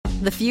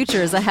The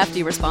future is a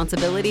hefty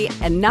responsibility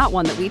and not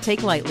one that we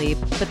take lightly.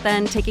 But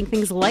then taking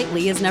things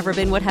lightly has never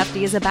been what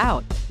Hefty is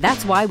about.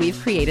 That's why we've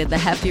created the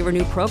Hefty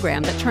Renew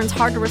program that turns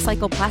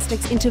hard-to-recycle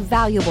plastics into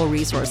valuable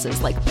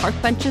resources like park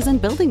benches and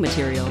building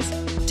materials.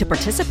 To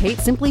participate,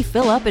 simply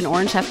fill up an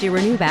orange Hefty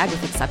Renew bag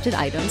with accepted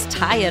items,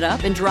 tie it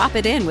up, and drop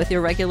it in with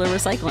your regular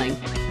recycling.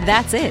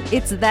 That's it.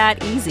 It's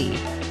that easy.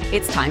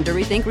 It's time to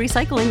rethink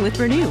recycling with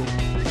Renew.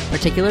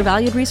 Particular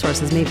valued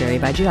resources may vary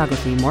by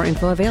geography. More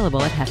info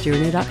available at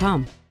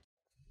heftyrenew.com.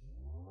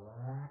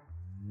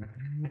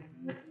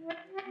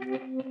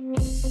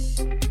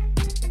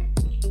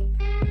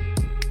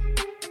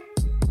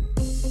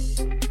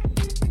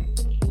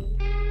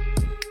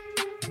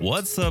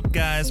 What's up,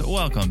 guys?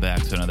 Welcome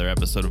back to another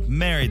episode of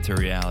Married to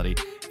Reality.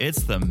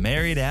 It's the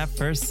Married at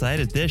First Sight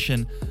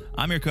edition.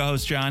 I'm your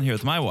co-host, John, here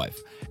with my wife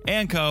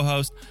and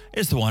co-host.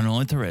 It's the one and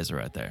only Teresa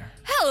right there.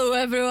 Hello,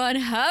 everyone.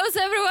 How's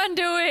everyone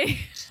doing?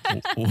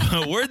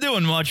 We're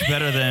doing much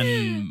better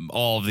than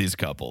all of these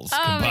couples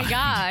combined. My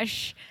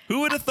gosh. Who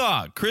would have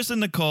thought? Chris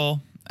and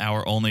Nicole,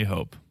 our only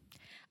hope.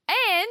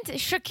 And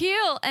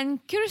Shaquille and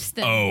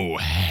Kirsten. Oh,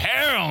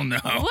 hell no.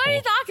 What are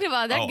you talking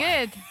about? They're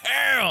good.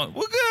 Hell.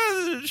 We're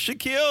good.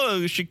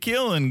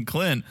 Shaquille and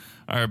Clint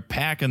are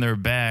packing their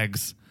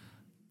bags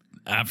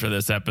after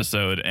this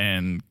episode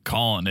and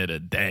calling it a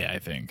day, I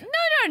think. No,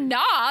 they're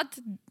not.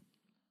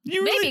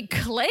 Maybe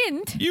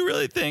Clint. You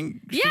really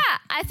think? Yeah,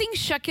 I think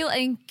Shaquille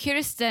and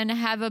Kirsten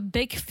have a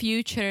big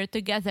future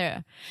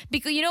together.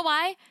 Because you know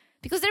why?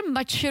 Because they're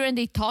mature and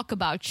they talk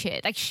about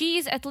shit. Like,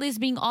 she's at least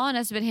being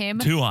honest with him.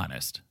 Too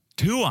honest,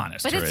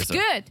 but Teresa. it's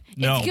good.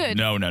 No, it's good.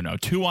 No.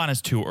 Too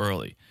honest, too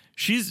early.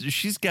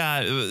 She's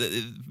got.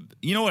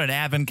 You know what an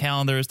advent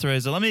calendar is,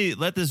 Teresa?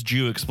 Let this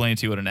Jew explain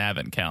to you what an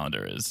advent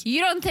calendar is. You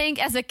don't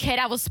think as a kid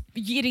I was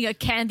eating a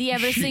candy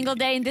every single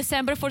day in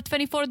December for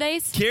 24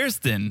 days?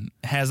 Kirsten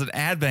has an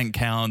advent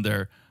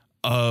calendar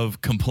of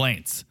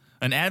complaints,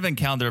 an advent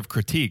calendar of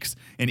critiques,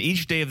 and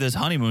each day of this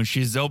honeymoon,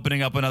 she's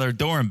opening up another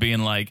door and being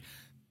like,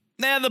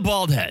 "Nah, the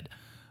bald head.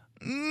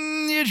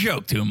 You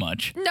joke too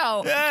much."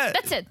 No,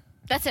 that's it.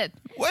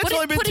 Well, it's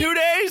only been 2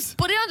 days.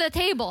 Put it on the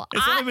table.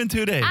 It's only been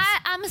 2 days.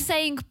 I'm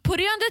saying put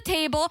it on the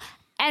table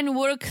and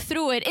work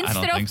through it instead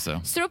I don't think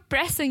so. Stop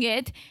pressing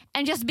it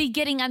and just be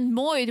getting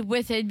annoyed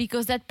with it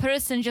because that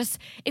person just.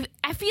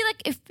 I feel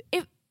like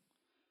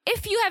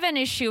if you have an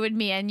issue with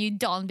me, and you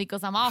don't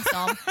because I'm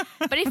awesome,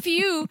 but if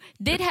you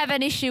did have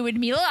an issue with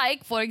me,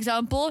 like, for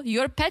example,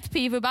 your pet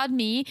peeve about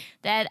me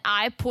that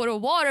I pour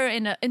water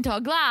into a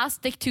glass,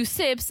 take 2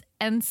 sips,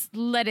 and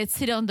let it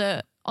sit on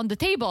the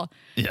table.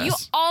 Yes. You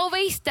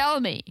always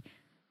tell me.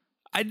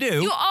 I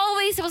do. You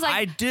always was like,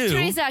 I do.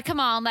 Teresa, come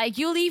on, like,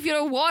 you leave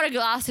your water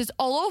glasses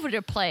all over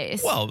the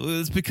place. Well,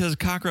 it's because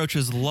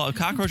cockroaches are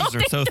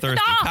so thirsty.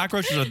 No.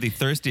 Cockroaches are the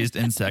thirstiest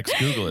insects.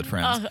 Google it,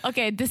 friends.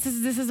 Okay, this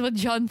is what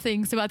John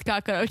thinks about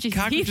cockroaches.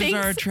 Cockroaches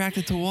are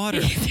attracted to water.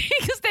 He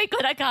thinks they're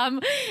gonna come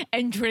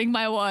and drink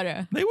my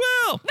water. They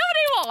will. No,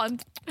 they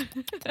won't.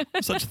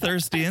 Such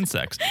thirsty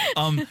insects.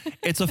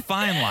 It's a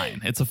fine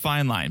line. It's a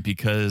fine line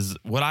because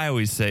what I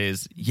always say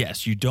is,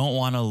 yes, you don't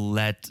want to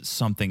let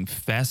something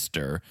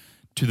fester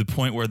to the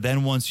point where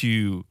then once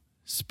you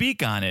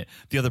speak on it,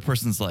 the other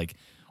person's like,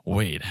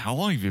 wait, how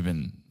long have you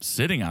been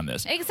sitting on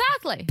this?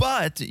 Exactly.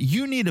 But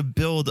you need to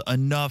build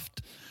enough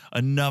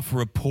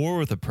rapport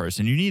with a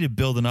person. You need to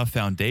build enough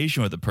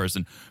foundation with a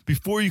person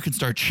before you can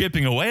start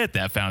chipping away at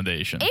that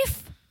foundation.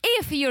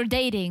 If you're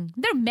dating,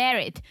 they're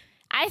married.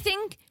 I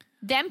think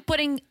them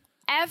putting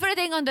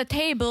everything on the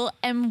table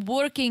and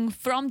working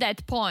from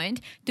that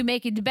point to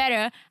make it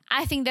better,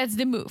 I think that's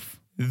the move.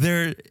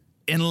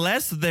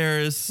 Unless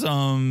there's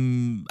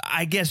some,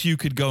 I guess you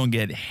could go and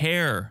get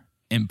hair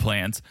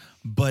implants,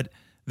 but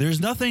there's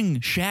nothing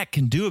Shaq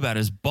can do about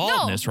his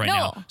baldness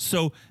now.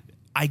 So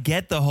I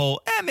get the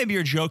whole, maybe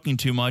you're joking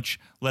too much.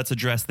 Let's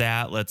address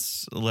that.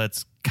 Let's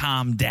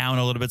calm down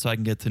a little bit so I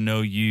can get to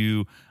know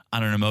you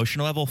on an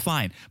emotional level.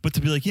 Fine. But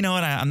to be like, you know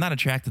what? I'm not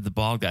attracted to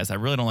bald guys. I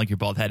really don't like your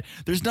bald head.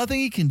 There's nothing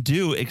he can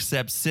do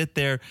except sit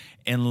there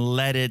and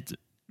let it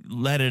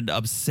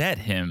upset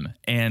him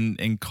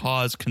and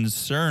cause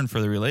concern for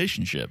the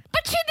relationship.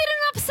 But she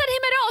didn't upset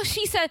him at all.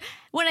 She said,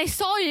 when I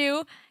saw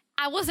you,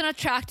 I wasn't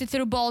attracted to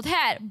the bald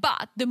head.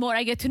 But the more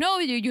I get to know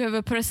you, you have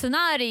a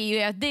personality,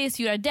 you have this,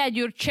 you are that,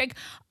 you check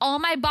all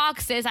my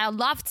boxes. I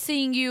loved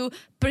seeing you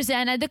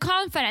present at the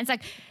conference.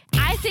 Like,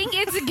 I think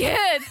it's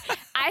good.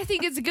 I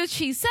think it's good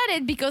she said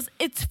it because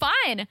it's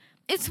fine.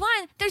 It's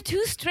fine. They're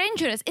 2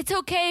 strangers. It's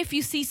okay if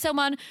you see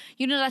someone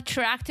you're not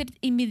attracted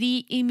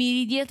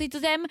immediately to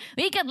them.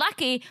 When you get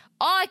lucky,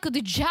 all I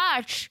could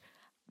judge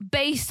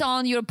based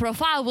on your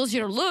profile was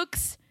your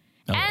looks.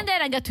 Oh. And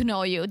then I got to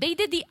know you. They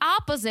did the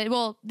opposite.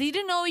 Well, they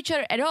didn't know each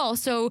other at all.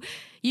 So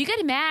you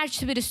get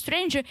matched with a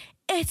stranger.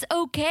 It's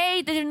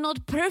okay that they're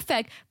not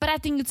perfect, but I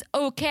think it's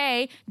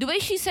okay. The way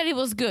she said it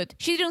was good.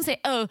 She didn't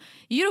say, oh,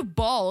 you're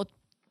bald.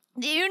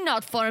 You're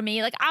not for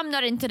me. Like, I'm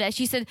not into that.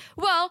 She said,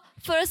 well,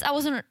 first I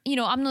wasn't,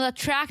 I'm not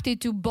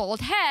attracted to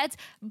bald heads,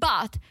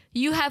 but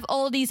you have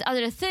all these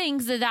other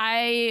things that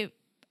I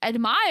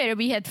admire.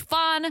 We had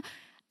fun.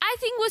 I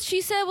think what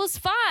she said was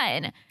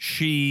fine.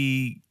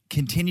 She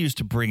continues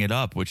to bring it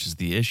up, which is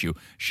the issue.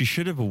 She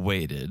should have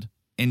waited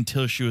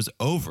until she was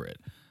over it.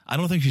 I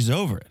don't think she's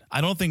over it.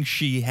 I don't think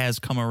she has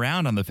come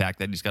around on the fact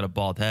that he's got a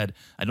bald head.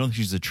 I don't think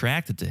she's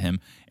attracted to him.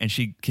 And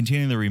she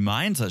continually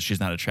reminds us she's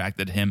not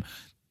attracted to him.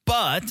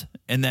 But,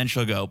 and then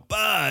she'll go,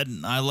 but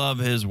I love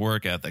his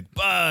work ethic.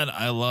 But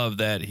I love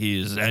that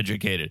he's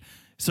educated.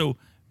 So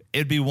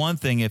it'd be one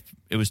thing if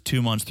it was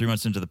 2 months, 3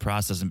 months into the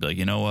process and be like,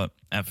 you know what?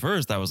 At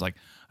first I was like,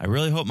 I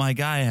really hope my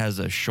guy has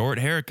a short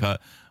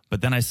haircut.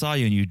 But then I saw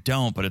you and you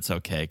don't, but it's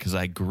okay because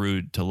I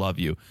grew to love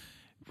you.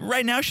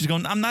 Right now, she's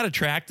going, I'm not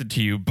attracted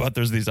to you, but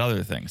there's these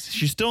other things.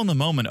 She's still in the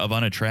moment of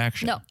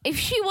unattraction. No, if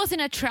she wasn't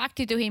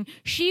attracted to him,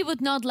 she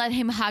would not let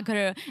him hug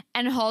her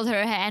and hold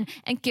her hand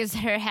and kiss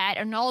her head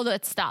and all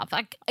that stuff.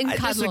 Like, and I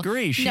cuddle.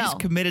 disagree. She's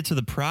committed to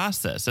the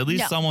process. At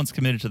least someone's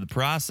committed to the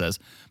process,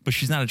 but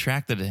she's not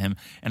attracted to him.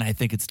 And I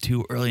think it's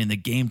too early in the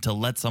game to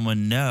let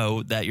someone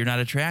know that you're not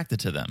attracted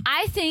to them.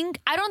 I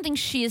don't think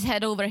she is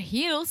head over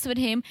heels with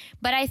him,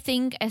 but I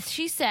think, as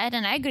she said,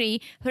 and I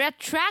agree, her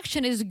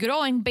attraction is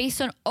growing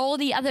based on all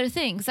the other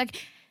things. Like,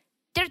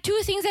 there are two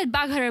things that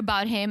bug her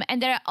about him,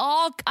 and there are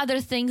all other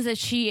things that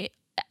she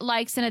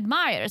likes and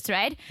admires,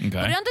 right? Okay.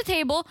 Put it on the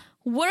table,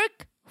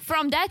 work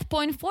from that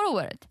point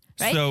forward,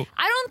 right? So,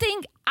 I don't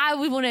think I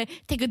would want to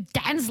take a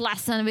dance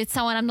lesson with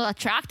someone I'm not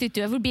attracted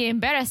to. It would be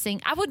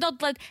embarrassing. I would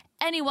not let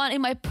anyone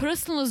in my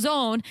personal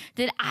zone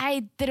that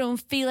I didn't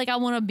feel like I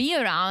want to be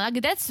around.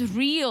 Like, that's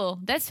real.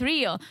 That's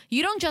real.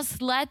 You don't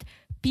just let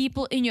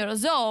people in your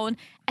zone,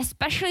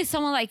 especially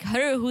someone like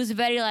her who's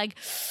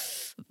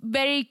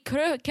very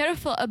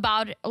careful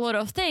about a lot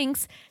of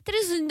things. There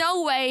is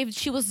no way if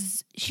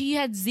she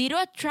had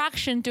zero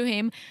attraction to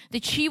him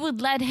that she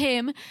would let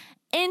him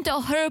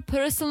into her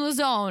personal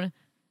zone.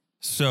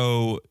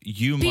 So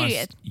you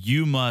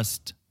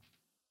must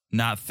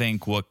not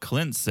think what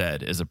Clint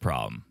said is a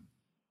problem.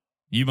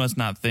 You must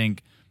not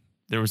think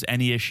there was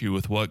any issue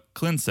with what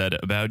Clint said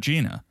about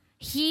Gina.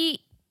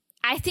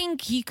 I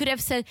think he could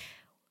have said,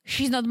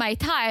 she's not my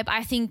type.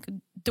 I think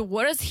the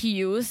words he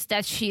used,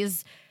 that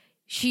he's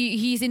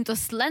into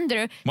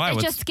slender, Why? It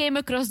just came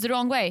across the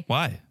wrong way.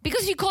 Why?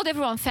 Because he called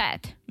everyone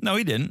fat. No,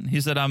 he didn't.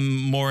 He said, I'm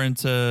more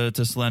into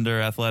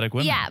slender, athletic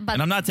women. Yeah, but...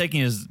 And I'm not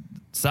taking his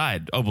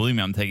side. Oh, believe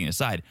me, I'm taking his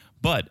side.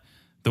 But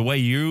the way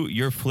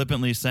you're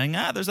flippantly saying,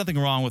 there's nothing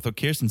wrong with what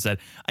Kirsten said,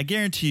 I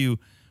guarantee you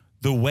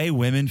the way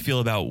women feel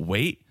about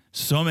weight,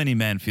 so many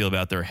men feel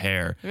about their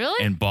hair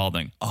and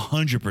balding.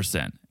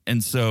 100%.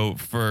 And so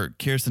for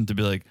Kirsten to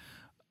be like,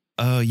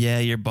 oh, yeah,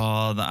 you're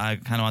bald, I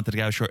kind of wanted to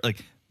go short.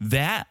 Like,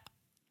 that,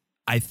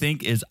 I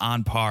think, is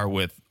on par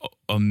with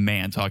a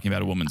man talking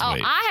about a woman's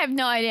weight. I have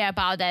no idea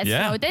about that.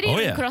 Yeah. So that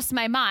didn't cross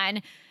my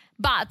mind.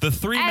 But the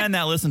three men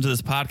that listen to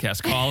this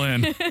podcast, call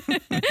in.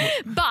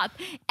 But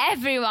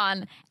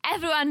everyone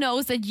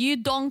knows that you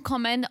don't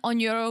comment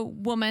on your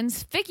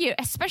woman's figure,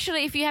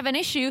 especially if you have an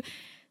issue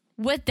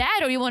with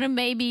that or you want to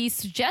maybe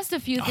suggest a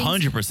few things.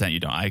 100% you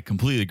don't. I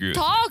completely agree with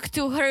you.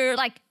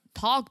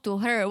 Talk to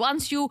her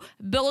once you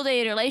build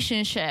a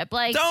relationship.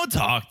 Like, don't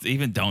talk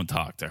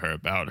to her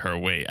about her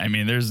weight. I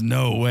mean, there's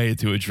no way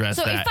to address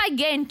that. So if I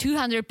gain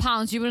 200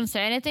 pounds, you wouldn't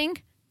say anything?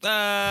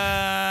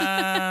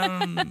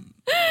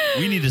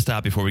 We need to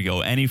stop before we go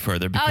any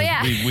further because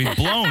we've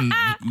blown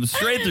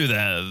straight through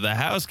the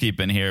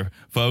housekeeping here,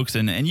 folks.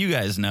 And you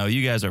guys know,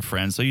 you guys are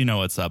friends, so you know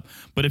what's up.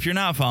 But if you're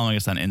not following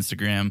us on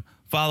Instagram,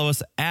 follow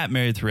us at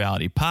Married to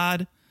Reality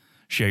Pod.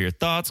 Share your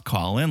thoughts,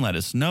 call in, let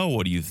us know.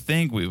 What do you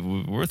think?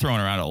 We're throwing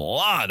around a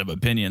lot of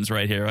opinions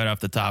right here, right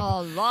off the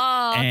top. A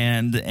lot.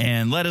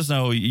 And let us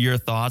know your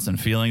thoughts and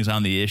feelings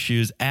on the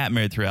issues at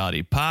Married to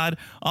Reality Pod.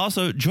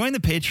 Also, join the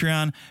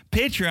Patreon,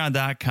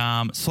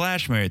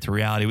 patreon.com/Married to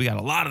Reality. We got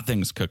a lot of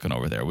things cooking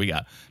over there. We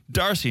got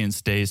Darcy and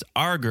Stace,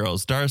 our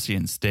girls, Darcy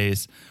and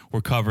Stace. We're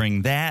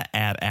covering that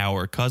at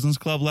our Cousins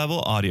Club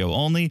level, audio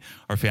only.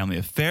 Our Family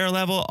Affair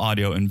level,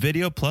 audio and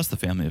video, plus the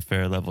Family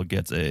Affair level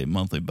gets a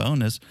monthly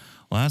bonus.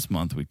 Last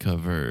month, we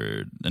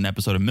covered an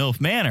episode of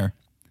MILF Manor.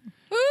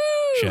 Woo!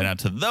 Shout out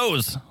to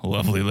those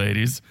lovely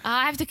ladies.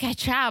 I have to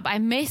catch up. I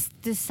missed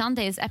this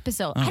Sunday's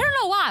episode. I don't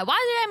know why. Why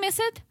did I miss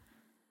it?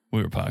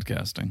 We were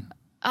podcasting.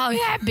 Oh,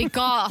 yeah,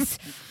 because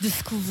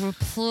Discovery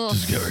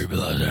Plus. Discovery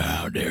Plus,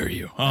 how dare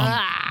you.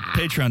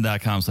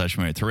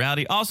 Patreon.com/Married to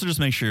Reality. Also,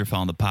 just make sure you're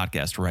following the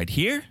podcast right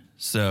here.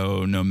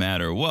 So no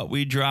matter what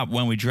we drop,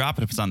 when we drop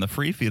it, if it's on the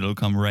free feed, it'll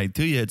come right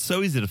to you. It's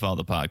so easy to follow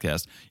the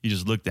podcast. You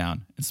just look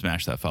down and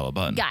smash that follow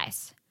button.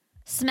 Guys,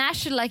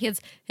 smash it like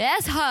it's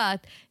as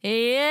hot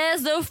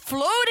as the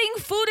floating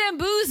food and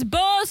booze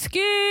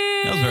basket.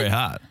 That was very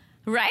hot.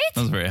 Right?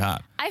 That was very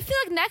hot. I feel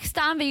like next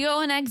time we go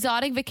on an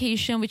exotic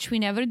vacation, which we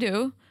never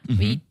do,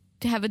 we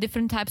have a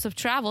different types of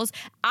travels,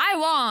 I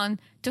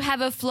want to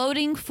have a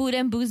floating food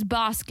and booze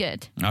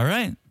basket. All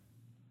right.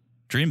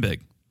 Dream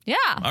big. Yeah.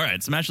 All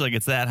right. Smash it like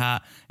it's that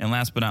hot. And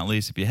last but not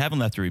least, if you haven't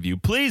left a review,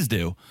 please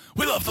do.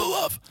 We love the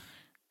love.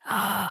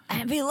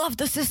 And we love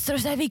the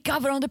sisters that we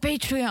cover on the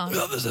Patreon. We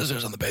love the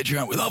sisters on the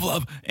Patreon. We love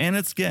love. And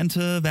it's getting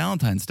to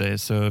Valentine's Day.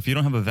 So if you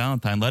don't have a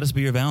Valentine, let us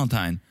be your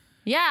Valentine.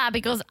 Yeah,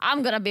 because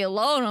I'm going to be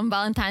alone on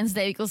Valentine's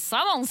Day because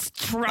someone's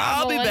traveling.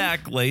 I'll be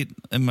back late.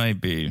 It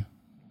might be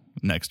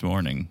next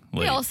morning.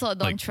 Late. We also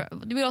don't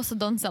celebrate. We don't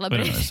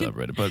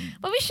celebrate it, but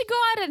we should go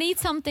out and eat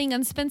something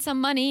and spend some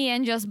money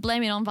and just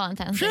blame it on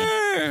Valentine's Day.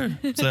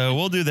 Sure. So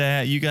we'll do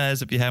that. You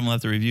guys, if you haven't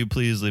left a review,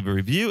 please leave a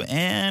review.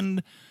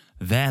 And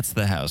that's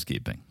the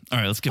housekeeping. All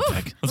right, let's get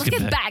back. Let's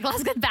get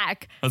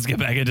back. Let's get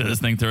back into this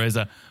thing,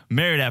 Teresa.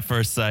 Married at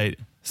First Sight,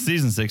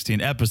 season 16,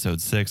 episode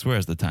 6.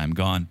 Where's the time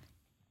gone?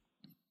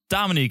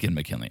 Dominique and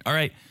McKinley. All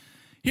right,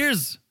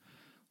 let's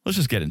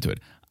just get into it.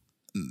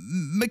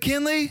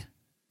 McKinley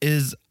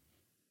is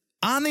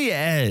on the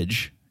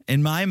edge,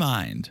 in my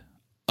mind,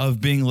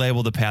 of being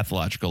labeled a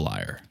pathological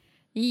liar.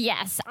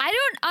 Yes.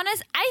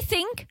 I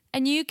think,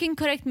 and you can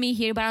correct me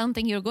here, but I don't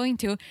think you're going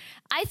to.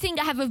 I think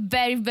I have a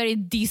very, very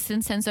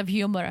decent sense of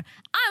humor.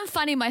 I'm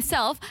funny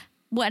myself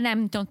when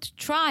I'm not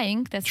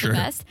trying. That's sure. The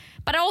best.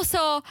 But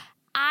also,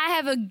 I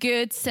have a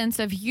good sense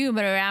of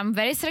humor. I'm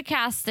very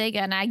sarcastic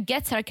and I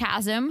get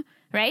sarcasm,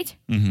 right?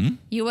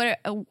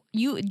 Mm-hmm.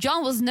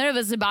 John was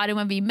nervous about it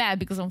when we met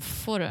because I'm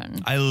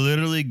foreign. I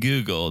literally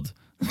Googled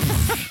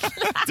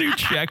to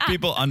check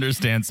people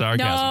understand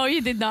sarcasm. No,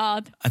 you did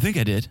not. I think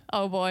I did.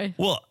 Oh, boy.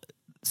 Well,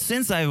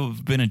 since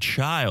I've been a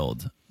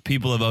child,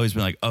 people have always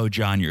been like, oh,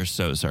 John, you're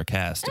so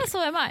sarcastic. Yeah,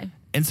 so am I.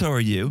 And so are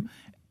you.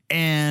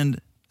 And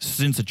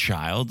since a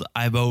child,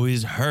 I've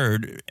always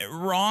heard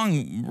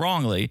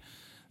wrongly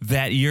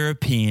that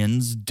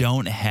Europeans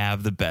don't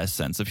have the best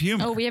sense of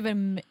humor. Oh, we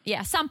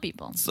have some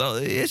people. So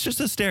it's just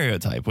a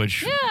stereotype,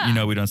 which,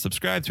 we don't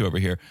subscribe to over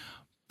here.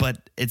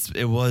 But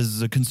it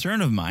was a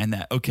concern of mine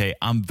that, okay,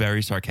 I'm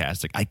very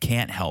sarcastic. I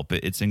can't help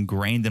it. It's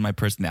ingrained in my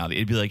personality.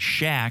 It'd be like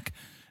Shaq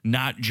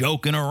not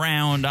joking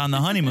around on the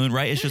honeymoon,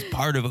 right? It's just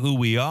part of who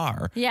we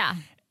are. Yeah.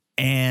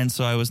 And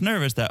so I was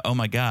nervous that, oh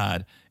my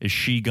God, is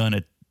she going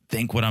to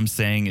think what I'm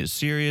saying is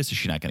serious? Is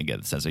she not going to get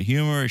the sense of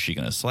humor? Is she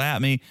going to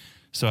slap me?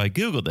 So I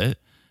Googled it,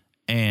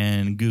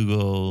 and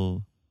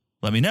Google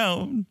let me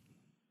know.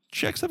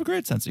 Czechs have a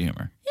great sense of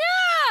humor.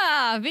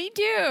 Yeah, we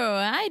do.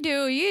 I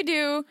do. You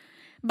do.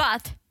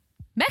 But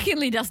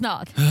McKinley does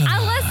not.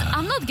 Unless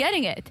I'm not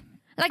getting it.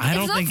 Like,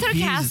 it's not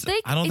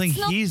sarcastic. I don't think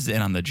he's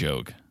in on the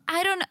joke.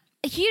 I don't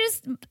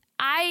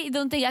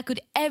think I could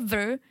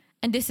ever,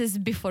 and this is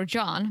before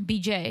John,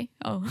 BJ.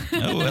 Oh,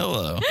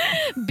 hello.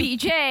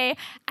 BJ,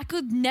 I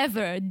could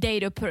never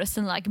date a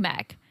person like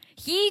Mac.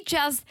 He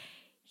does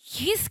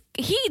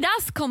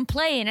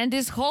complain, and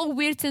this whole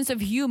weird sense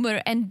of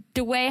humor and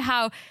the way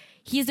how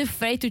he's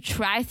afraid to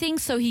try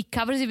things, so he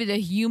covers it with the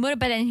humor,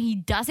 but then he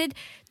does it.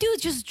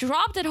 Dude, just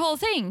drop that whole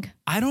thing.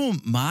 I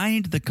don't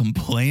mind the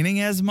complaining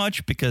as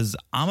much because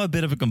I'm a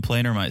bit of a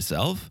complainer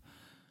myself.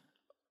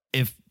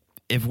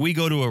 If we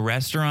go to a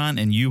restaurant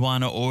and you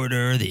want to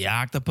order the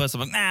octopus,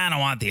 I'm like, nah, I don't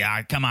want the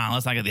octopus. Come on,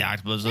 let's not get the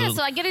octopus. Yeah,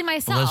 so I get it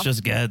myself. Let's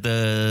just get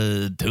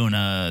the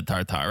tuna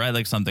tartare, right?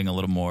 Like something a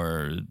little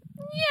more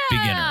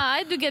beginner.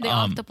 I do get the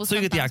octopus. So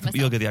you'll get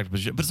the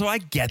octopus. But so I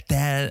get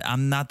that.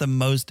 I'm not the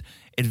most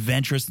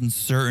adventurous in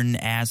certain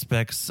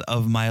aspects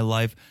of my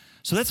life.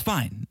 So that's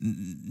fine.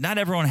 Not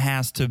everyone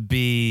has to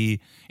be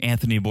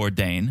Anthony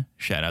Bourdain.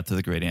 Shout out to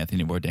the great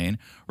Anthony Bourdain,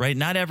 right?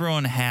 Not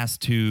everyone has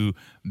to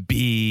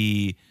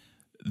be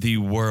the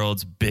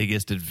world's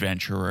biggest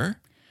adventurer.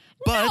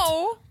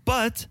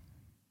 But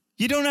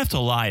you don't have to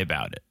lie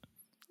about it.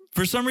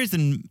 For some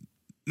reason,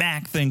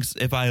 Mac thinks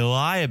if I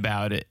lie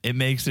about it, it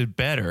makes it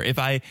better. If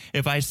I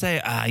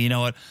say, you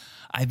know what,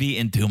 I've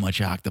eaten too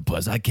much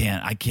octopus. I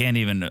can't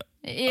even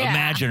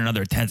imagine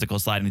another tentacle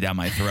sliding down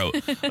my throat.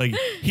 Like,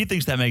 he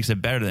thinks that makes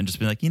it better than just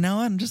being like, you know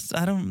what,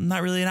 I'm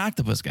not really an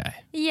octopus guy.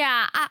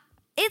 Yeah,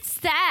 it's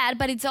sad,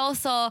 but it's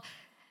also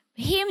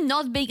him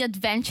not being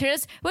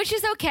adventurous, which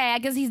is okay. I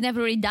guess he's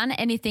never really done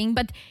anything.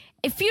 But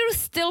if you're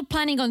still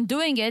planning on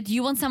doing it,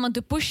 you want someone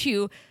to push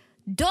you.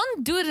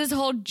 Don't do this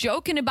whole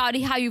joking about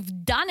it, how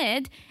you've done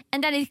it,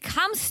 and then it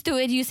comes to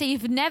it, you say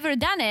you've never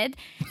done it,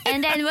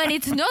 and then when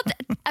it's not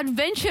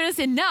adventurous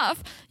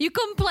enough, you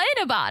complain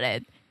about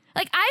it.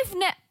 Like,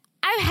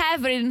 I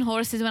have ridden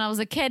horses when I was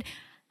a kid.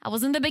 I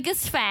wasn't the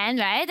biggest fan,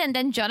 right? And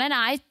then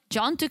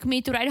John took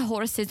me to ride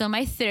horses on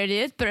my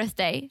 30th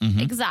birthday. Mm-hmm.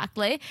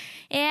 Exactly.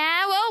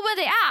 And well, when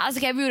they asked,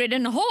 have you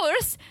ridden a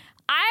horse?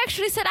 I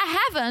actually said I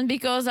haven't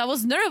because I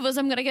was nervous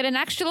I'm going to get an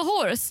actual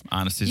horse.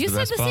 Honesty is the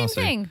best policy. You said the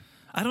same thing.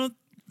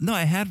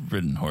 I had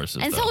ridden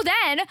horses. And so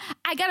then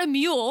I got a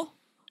mule.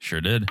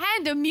 Sure did.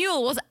 And the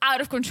mule was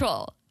out of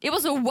control. It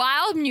was a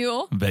wild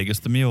mule. Vegas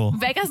the mule.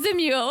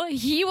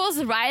 He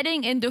was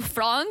riding in the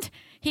front.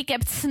 He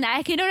kept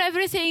snacking on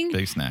everything.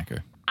 Big snacker.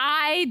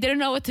 I didn't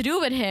know what to do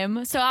with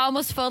him. So I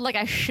almost felt like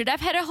I should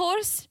have had a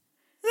horse.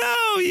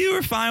 No, you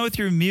were fine with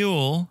your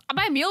mule.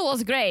 My mule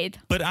was great.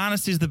 But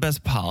honesty is the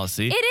best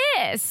policy.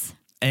 It is.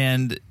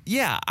 And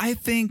yeah, I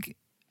think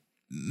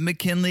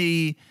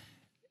McKinley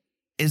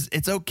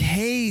it's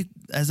okay,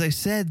 as I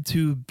said,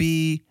 to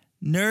be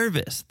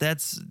nervous.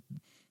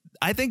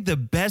 I think the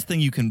best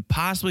thing you can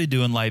possibly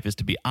do in life is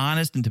to be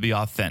honest and to be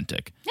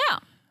authentic. Yeah.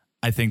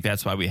 I think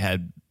that's why we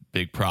had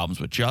big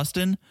problems with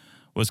Justin.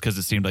 was because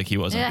it seemed like he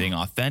wasn't being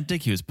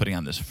authentic. He was putting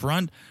on this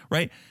front,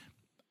 right?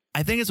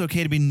 I think it's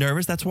okay to be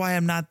nervous. That's why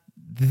I'm not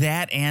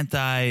that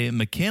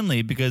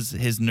anti-McKinley, because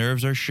his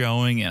nerves are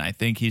showing, and I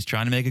think he's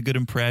trying to make a good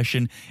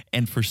impression.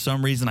 And for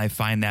some reason, I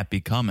find that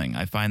becoming.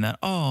 I find that,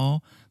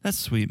 oh, that's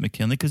sweet,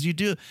 McKinley, because you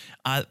do,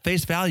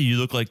 face value, you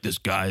look like this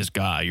guy's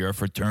guy. You're a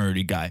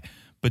fraternity guy.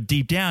 But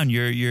deep down,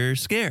 you're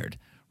scared,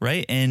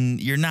 right? And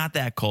you're not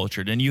that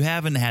cultured, and you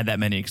haven't had that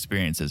many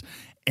experiences.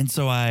 And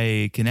so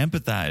I can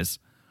empathize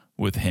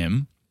with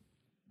him,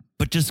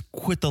 but just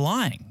quit the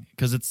lying,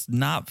 because it's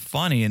not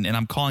funny. And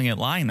I'm calling it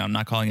lying now. I'm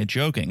not calling it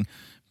joking,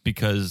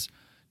 because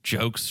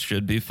jokes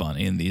should be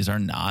funny, and these are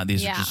not.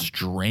 These are just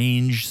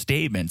strange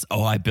statements.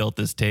 Oh, I built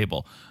this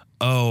table.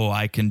 Oh,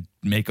 I can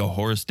make a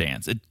horse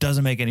dance. It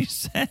doesn't make any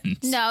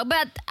sense. No,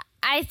 but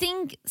I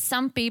think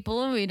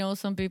we know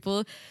some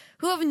people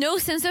who have no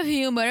sense of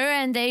humor,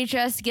 and they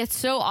just get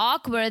so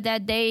awkward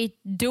that they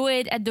do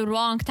it at the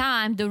wrong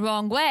time, the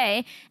wrong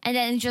way, and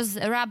then it just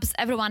rubs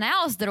everyone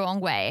else the wrong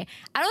way.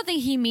 I don't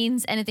think he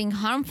means anything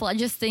harmful. I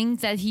just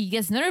think that he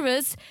gets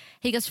nervous,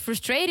 he gets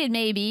frustrated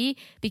maybe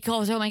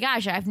because, oh my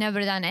gosh, I've never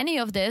done any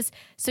of this.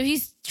 So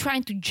he's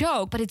trying to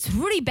joke, but it's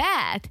really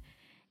bad.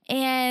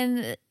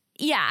 And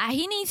yeah,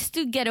 he needs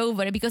to get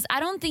over it, because I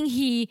don't think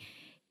he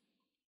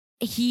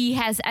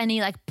has any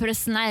like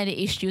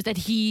personality issues, that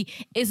he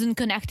isn't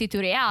connected to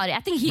reality. I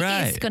think he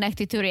is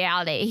connected to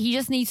reality. He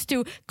just needs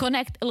to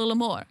connect a little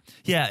more.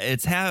 Yeah,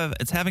 it's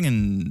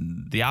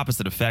having the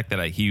opposite effect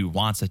that he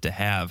wants it to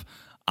have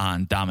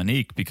on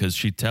Dominique, because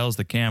she tells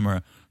the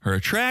camera her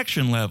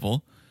attraction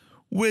level,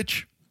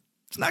 which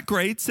is not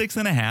great,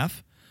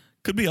 6.5.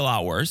 Could be a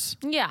lot worse.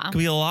 Yeah. Could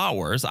be a lot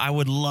worse. I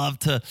would love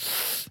to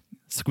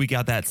squeak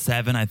out that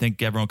 7. I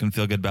think everyone can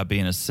feel good about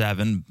being a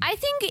 7. I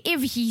think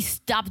if he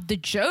stopped the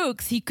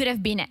jokes, he could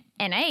have been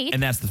an 8.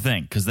 And that's the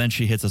thing, because then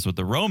she hits us with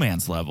the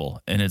romance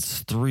level, and it's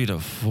 3 to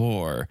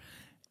 4.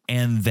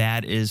 And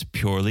that is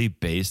purely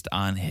based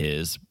on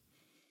his,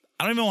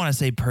 I don't even want to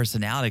say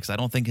personality, because I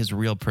don't think his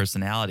real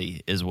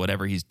personality is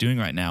whatever he's doing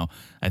right now.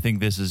 I think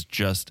this is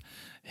just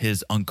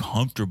his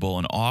uncomfortable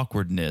and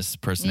awkwardness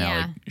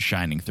personality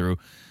shining through.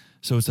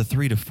 So it's a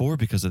 3 to 4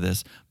 because of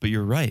this. But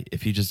you're right.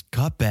 If he just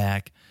cut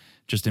back,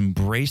 just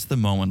embrace the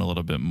moment a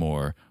little bit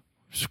more,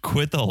 just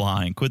quit the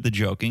lying, quit the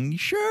joking,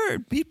 sure,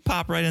 he'd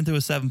pop right into a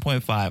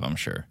 7.5, I'm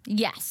sure.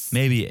 Yes.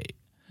 Maybe 8.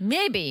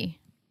 Maybe.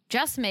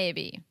 Just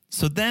maybe.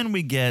 So then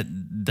we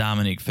get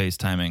Dominique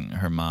FaceTiming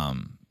her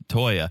mom,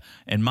 Toya,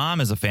 and Mom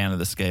is a fan of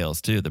the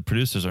scales too. The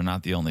producers are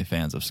not the only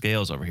fans of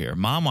scales over here.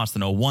 Mom wants to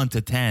know 1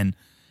 to 10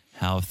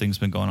 how have things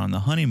been going on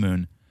the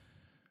honeymoon.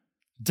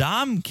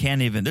 Dom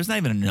can't even, there's not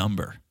even a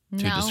number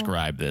to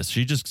describe this.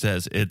 She just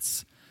says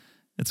it's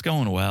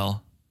going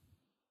well.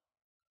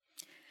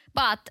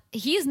 But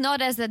he's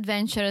not as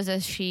adventurous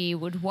as she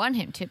would want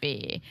him to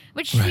be,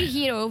 which we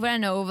hear over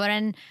and over.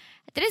 And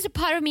there is a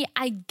part of me,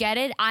 I get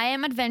it. I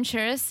am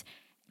adventurous,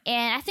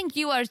 and I think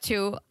you are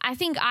too. I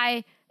think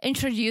I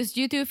introduced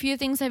you to a few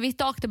things, and we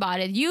talked about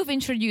it. You've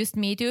introduced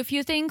me to a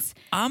few things,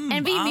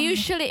 and we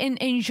mutually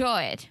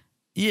enjoy it.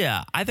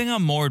 Yeah, I think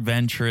I'm more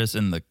adventurous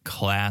in the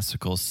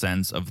classical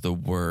sense of the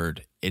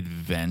word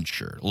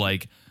adventure.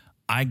 Like,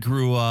 I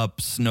grew up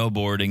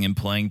snowboarding and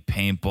playing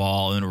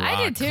paintball and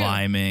rock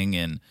climbing,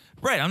 and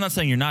I'm not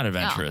saying you're not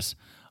adventurous.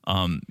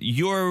 No.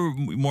 You're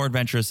more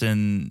adventurous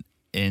in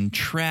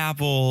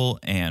travel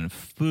and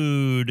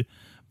food,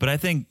 but I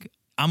think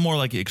I'm more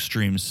like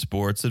extreme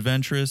sports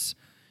adventurous.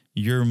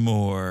 You're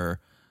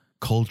more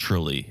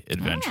culturally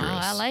adventurous. Oh,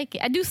 I like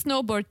it. I do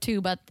snowboard too,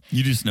 but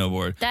you do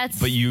snowboard.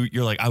 But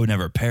you're like, I would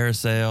never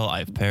parasail.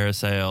 I've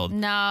parasailed.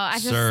 No, I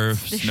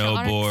surf, just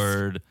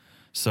snowboard. Sharks.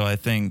 So I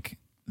think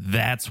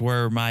that's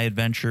where my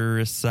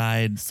adventurous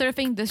side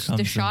surfing the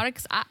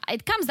sharks.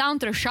 It comes down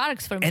to the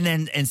sharks for me.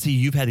 And see,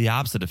 you've had the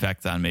opposite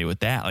effect on me with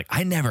that. Like,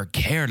 I never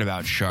cared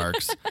about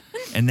sharks.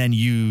 And then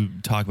you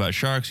talk about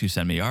sharks, you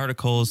send me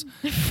articles,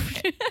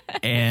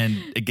 and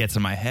it gets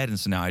in my head, and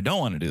so now I don't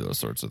want to do those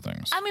sorts of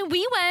things. I mean,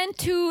 we went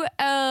to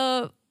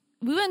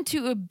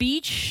a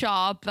beach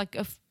shop like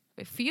a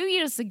few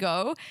years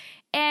ago,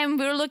 and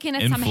we were looking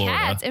at some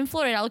hats in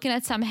Florida, looking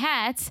at some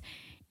hats.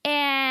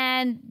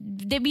 And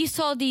then we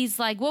saw these,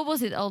 like, what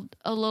was it? A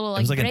little, like,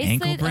 it was like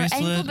bracelet, an ankle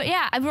bracelet?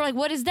 Yeah. And we're like,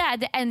 what is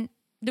that? And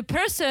the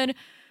person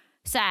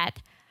said,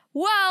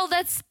 well,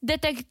 that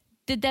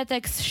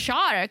detects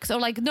sharks. Or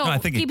like, no, I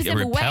think keeps it them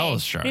repels away.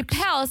 Sharks.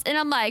 Repels. And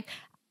I'm like,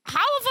 how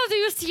often do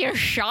you see a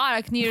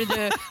shark near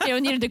the,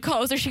 near the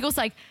coast? Or she goes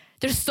like,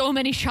 there's so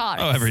many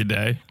sharks. Oh, every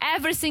day.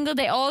 Every single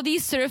day. All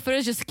these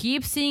surfers just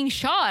keep seeing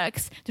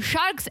sharks. The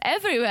sharks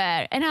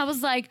everywhere. And I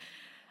was like,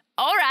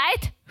 all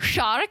right,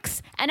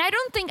 sharks. And I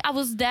don't think I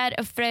was that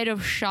afraid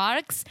of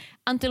sharks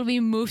until we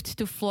moved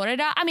to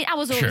Florida. I mean, I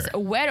was always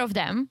aware of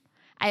them.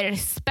 I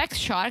respect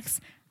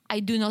sharks. I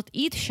do not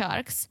eat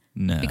sharks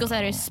because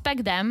I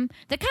respect them.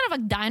 They're kind of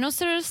like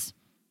dinosaurs.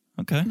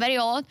 Okay. Very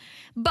old.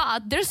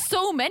 But there's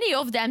so many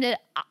of them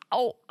that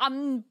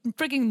I'm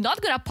freaking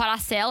not going to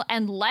parasail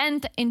and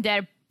land in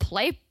their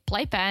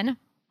playpen.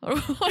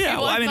 Yeah,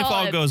 well, I mean, if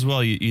all goes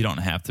well, you don't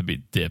have to be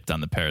dipped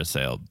on the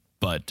parasail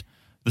But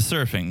the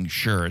surfing,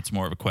 sure, it's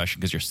more of a question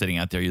because you're sitting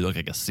out there. You look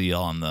like a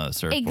seal on the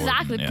surfboard.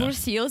 Exactly, poor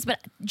seals. But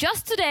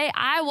just today,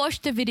 I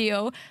watched a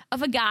video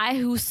of a guy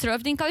who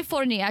surfed in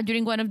California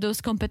during one of those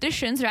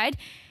competitions, right?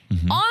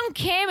 On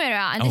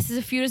camera, and this is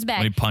a few years back.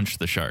 When he punched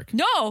the shark.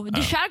 No,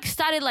 the shark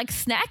started like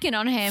snacking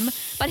on him,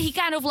 but he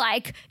kind of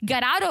like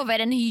got out of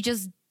it and he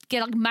just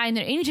get like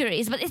minor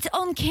injuries. But it's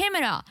on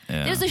camera.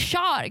 Yeah. There's a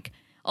shark.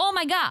 Oh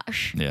my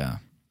gosh. Yeah.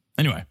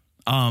 Anyway,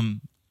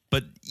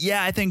 but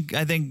yeah, I think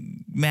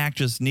Mac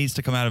just needs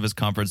to come out of his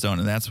comfort zone,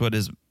 and that's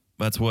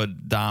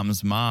what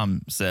Dom's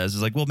mom says.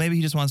 Is like, well, maybe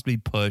he just wants to be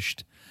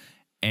pushed,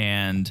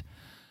 and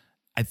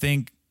I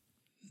think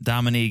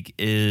Dominique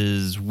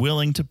is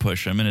willing to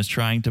push him and is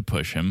trying to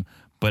push him,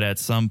 but at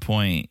some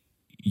point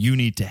you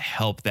need to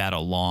help that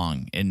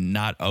along and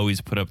not always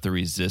put up the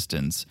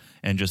resistance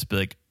and just be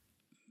like,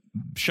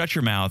 shut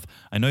your mouth.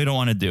 I know you don't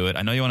want to do it.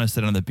 I know you want to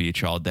sit on the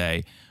beach all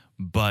day,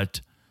 but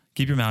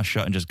keep your mouth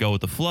shut and just go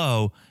with the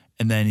flow.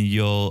 And then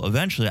you'll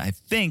eventually, I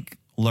think,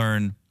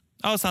 learn,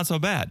 oh, it's not so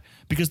bad.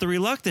 Because the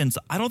reluctance,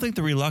 I don't think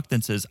the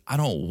reluctance is I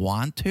don't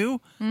want to.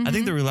 I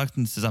think the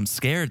reluctance is I'm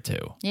scared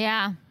to.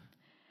 Yeah.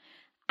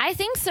 I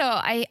think so.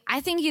 I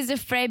think he's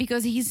afraid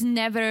because he was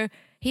never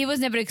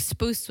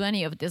exposed to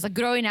any of this. Like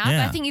growing up,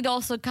 I think it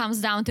also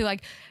comes down to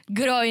like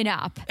growing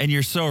up. And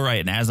you're so right.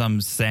 And as I'm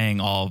saying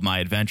all of my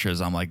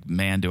adventures, I'm like,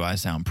 man, do I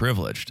sound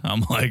privileged.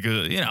 I'm like,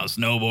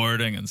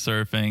 snowboarding and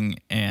surfing.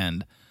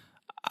 And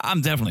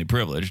I'm definitely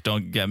privileged.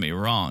 Don't get me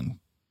wrong.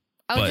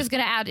 I was just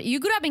going to add,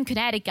 you grew up in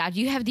Connecticut.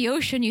 You have the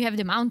ocean, you have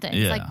the mountains.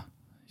 Yeah. Like,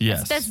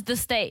 yes. That's the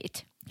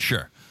state.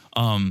 Sure.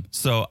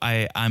 So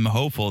I'm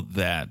hopeful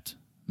that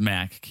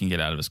Mac can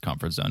get out of his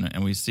comfort zone,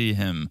 and we see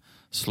him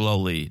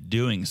slowly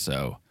doing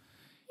so.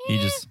 He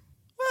just...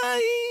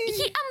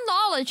 He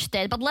acknowledged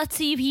it, but let's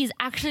see if he's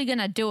actually going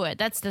to do it.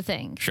 That's the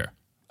thing. Sure.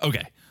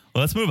 Okay.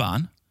 Well, let's move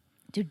on.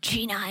 To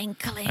Gina and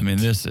Clint. I mean,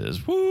 this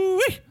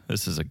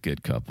is a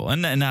good couple.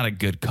 And not a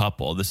good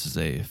couple. This is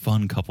a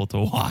fun couple to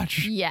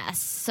watch. Yes.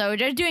 So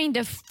they're doing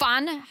the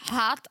fun,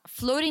 hot,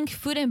 floating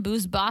food and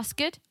booze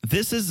basket.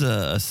 This is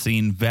a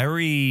scene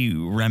very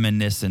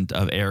reminiscent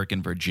of Eric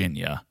and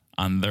Virginia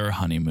on their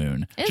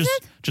honeymoon. Is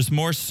it? Just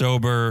more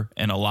sober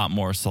and a lot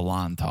more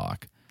salon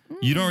talk.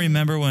 You don't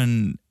remember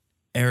when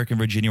Eric and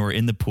Virginia were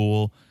in the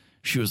pool?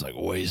 She was like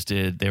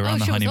wasted. They were on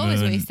the honeymoon. She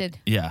was always wasted.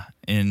 Yeah,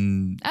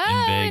 in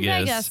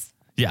Vegas.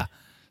 Yeah.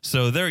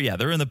 So they're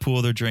in the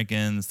pool. They're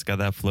drinking. It's got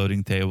that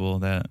floating table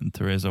that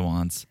Teresa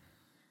wants.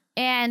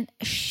 And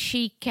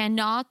she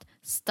cannot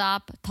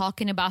stop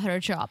talking about her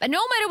job. And no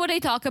matter what they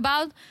talk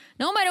about,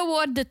 no matter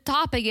what the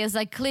topic is,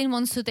 like Clint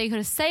wants to take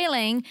her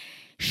sailing,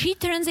 she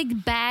turns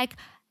it back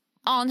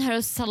on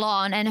her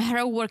salon and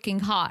her working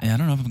hard. Yeah, I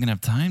don't know if I'm going to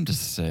have time to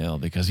sail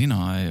because,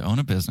 I own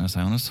a business.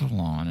 I own a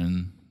salon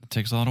and it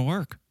takes a lot of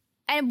work.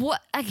 And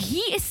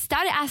he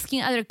started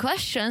asking other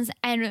questions,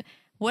 and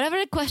whatever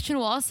the question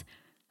was,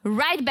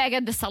 right back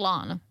at the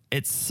salon.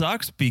 It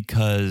sucks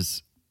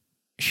because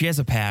she has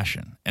a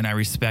passion, and I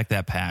respect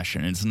that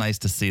passion. And it's nice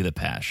to see the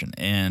passion,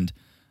 and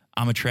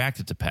I'm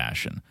attracted to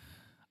passion.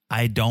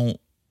 I don't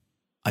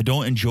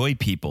enjoy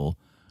people.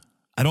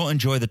 I don't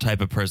enjoy the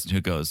type of person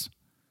who goes,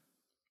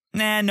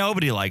 nah,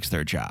 nobody likes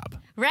their job.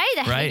 Right?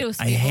 I hate those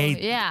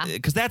people. Yeah.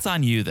 Because that's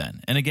on you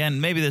then. And again,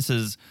 maybe this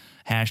is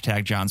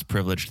hashtag John's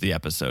privilege to the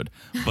episode,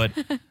 but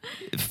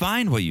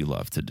find what you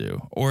love to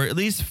do, or at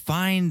least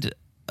find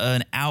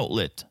an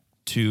outlet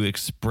to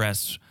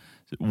express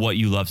what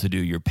you love to do,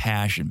 your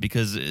passion,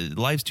 because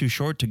life's too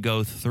short to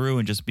go through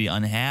and just be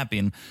unhappy.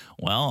 And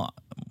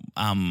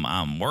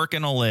I'm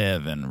working to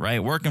live and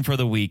working for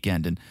the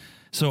weekend. And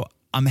so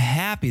I'm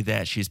happy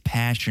that she's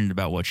passionate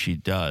about what she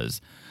does,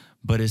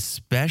 but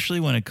especially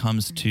when it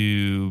comes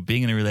to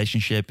being in a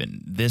relationship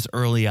and this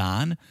early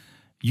on,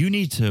 you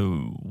need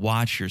to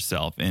watch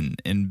yourself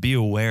and be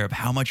aware of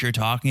how much you're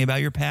talking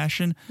about your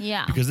passion.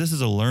 Yeah. Because this is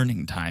a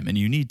learning time, and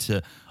you need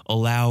to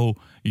allow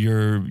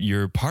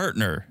your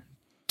partner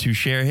to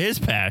share his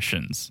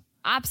passions.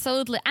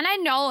 Absolutely. And I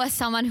know, as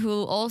someone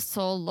who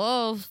also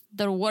loves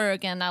their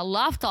work, and I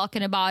love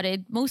talking about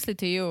it, mostly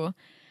to you,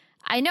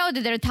 I know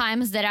that there are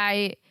times that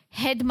I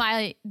hit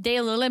my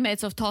daily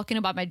limits of talking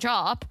about my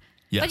job.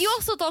 Yes. But you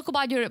also talk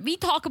about we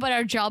talk about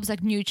our jobs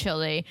like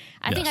mutually.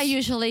 I think I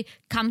usually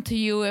come to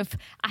you if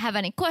I have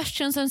any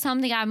questions on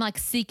something. I'm like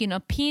seeking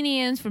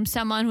opinions from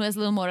someone who has a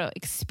little more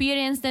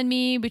experience than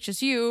me, which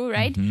is you,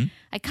 right? Mm-hmm.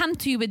 I come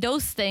to you with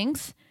those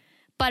things.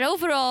 But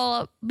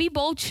overall, we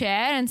both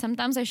share, and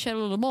sometimes I share a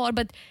little more.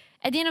 But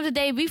at the end of the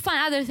day, we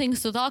find other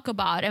things to talk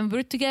about, and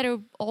we're together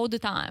all the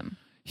time.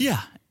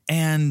 Yeah.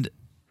 And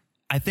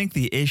I think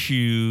the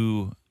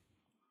issue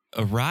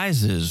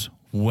arises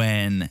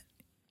when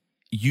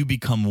you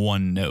become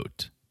one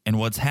note. And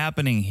what's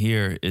happening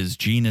here is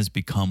Gina's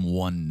become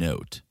one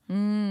note.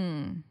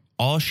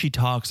 All she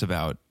talks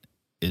about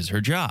is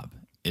her job,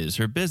 is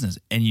her business.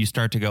 And you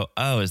start to go,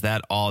 oh, is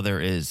that all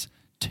there is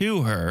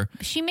to her?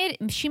 She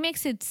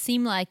makes it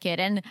seem like it.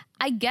 And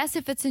I guess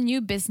if it's a new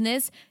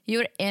business,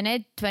 you're in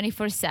it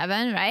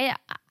 24/7, right?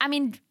 I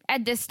mean,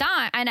 at this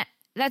time, and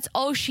that's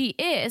all she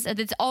is, and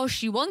it's all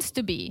she wants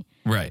to be.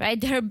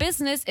 Right. Her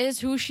business is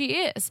who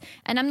she is.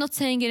 And I'm not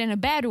saying it in a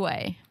bad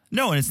way.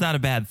 No, and it's not a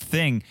bad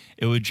thing.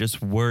 It would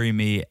just worry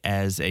me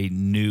as a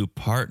new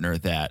partner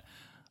that,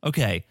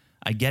 okay,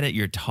 I get it.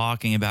 You're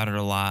talking about it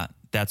a lot.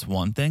 That's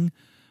one thing.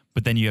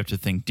 But then you have to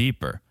think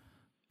deeper.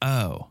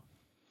 Oh,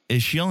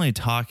 is she only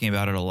talking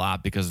about it a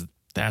lot because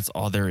that's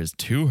all there is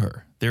to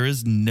her? There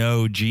is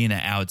no Gina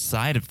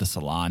outside of the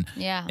salon.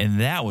 Yeah. And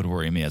that would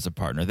worry me as a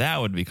partner.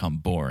 That would become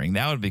boring.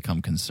 That would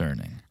become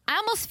concerning. I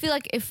almost feel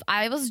like if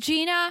I was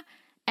Gina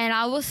and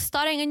I was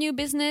starting a new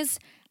business,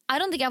 I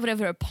don't think I would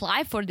ever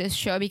apply for this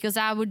show because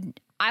I would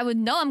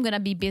know I'm going to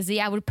be busy.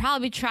 I would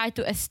probably try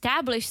to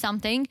establish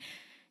something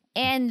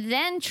and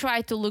then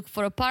try to look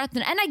for a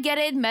partner. And I get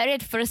it, Married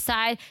at First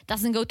Sight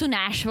doesn't go to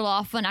Nashville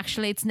often.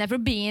 Actually, it's never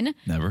been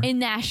in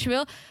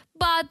Nashville.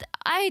 But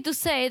I hate to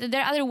say that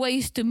there are other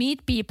ways to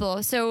meet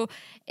people. So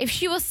if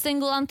she was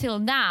single until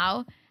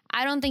now,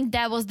 I don't think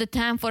that was the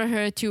time for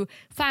her to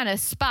find a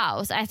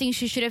spouse. I think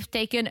she should have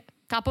taken a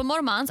couple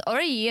more months or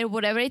a year,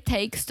 whatever it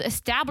takes, to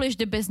establish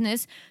the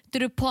business to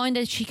the point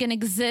that she can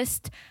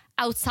exist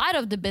outside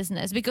of the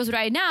business. Because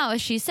right now,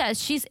 as she says,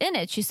 she's in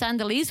it. She signed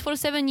the lease for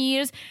 7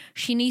 years.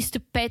 She needs to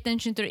pay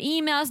attention to her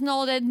emails and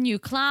all that, new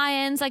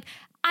clients. Like,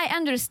 I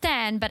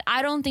understand, but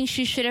I don't think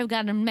she should have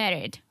gotten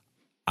married.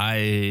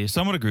 I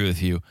somewhat agree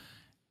with you.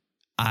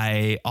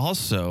 I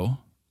also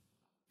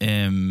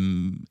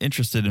am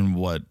interested in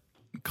what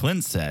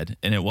Clint said,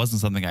 and it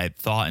wasn't something I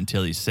thought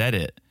until he said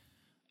it.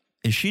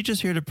 Is she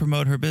just here to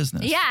promote her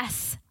business?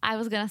 Yes, I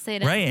was going to say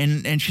that. Right,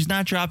 and she's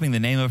not dropping the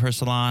name of her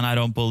salon, I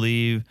don't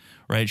believe,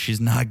 right? She's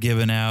not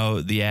giving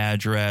out the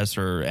address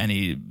or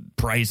any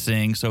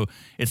pricing, so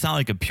it's not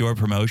like a pure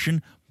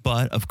promotion,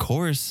 but of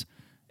course,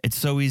 it's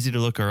so easy to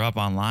look her up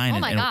online. Oh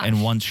my gosh.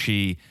 And once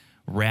she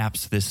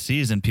wraps this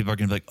season, people are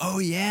going to be like, oh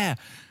yeah,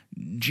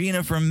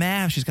 Gina from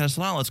MAFS, she's got a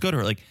salon, let's go to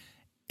her. Like,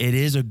 it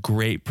is a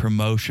great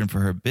promotion for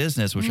her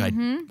business, which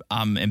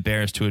I'm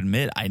embarrassed to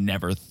admit I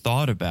never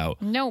thought about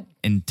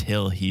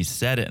until he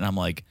said it. And I'm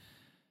like,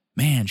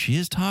 man,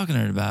 she's talking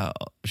about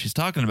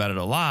it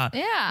a lot.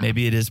 Yeah.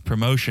 Maybe it is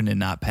promotion and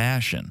not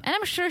passion. And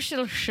I'm sure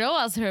she'll show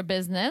us her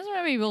business.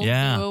 Maybe we'll do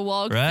a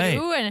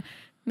walkthrough and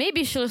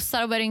maybe she'll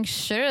start wearing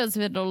shirts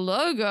with the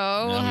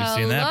logo. We've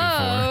seen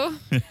that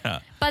before. Yeah.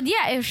 But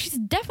yeah, she's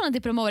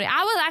definitely promoting.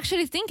 I was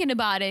actually thinking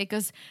about it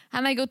because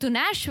I might go to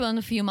Nashville in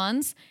a few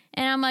months.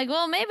 And I'm like,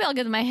 well, maybe I'll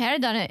get my hair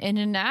done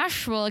in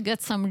Nashville,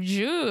 get some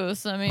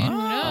juice. I mean, who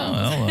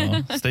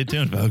knows? Hello. Stay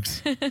tuned,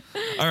 folks.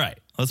 All right,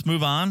 let's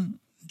move on.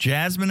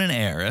 Jasmine and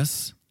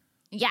Airris.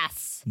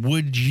 Yes.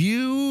 Would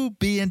you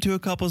be into a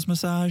couples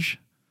massage?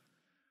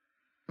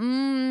 I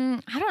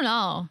don't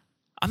know.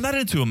 I'm not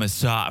into a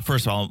massage.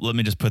 First of all, let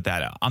me just put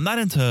that out. I'm not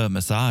into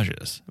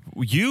massages.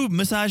 You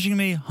massaging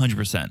me,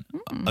 100%.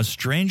 A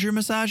stranger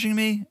massaging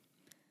me?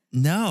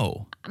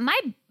 No.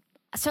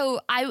 So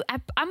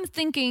I'm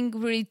thinking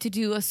really to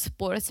do a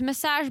sports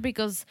massage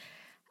because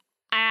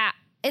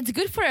it's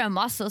good for your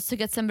muscles to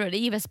get some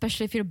relief,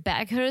 especially if your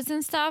back hurts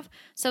and stuff.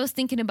 So I was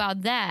thinking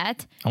about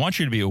that. I want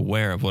you to be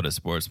aware of what a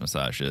sports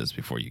massage is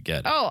before you get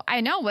it. Oh,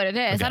 I know what it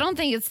is. Okay. I don't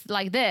think it's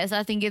like this.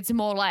 I think it's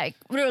more like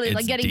really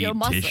like getting your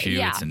muscles. Tissue.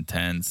 Yeah. It's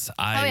intense.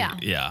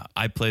 Yeah.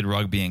 I played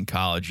rugby in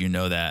college. You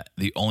know that.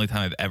 The only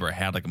time I've ever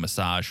had like a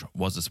massage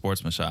was a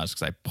sports massage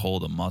because I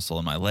pulled a muscle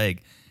in my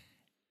leg.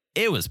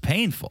 It was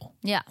painful.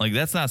 Yeah. Like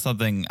that's not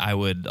something I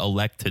would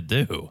elect to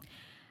do.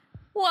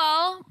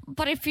 Well,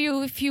 but if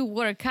you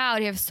work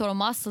out, you have sore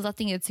muscles, I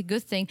think it's a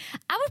good thing.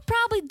 I would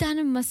probably done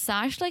a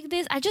massage like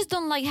this. I just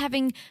don't like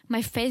having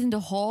my face in the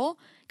hole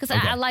because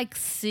I like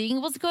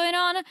seeing what's going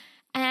on.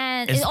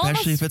 And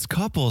especially if it's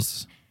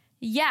couples.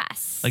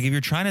 Yes. Like if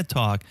you're trying to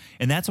talk,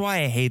 and that's why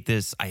I hate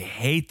this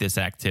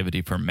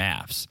activity for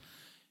MAFS.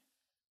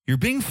 You're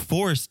being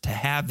forced to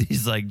have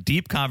these like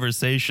deep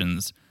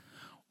conversations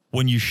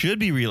when you should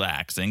be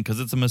relaxing because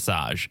it's a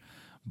massage.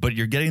 But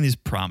you're getting these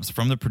prompts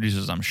from the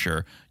producers, I'm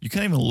sure. You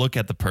can't even look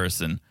at the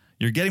person.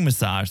 You're getting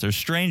massaged. There's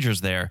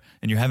strangers there,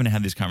 and you're having to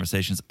have these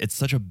conversations. It's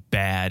such a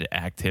bad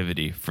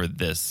activity for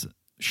this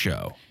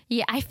show.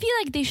 Yeah, I feel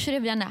like they should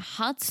have done a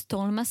hot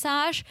stone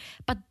massage,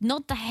 but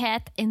not the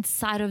head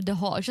inside of the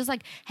hole. It's just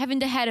like having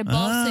the head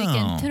above so you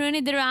can turn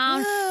it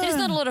around. There's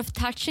not a lot of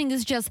touching.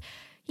 It's just,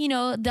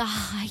 the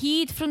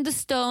heat from the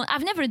stone.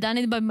 I've never done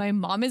it, but my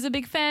mom is a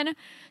big fan.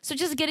 So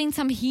just getting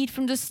some heat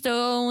from the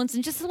stones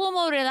and just a little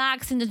more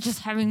relaxing than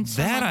just having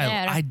someone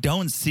there. I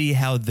don't see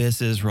how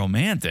this is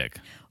romantic.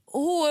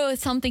 Oh,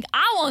 it's something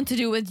I want to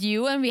do with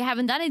you, and we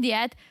haven't done it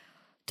yet.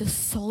 The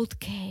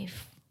salt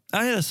cave.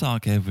 I had a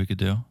salt cave we could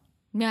do.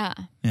 Yeah.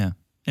 Yeah,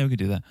 we could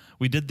do that.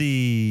 We did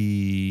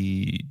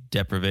the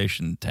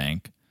deprivation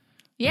tank.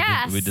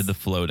 Yes. We did the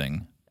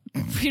floating.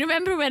 You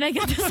remember when I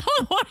got the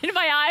salt water in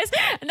my eyes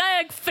and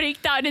I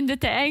freaked out in the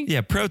tank?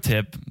 Yeah, pro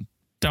tip,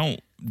 don't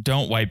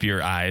wipe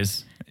your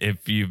eyes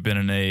if you've been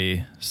in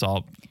a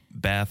salt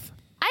bath.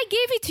 I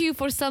gave it to you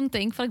for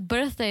something, for like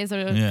birthdays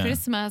or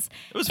Christmas.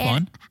 It was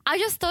fun. I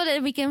just thought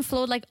that we can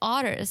float like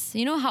otters.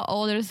 You know how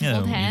otters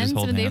hold hands?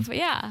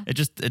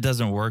 It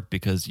doesn't work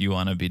because you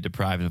want to be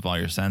deprived of all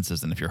your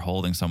senses. And if you're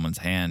holding someone's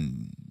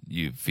hand,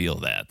 you feel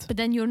that. But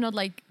then you're not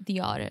like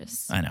the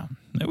otters. I know.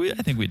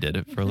 I think we did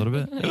it for a little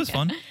bit. It was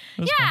fun.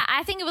 Fun.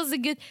 I think it was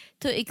good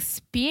to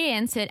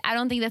experience it. I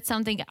don't think that's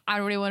something I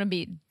really want to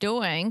be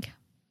doing.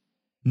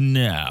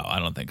 No, I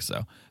don't think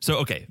so. So,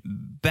 okay,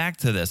 back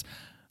to this.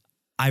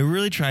 I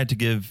really tried to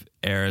give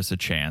Aris a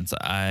chance.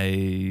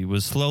 I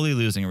was slowly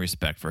losing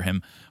respect for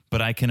him,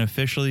 but I can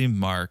officially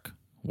mark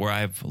where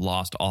I've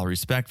lost all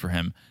respect for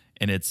him.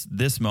 And it's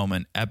this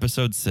moment,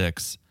 episode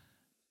 6,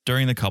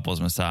 during the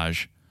couples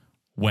massage,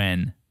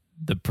 when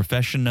the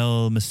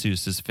professional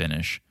masseuses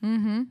finish.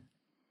 Mm-hmm.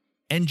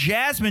 And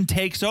Jasmine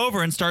takes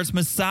over and starts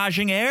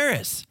massaging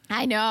Aris.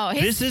 I know.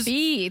 His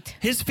feet.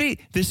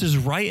 This is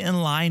right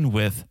in line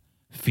with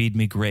Feed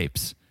Me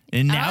Grapes.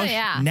 And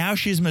now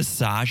she's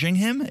massaging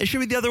him. It should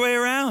be the other way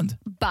around.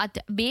 But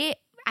I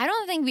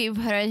don't think we've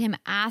heard him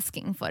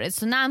asking for it.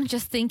 So now I'm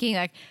just thinking,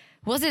 like,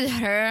 was it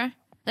her?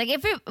 Like,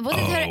 if it was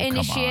it her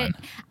initiate?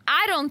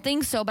 I don't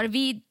think so. But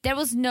there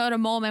was not a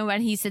moment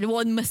when he said,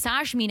 "Well,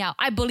 massage me now."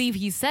 I believe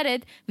he said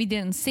it. We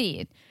didn't see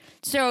it.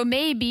 So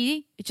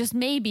maybe, just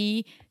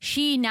maybe,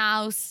 she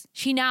now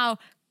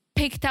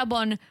picked up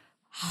on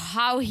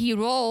how he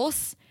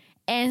rolls.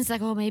 And it's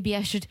like, oh, maybe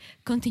I should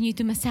continue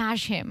to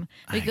massage him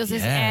because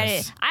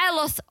I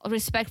lost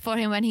respect for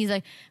him when he's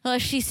like, oh,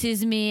 she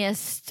sees me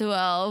as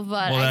 12,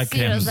 but that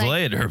comes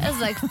later. It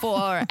was like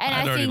 4, and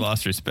I'd already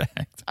lost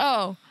respect.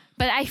 Oh,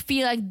 but I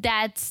feel like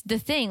that's the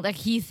thing. Like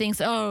he thinks,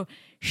 oh,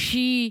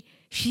 she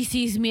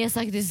sees me as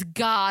like this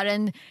god,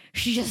 and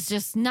she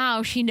just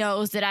now she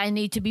knows that I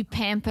need to be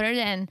pampered,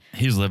 and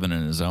he's living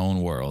in his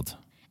own world.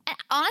 And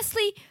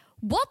honestly,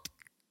 what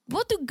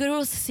do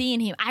girls see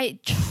in him? I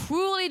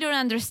truly don't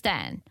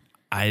understand.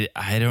 I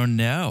don't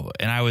know.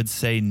 And I would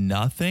say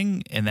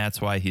nothing, and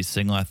that's why he's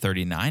single at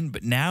 39.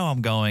 But now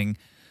I'm going,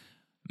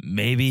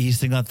 maybe he's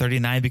single at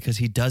 39 because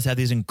he does have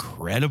these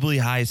incredibly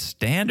high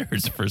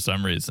standards for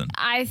some reason.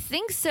 I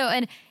think so.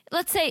 And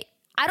let's say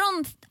I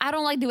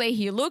don't like the way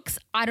he looks.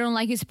 I don't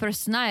like his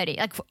personality.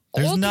 Like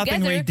there's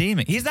nothing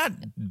redeeming. He's not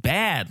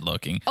bad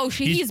looking. Oh,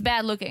 he's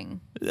bad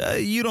looking.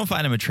 You don't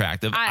find him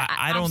attractive.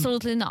 I don't,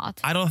 absolutely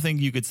not. I don't think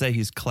you could say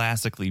he's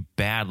classically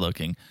bad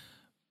looking,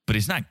 but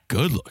he's not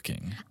good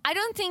looking. I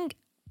don't think,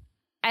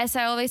 as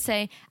I always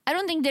say, I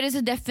don't think there is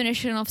a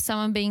definition of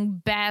someone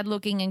being bad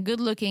looking and good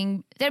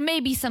looking. There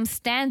may be some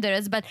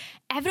standards, but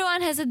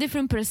everyone has a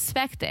different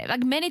perspective.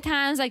 Like many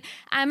times, like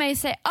I may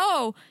say,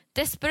 oh,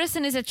 this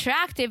person is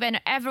attractive,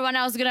 and everyone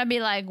else is gonna be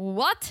like,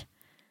 what?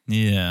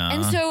 Yeah.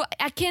 And so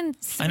I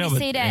can't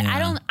say that.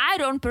 Yeah. I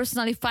don't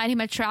personally find him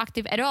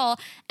attractive at all.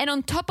 And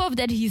on top of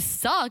that, he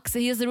sucks.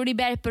 He has a really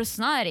bad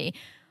personality.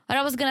 But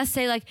I was gonna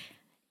say, like,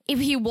 if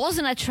he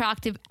wasn't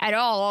attractive at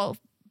all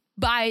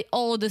by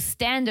all the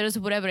standards,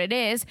 whatever it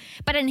is,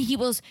 but then he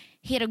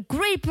had a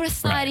great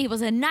personality. Right. He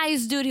was a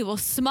nice dude. He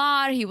was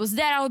smart. He was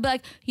there. I would be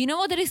like, you know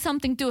what? There is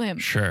something to him.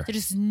 Sure. There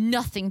is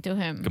nothing to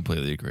him.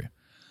 Completely agree.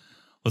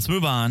 Let's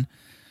move on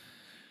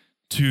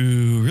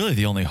to really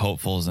the only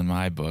hopefuls in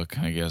my book.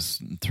 I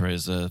guess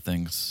Teresa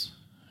thinks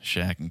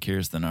Shaq and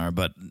Kirsten are,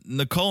 but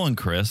Nicole and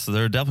Chris,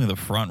 they're definitely the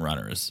front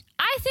runners.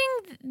 I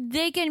think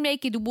they can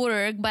make it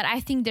work, but I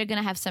think they're going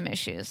to have some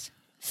issues.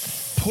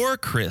 Poor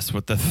Chris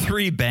with the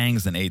 3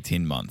 bangs in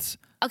 18 months.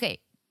 Okay,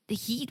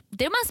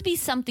 there must be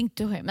something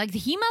to him. Like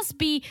he must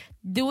be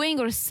doing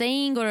or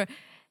saying or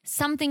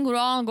something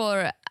wrong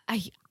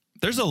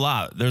There's a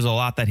lot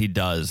that he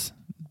does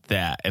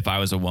that if I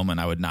was a woman,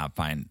 I would not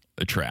find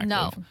attractive.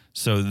 No.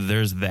 So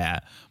there's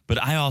that. But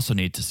I also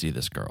need to see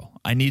this girl.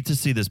 I need to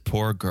see this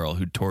poor girl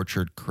who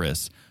tortured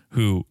Chris,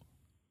 who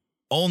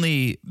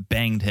only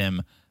banged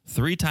him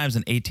 3 times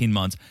in 18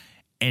 months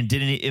and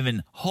didn't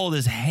even hold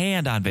his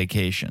hand on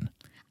vacation.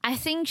 I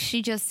think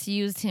she just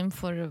used him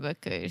for a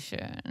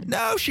vacation.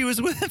 No, she was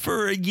with him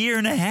for a year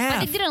and a half.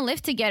 But they didn't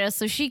live together,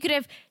 so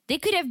they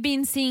could have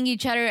been seeing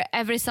each other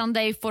every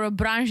Sunday for a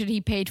brunch that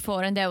he paid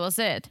for, and that was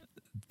it.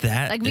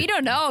 We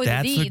don't know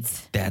the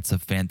deeds. That's a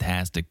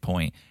fantastic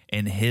point.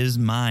 In his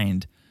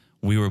mind,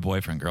 we were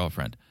boyfriend,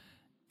 girlfriend.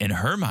 In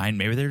her mind,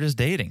 maybe they're just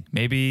dating.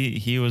 Maybe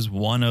he was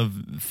one of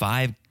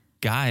 5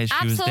 guys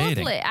she was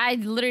dating. Absolutely. I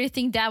literally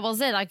think that was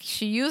it. Like,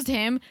 she used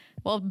him,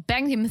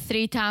 banged him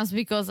 3 times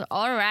because,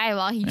 all right,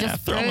 well, he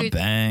just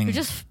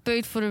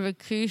paid for the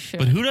vacation.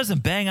 But who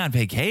doesn't bang on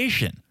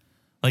vacation?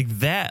 Like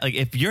that, like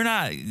if you're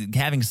not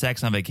having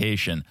sex on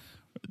vacation,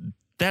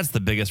 that's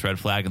the biggest red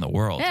flag in the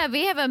world. Yeah,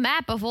 we have a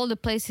map of all the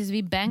places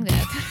we banged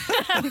at.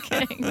 I'm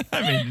kidding.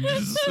 I mean,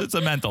 it's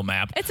a mental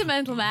map. It's a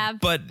mental map.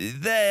 But,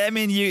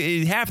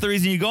 half the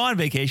reason you go on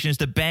vacation is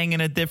to bang in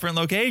a different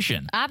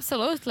location.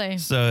 Absolutely.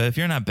 So if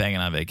you're not banging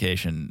on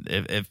vacation,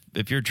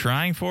 if you're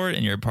trying for it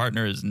and your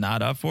partner is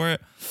not up for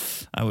it,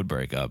 I would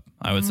break up.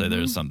 I would say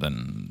there's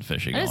something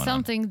fishy going on. There's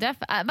something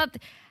definitely. But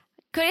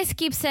Chris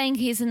keeps saying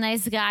he's a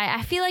nice guy.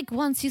 I feel like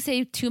once you say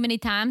it too many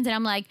times, then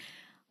I'm like,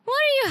 what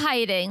are you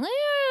hiding?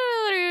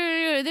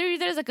 sorry,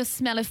 there's like a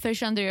smelly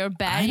fish under your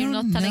bed you're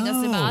not telling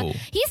us about.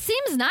 He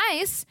seems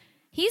nice.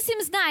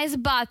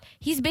 But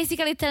he's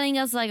basically telling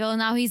us like, oh,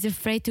 now he's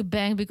afraid to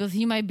bang because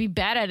he might be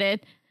bad at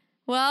it.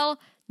 Well,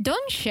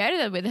 don't share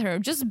that with her.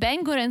 Just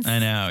bang her and I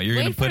know. You're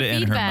going to put it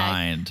in her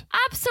mind.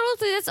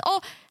 Absolutely. That's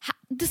all.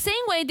 The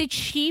same way that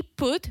she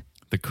put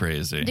the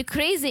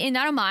crazy in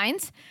our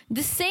minds.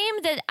 The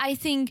same that I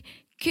think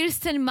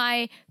Kirsten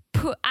might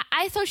put.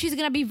 I thought she's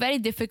going to be very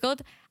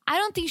difficult. I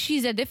don't think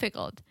she's that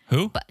difficult.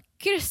 Who? But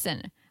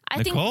Kirsten.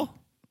 Nicole?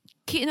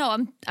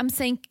 No, I'm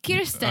saying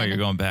Kirsten. Oh, you're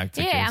going back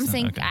to Kirsten. I'm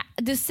saying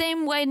the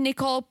same way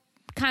Nicole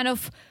kind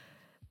of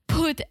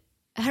put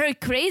her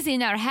crazy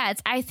in our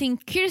heads. I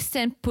think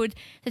Kirsten put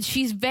that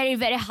she's very,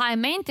 very high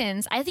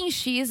maintenance. I think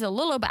she is a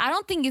little bit. I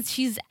don't think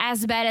she's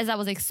as bad as I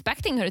was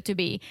expecting her to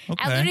be.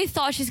 Okay. I literally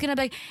thought she's going to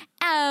be like,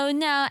 oh,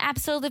 no,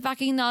 absolutely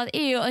fucking not.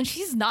 Ew. And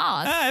she's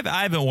not.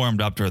 I haven't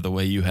warmed up to her the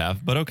way you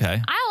have, but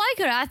okay. I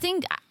like her.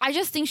 I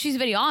just think she's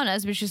very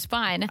honest, which is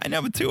fine. I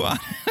know, but too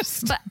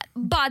honest.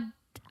 But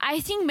I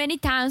think many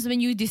times when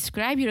you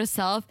describe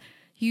yourself,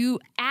 you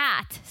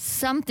add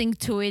something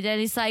to it that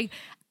is like,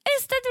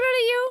 is that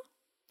really you?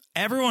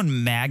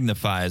 Everyone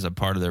magnifies a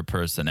part of their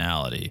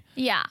personality.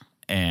 Yeah.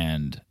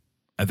 And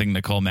I think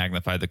Nicole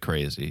magnified the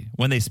crazy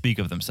when they speak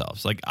of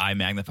themselves. Like I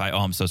magnify,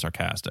 oh, I'm so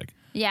sarcastic.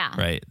 Yeah.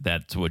 Right?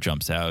 That's what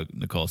jumps out.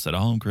 Nicole said,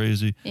 oh, I'm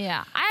crazy.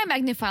 Yeah. I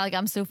magnify like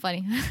I'm so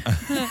funny.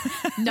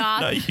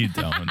 Not. No, you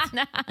don't.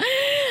 No,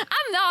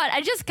 I'm not.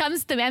 It just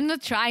comes to me. I'm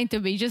not trying to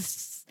be.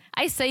 Just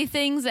I say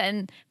things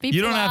and people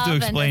You don't have to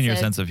explain your it.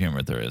 sense of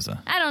humor,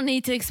 Teresa. I don't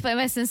need to explain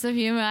my sense of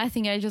humor. I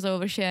think I just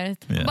overshare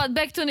it. Yeah. But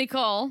back to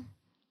Nicole.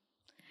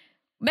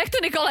 Back to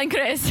Nicole and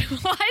Chris.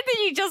 Why did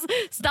you just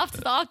stop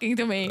talking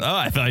to me? Oh,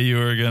 I thought you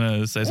were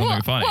going to say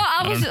something funny. Well,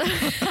 I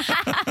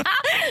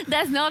was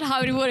that's not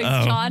how it works,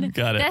 John.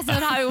 Got it. That's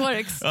not how it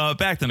works.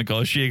 Back to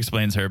Nicole. She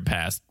explains her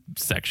past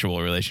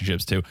sexual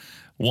relationships too.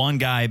 One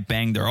guy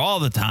banged her all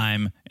the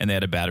time and they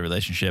had a bad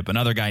relationship.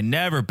 Another guy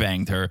never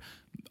banged her,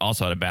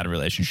 also had a bad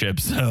relationship.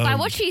 So But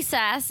what she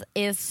says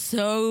is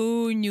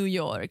so New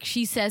York.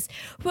 She says,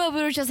 well,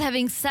 we were just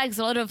having sex,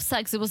 a lot of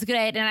sex. It was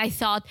great. And I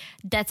thought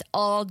that's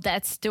all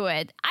that's to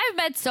it. I've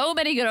met so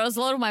many girls, a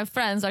lot of my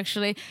friends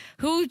actually,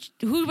 who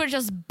were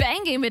just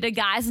banging with the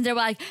guys and they were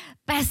like,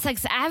 best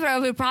sex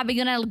ever. We're probably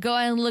going to go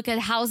and look at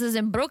houses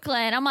in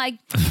Brooklyn. I'm like,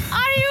 are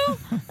you?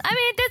 I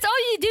mean, that's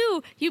all you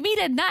do. You meet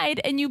at night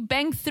and you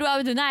bang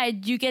throughout the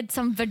night. You get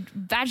some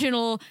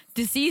vaginal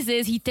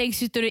diseases. He takes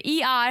you to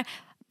the ER.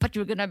 But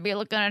you're going to be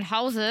looking at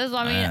houses.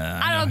 I mean,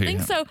 I don't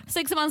think so.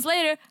 6 months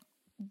later,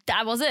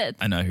 that was it.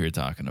 I know who you're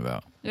talking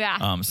about.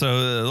 Yeah.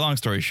 So long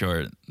story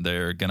short,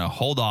 they're going to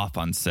hold off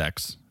on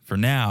sex for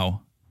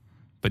now.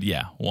 But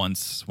yeah,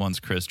 once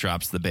Chris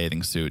drops the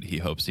bathing suit, he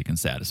hopes he can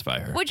satisfy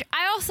her. Which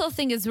I also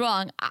think is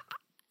wrong.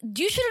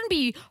 You shouldn't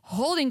be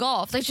holding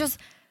off. Like just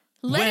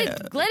let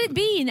it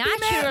be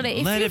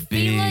naturally. If you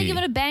feel like you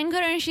want to bang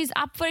her and she's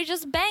up for it,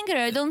 just bang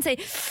her. Don't say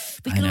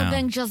we're gonna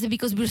bang just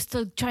because we're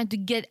still trying to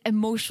get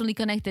emotionally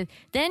connected.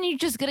 Then you're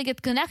just gonna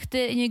get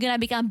connected and you're gonna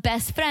become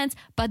best friends,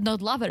 but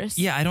not lovers.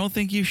 Yeah, I don't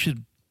think you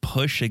should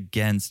push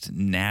against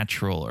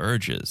natural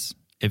urges.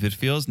 If it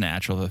feels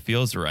natural, if it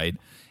feels right,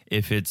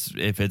 if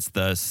it's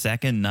the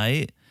second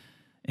night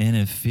and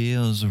it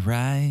feels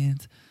right.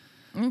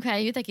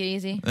 Okay, you take it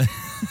easy.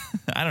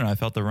 I don't know. I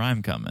felt the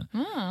rhyme coming.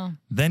 Oh.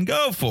 Then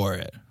go for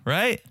it,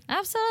 right?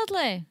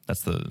 Absolutely.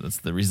 That's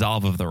the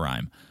resolve of the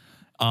rhyme.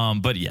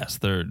 But yes,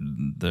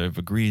 they've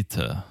agreed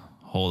to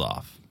hold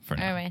off for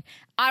now. All right.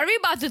 Are we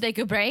about to take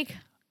a break?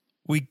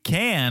 We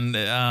can.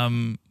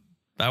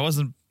 I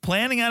wasn't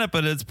planning on it,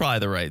 but it's probably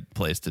the right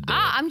place to do it.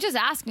 I'm just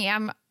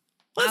asking.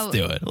 Let's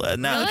do it. Let's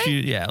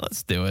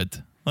do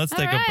it. Let's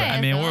take a break. I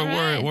mean,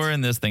 we're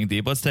in this thing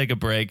deep. Let's take a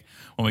break.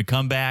 When we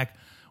come back,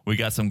 we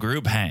got some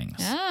group hangs.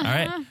 Uh-huh. All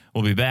right.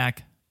 We'll be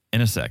back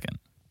in a second.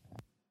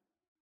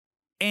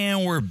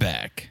 And we're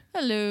back.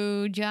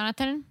 Hello,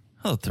 Jonathan.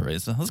 Hello,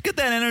 Teresa. Let's get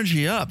that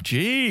energy up.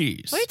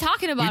 Jeez. What are you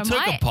talking about? We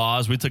took a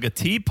pause. We took a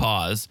tea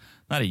pause.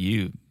 Not a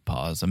you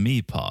pause, a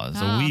me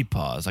pause, a we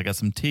pause. I got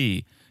some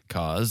tea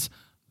cause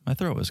my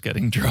throat was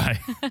getting dry.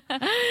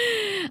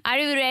 Are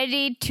you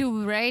ready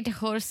to ride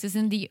horses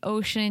in the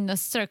ocean in a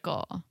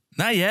circle?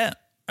 Not yet.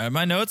 Are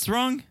my notes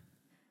wrong?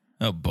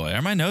 Oh, boy.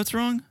 Are my notes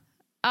wrong?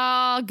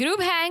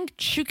 Group hang,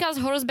 Chuka's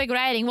horseback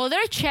riding. Well,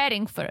 they're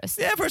chatting first.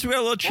 Yeah, first we got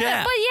a little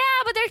chat.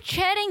 But they're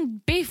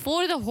chatting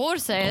before the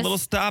horses. A little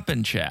stop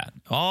and chat.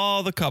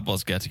 All the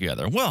couples get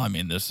together. Well, I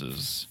mean, this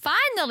is...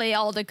 Finally,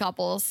 all the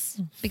couples.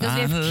 Because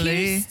we have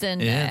Kirsten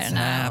there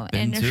now.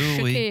 And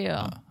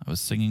Shaquille. I was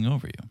singing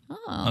over you. Oh.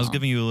 I was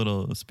giving you a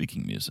little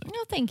speaking music.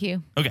 No, thank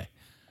you. Okay.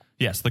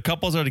 Yes, the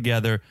couples are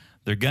together.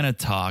 They're going to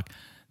talk.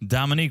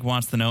 Dominique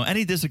wants to know,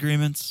 any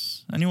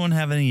disagreements? Anyone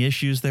have any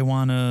issues they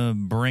want to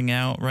bring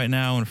out right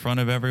now in front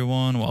of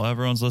everyone while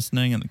everyone's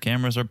listening and the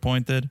cameras are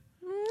pointed?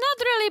 Not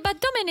really, but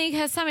Dominique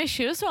has some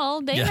issues.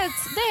 Well, they had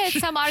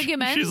some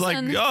arguments. She's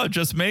like, oh,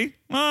 just me?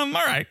 All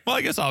right. Well,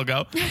 I guess I'll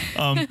go.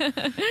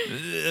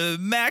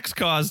 Max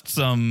caused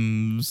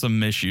some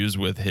issues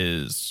with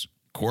his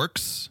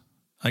quirks.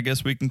 I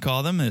guess we can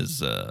call them.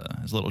 His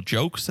little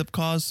jokes have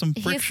caused some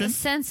friction. His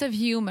sense of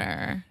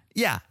humor.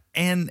 Yeah,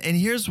 and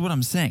here's what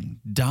I'm saying.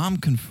 Dom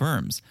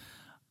confirms.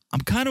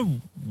 I'm kind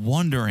of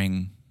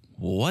wondering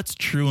what's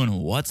true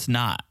and what's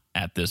not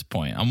at this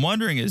point. I'm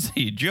wondering, is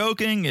he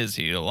joking? Is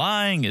he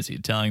lying? Is he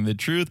telling the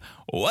truth?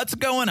 What's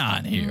going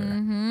on here?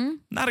 Mm-hmm.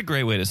 Not a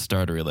great way to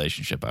start a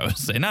relationship, I would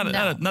say. Not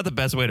the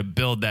best way to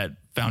build that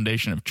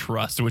foundation of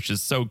trust, which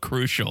is so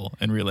crucial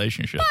in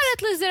relationships. But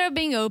at least they're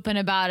being open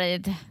about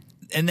it.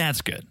 And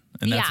that's good.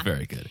 And that's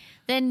very good.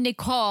 Then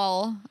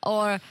Nicole,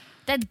 or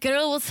that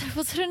girl,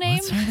 what's her name?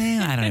 What's her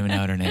name? I don't even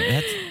know what her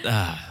name.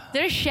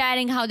 They're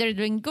chatting how they're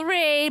doing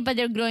great, but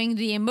they're growing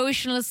the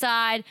emotional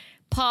side,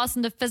 pause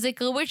on the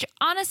physical, which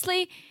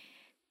honestly,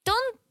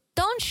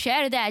 don't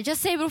share that.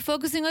 Just say we're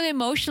focusing on the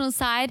emotional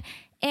side,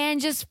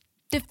 and just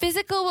the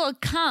physical will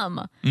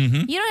come.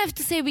 Mm-hmm. You don't have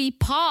to say we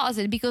pause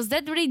it, because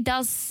that really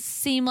does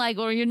seem like,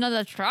 or you're not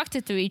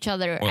attracted to each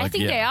other. I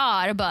think they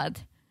are,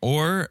 but.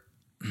 Or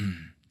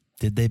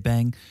did they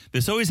bang?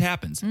 This always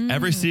happens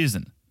every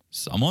season.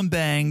 Someone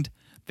banged.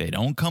 They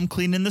don't come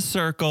clean in the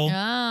circle. Oh.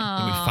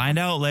 And we find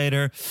out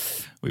later,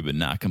 we've been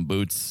knocking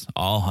boots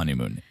all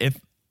honeymoon. If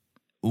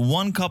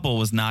one couple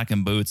was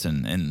knocking boots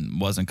and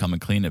wasn't coming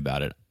clean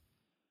about it,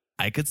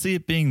 I could see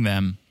it being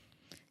them.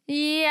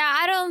 Yeah,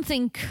 I don't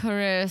think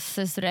Chris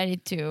is ready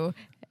to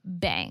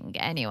bang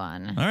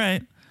anyone. All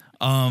right.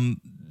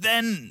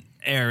 Then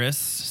Eris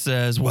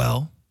says,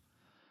 well,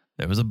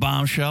 there was a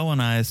bombshell when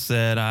I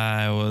said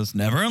I was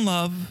never in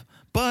love,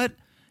 but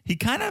he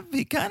kind of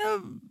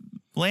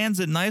lands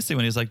it nicely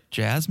when he's like,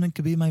 Jasmine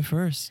could be my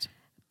first.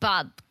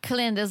 But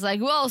Clint is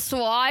like, well,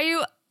 so are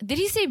you, did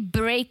he say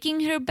breaking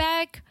her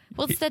back?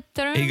 What's that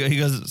term? He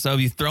goes, so have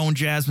you thrown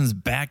Jasmine's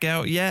back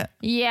out yet?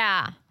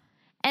 Yeah.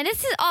 And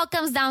this all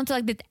comes down to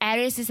like that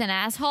Eris is an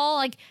asshole.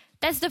 Like,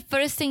 that's the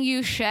first thing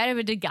you share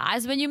with the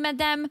guys when you met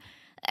them.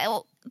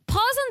 Pause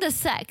on the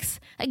sex.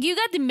 Like, you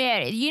got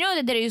married. You know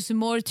that there is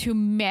more to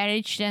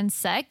marriage than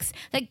sex.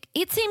 Like,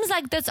 it seems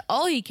like that's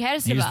all he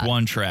cares about. He's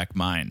one-track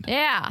mind.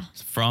 Yeah.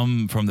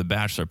 From the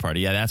bachelor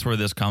party. Yeah, that's where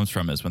this comes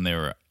from, is when they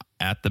were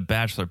at the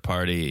bachelor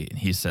party, and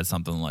he said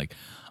something like,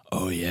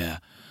 oh, yeah,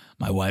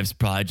 my wife's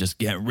probably just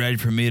getting ready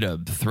for me to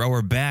throw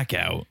her back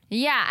out.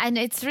 Yeah, and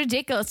it's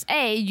ridiculous.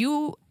 Hey,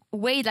 you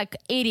weigh like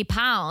 80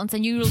 pounds,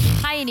 and you look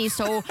tiny,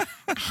 so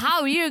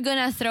how are you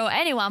going to throw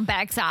anyone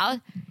backs out?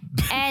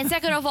 And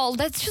second of all,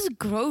 that's just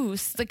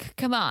gross. Like,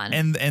 come on.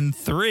 And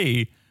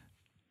three,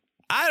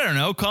 I don't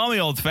know, call me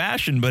old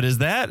fashioned, but is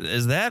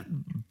that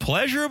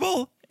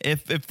pleasurable?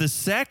 If the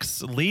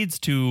sex leads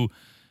to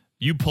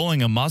you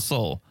pulling a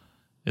muscle,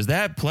 is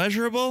that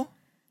pleasurable?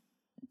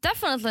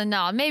 Definitely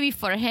not. Maybe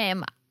for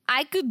him,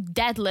 I could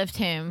deadlift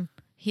him.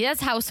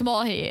 That's how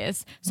small he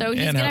is. So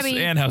he's gonna be,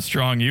 and how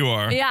strong you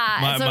are.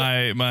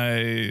 Yeah,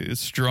 my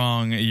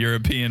strong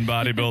European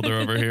bodybuilder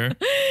over here.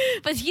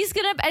 But he's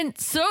gonna, and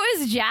so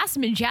is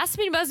Jasmine.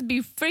 Jasmine must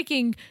be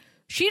freaking.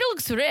 She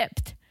looks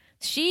ripped.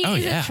 She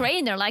is a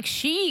trainer. Like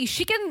she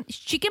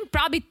can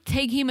probably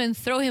take him and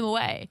throw him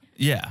away.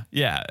 Yeah.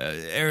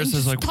 Eris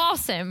is like,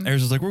 toss him.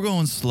 Eris is like, we're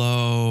going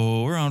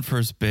slow. We're on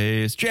first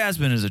base.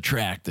 Jasmine is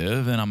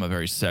attractive, and I'm a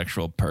very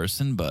sexual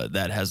person, but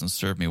that hasn't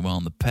served me well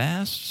in the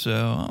past. So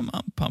I'm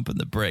pumping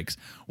the brakes,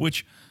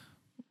 which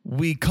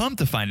we come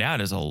to find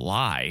out is a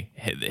lie.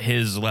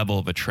 His level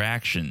of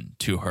attraction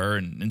to her,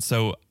 and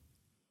so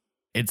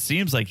it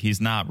seems like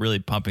he's not really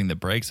pumping the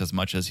brakes as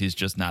much as he's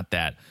just not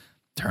that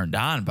turned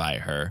on by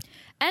her.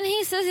 And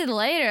he says it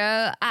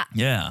later.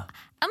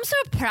 I'm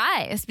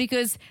surprised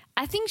because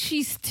I think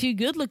she's too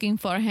good looking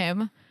for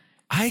him.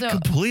 I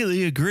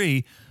completely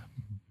agree.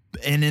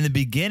 And in the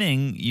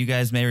beginning, you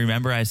guys may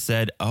remember I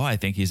said, oh, I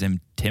think he's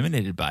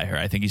intimidated by her.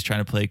 I think he's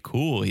trying to play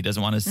cool. He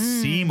doesn't want to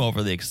seem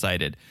overly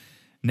excited.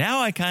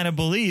 Now I kind of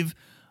believe,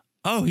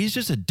 oh, he's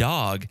just a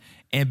dog.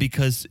 And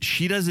because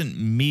she doesn't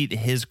meet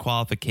his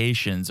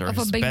qualifications or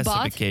his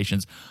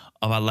specifications,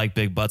 oh, I like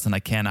big butts and I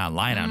cannot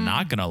lie, and I'm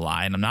not going to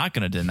lie, and I'm not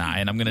going to deny,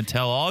 and I'm going to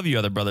tell all of you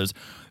other brothers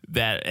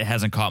that it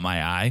hasn't caught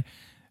my eye.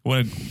 When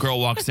a girl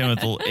walks in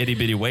with a little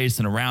itty-bitty waist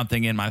and a round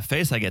thing in my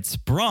face, I get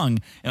sprung,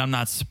 and I'm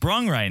not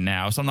sprung right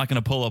now, so I'm not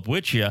going to pull up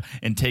with you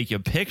and take your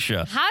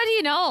picture. How do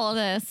you know all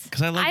this?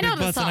 Because I like big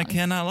butts and I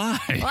cannot lie.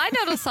 Well, I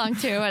know the song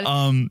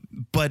too.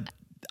 But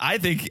I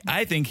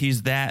think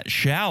he's that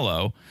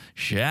shallow.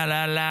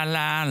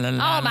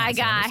 Oh my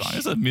gosh.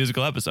 It's a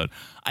musical episode.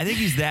 I think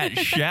he's that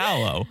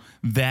shallow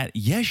that,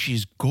 yes,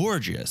 she's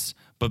gorgeous,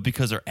 but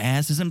because her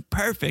ass isn't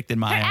perfect in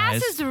my eyes. Her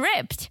ass is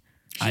ripped.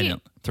 I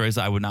know.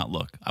 Teresa, I would not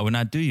look. I would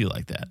not do you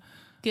like that.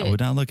 Good. I would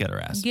not look at her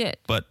ass. Good.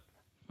 But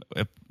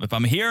if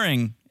I'm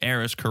hearing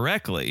Eris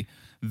correctly,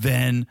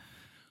 then,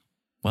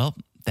 well,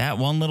 that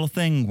one little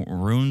thing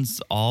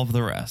ruins all of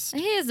the rest.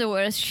 He is the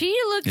worst. She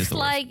looks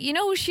like, you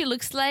know who she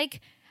looks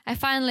like? I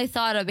finally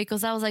thought of it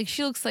because I was like,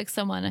 she looks like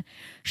someone.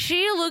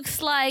 She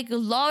looks like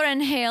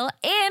Lauryn Hill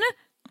in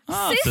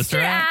Oh, Sister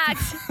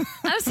Act.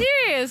 I'm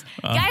serious.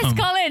 Guys,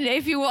 call in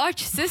if you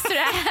watch Sister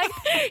Act.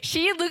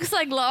 She looks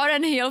like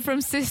Lauryn Hill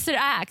from Sister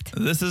Act.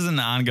 This is an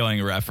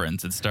ongoing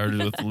reference. It started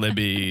with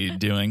Libby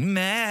doing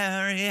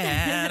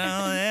Marietta.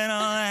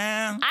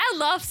 I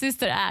love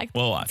Sister Act.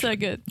 We'll watch. So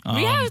good.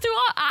 We have to.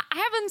 I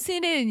haven't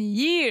seen it in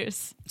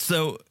years.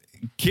 So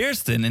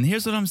Kirsten, and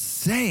here's what I'm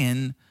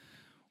saying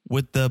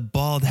with the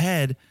bald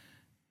head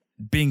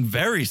being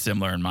very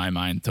similar in my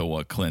mind to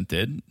what Clint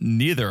did.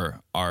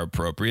 Neither are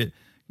appropriate.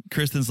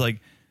 Kirsten's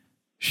like,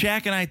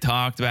 Shaq and I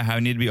talked about how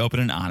we need to be open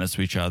and honest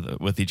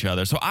with each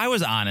other. So I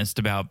was honest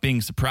about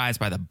being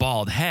surprised by the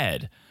bald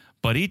head,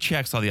 but he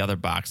checks all the other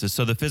boxes.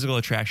 So the physical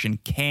attraction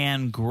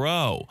can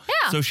grow.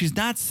 Yeah. So she's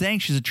not saying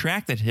she's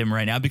attracted to him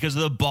right now because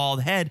of the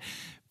bald head.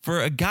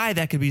 For a guy,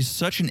 that could be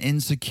such an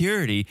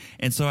insecurity.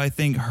 And so I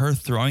think her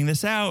throwing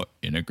this out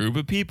in a group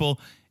of people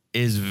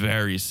is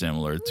very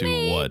similar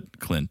to what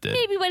Clint did.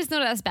 Maybe, but it's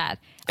not as bad.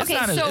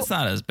 It's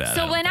not as bad.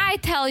 So when I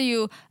tell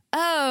you,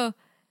 oh,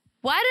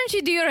 why don't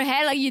you do your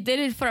hair like you did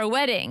it for a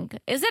wedding?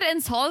 Is it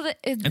insulting?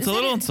 It's a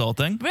little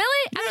insulting.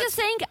 Really? Yeah. I'm just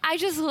saying, I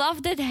just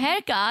love that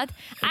haircut.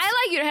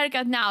 I like your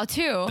haircut now,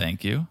 too.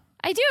 Thank you.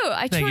 I do.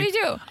 I truly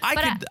do.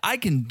 I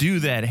can do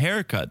that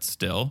haircut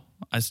still.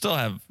 I still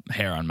have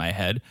hair on my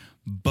head,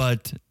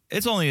 but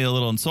it's only a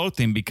little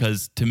insulting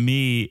because to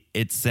me,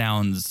 it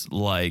sounds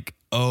like,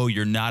 oh,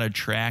 you're not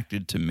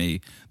attracted to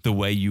me the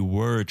way you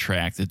were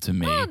attracted to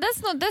me. Oh,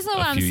 that's not what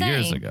I'm saying. A few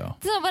years ago.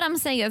 That's not what I'm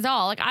saying at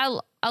all. Like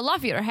I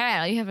love your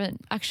hair. You have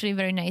actually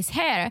very nice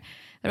hair,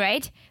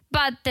 right?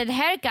 But that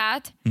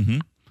haircut,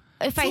 if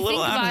I think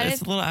about it,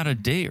 it's a little out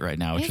of date right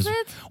now. Which is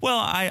it? Well,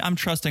 I'm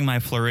trusting my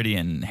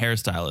Floridian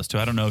hairstylist too.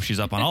 I don't know if she's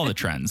up on all the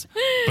trends,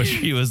 but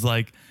she was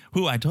like,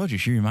 "Who I told you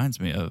she reminds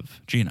me of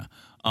Gina."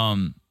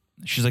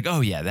 She's like,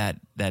 "Oh yeah,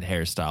 that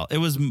hairstyle." It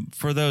was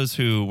for those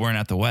who weren't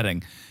at the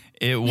wedding.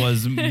 It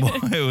was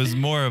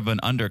more of an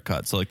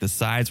undercut. So like the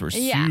sides were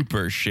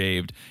super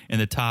shaved and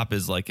the top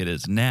is like it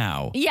is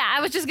now. Yeah,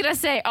 I was just going to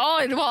say, all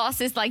it was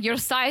is like your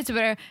sides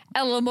were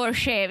a little more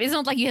shaved. It's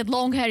not like you had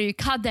long hair, you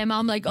cut them.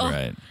 I'm like,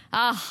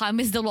 I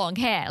miss the long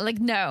hair. Like,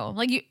 no.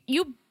 Like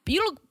you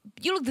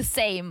look the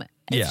same.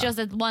 It's just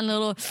that one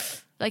little,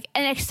 like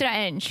an extra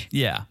inch.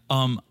 Yeah.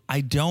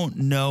 I don't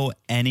know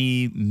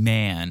any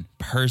man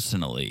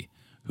personally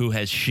who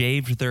has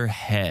shaved their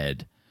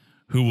head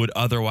who would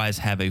otherwise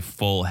have a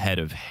full head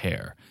of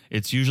hair.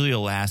 It's usually a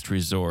last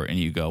resort, and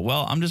you go,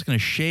 well, I'm just going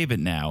to shave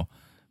it now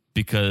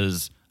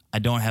because I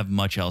don't have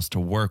much else to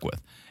work with.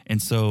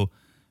 And so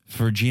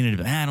for Gina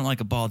to be, I don't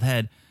like a bald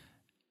head.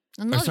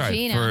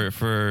 Gina.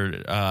 For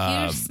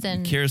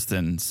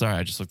Kirsten. Sorry,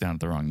 I just looked down at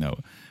the wrong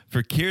note.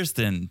 For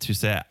Kirsten to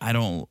say, I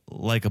don't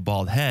like a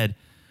bald head,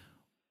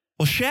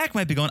 well, Shaq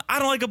might be going, I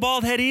don't like a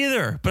bald head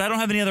either, but I don't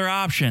have any other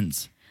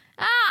options.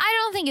 I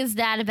don't think it's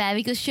that bad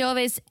because she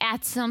always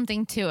adds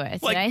something to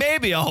it. Like, right?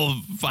 Maybe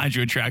I'll find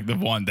you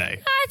attractive one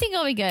day. I think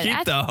it'll be good.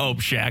 Keep the hope,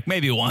 Shaq.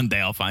 Maybe one day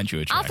I'll find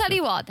you attractive. I'll tell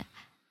you what.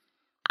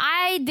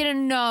 I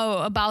didn't know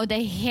about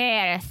the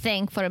hair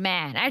thing for a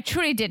man. I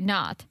truly did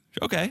not.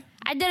 Okay.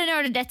 I didn't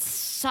know that that's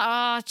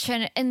such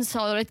an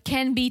insult. It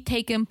can be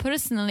taken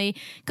personally.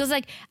 Because,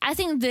 like, I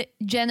think the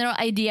general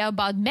idea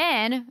about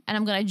men, and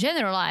I'm going to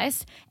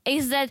generalize,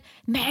 is that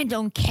men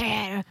don't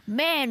care.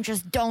 Men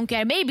just don't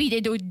care. Maybe they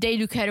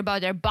do care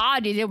about their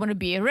body. They want to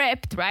be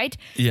ripped, right?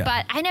 Yeah.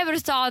 But I never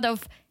thought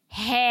of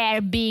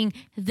hair being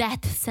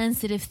that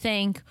sensitive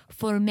thing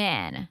for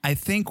men. I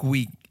think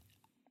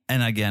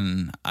and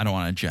again, I don't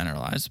want to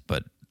generalize,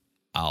 but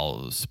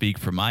I'll speak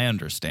from my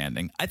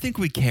understanding. I think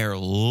we care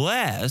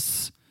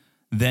less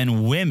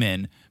than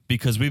women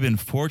because we've been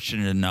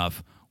fortunate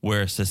enough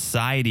where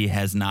society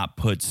has not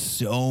put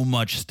so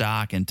much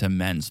stock into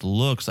men's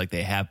looks like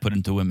they have put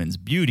into women's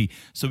beauty.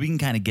 So we can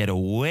kind of get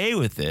away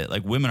with it.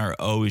 Like women are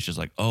always just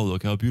like, oh,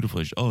 look how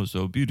beautiful she is. Oh,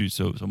 so beauty,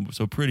 so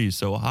pretty,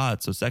 so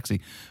hot, so sexy.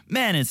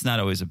 Men, it's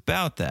not always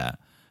about that.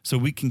 So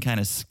we can kind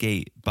of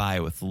skate by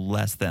with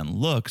less than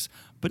looks.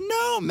 But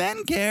no,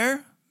 men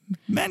care.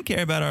 Men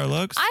care about our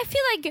looks. I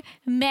feel like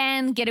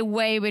men get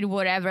away with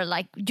whatever.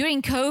 Like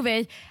during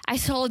COVID, I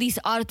saw these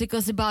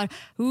articles about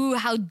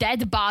how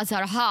dead bods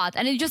are hot.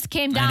 And it just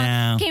came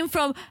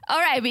from, all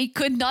right, we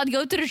could not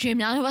go to the gym.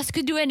 None of us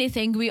could do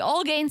anything. We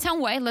all gained some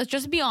weight. Let's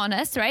just be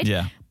honest, right?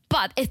 Yeah.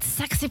 But it's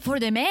sexy for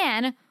the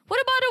man.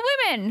 What about the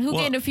women who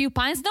gained a few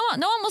pints? No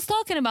one was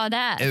talking about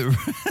that.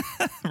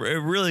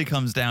 It really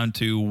comes down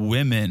to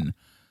women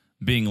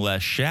being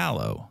less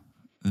shallow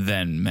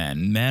than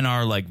men. Men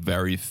are like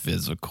very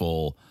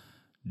physical,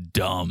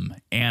 dumb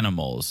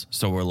animals.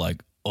 So we're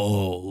like,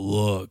 oh,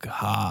 look,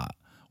 hot.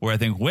 Where I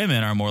think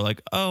women are more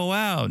like, oh,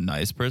 wow,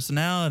 nice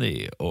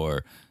personality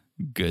or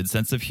good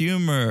sense of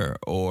humor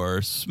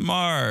or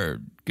smart,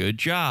 good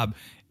job.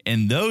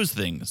 And those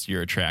things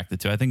you're attracted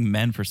to. I think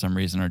men, for some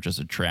reason, are just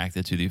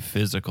attracted to the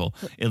physical,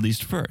 at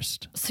least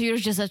first. So you're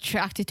just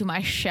attracted to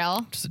my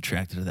shell? Just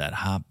attracted to that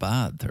hot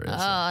bod,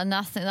 Teresa.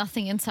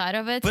 Nothing inside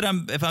of it? But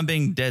if I'm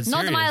being dead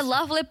serious. Not my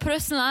lovely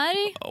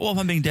personality? Well, if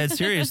I'm being dead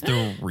serious,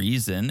 the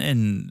reason,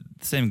 and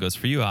the same goes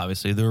for you,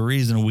 obviously, the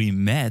reason we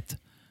met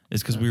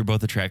is because we were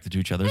both attracted to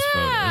each other's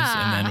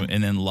photos,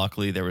 and then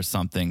luckily there was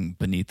something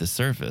beneath the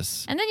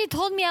surface. And then you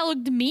told me I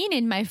looked mean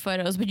in my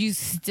photos, but you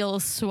still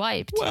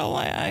swiped. Well,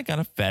 I got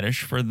a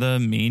fetish for the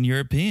mean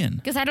European.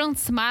 Because I don't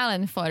smile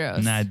in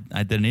photos. And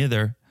I didn't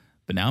either.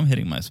 But now I'm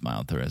hitting my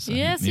smile, Teresa.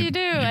 Yes, you do.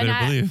 You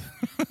better believe.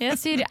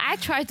 Yes, you do. I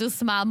try to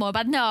smile more,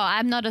 but no,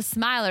 I'm not a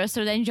smiler.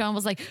 So then John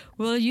was like,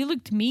 well, you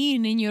looked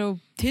mean in your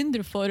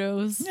Tinder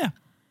photos. Yeah,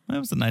 that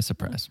was a nice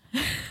surprise.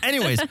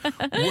 Anyways,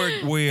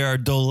 we are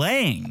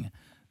delaying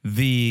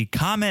the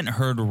comment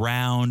heard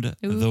round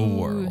the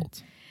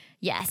world.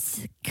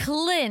 Yes,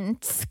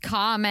 Clint's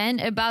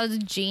comment about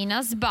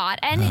Gina's butt.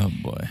 And oh,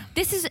 boy.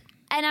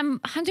 And I'm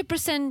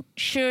 100%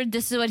 sure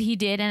this is what he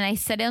did. And I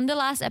said it on the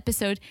last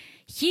episode.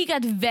 He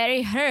got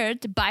very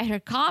hurt by her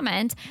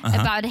comment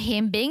about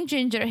him being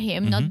ginger,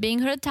 him not being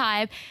her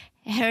type,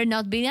 her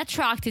not being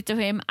attracted to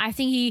him. I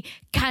think he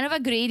kind of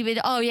agreed with,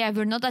 oh yeah,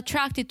 we're not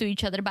attracted to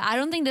each other, but I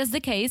don't think that's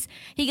the case.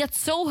 He got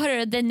so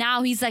hurt that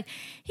now he's like,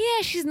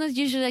 yeah, she's not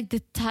usually like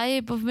the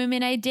type of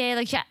women I date.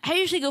 Like I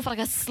usually go for like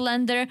a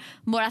slender,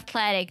 more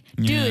athletic.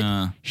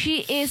 Dude,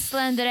 she is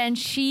slender and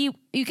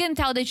you can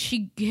tell that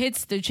she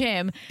hits the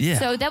gym. Yeah.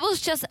 So that was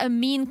just a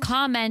mean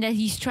comment that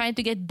he's trying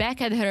to get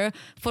back at her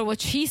for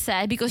what she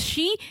said, because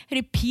she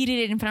repeated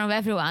it in front of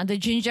everyone, the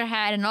ginger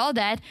hair and all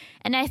that.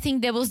 And I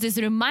think there was this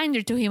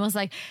reminder to him. I was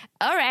like,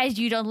 all right,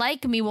 you don't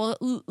like me. Well,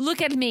 look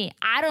at me.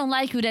 I don't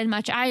like you that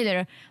much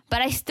either.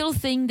 But I still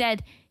think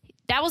that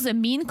was a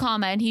mean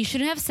comment. He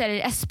shouldn't have said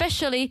it,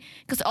 especially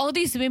because all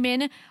these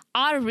women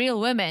are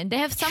real women. They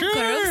have some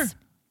curves,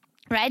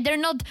 right? They're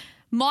not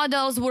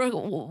models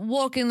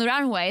walking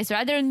runways,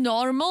 right? They're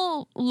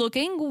normal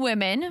looking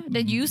women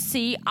that you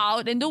see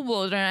out in the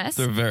wilderness.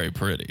 They're very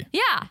pretty.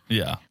 Yeah.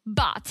 Yeah.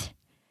 But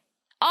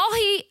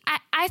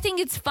I think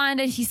it's fine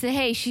that he said,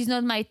 hey, she's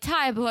not my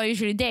type who I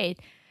usually date.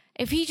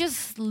 If he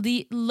just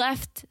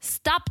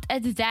stopped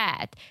at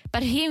that,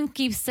 but him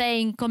keeps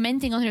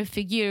commenting on her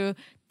figure,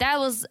 that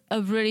was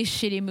a really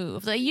shitty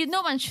move. Like,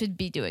 no one should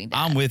be doing that.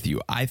 I'm with you.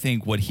 I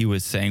think what he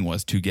was saying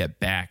was to get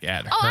back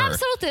at her. Oh,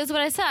 absolutely. That's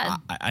what I said.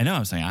 I know.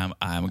 I'm saying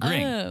I'm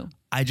agreeing. Oh.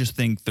 I just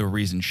think the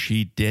reason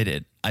she did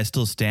it, I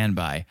still stand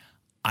by.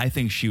 I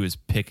think she was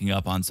picking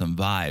up on some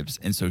vibes.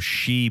 And so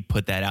she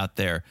put that out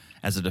there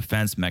as a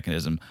defense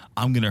mechanism.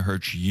 I'm going to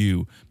hurt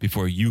you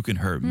before you can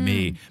hurt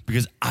me,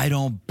 because I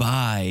don't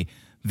buy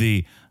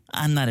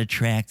I'm not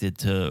attracted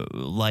to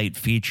light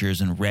features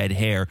and red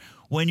hair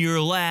when your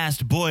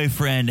last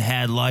boyfriend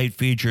had light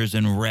features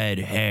and red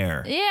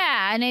hair.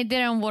 Yeah, and it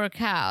didn't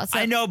work out. So.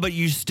 I know, but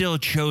you still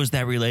chose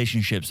that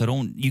relationship.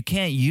 So you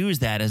can't use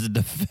that as a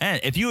defense.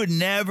 If you had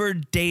never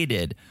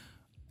dated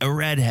a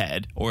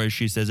redhead, or as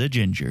she says, a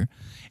ginger,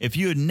 if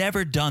you had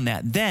never done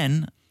that,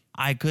 then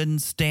I couldn't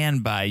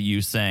stand by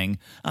you saying,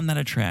 I'm not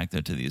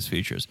attracted to these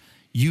features.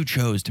 You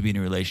chose to be in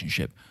a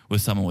relationship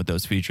with someone with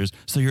those features,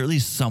 so you're at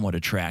least somewhat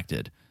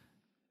attracted.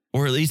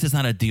 Or at least it's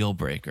not a deal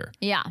breaker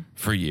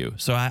for you.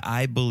 So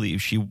I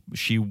believe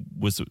she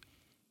was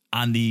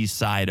on the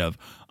side of,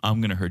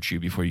 I'm going to hurt you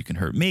before you can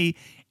hurt me.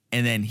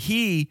 And then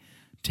he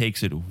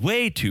takes it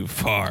way too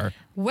far.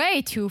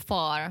 Way too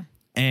far.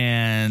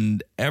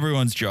 And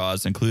everyone's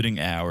jaws, including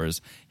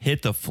ours,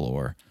 hit the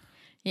floor.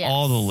 Yes.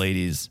 All the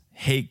ladies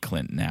hate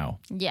Clint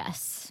now.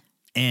 Yes.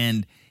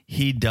 And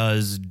he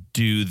does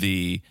do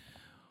the,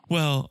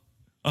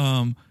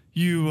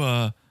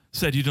 you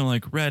said you don't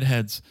like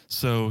redheads,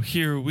 so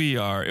here we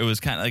are. It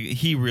was kind of like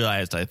he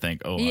realized, I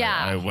think,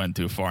 I went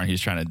too far, and he's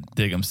trying to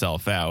dig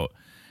himself out.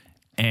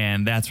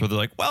 And that's where they're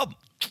like, well,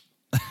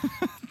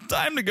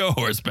 time to go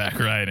horseback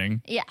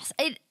riding. Yes.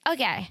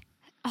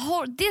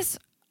 This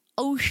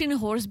ocean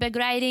horseback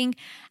riding,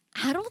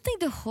 I don't think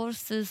the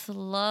horses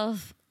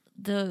love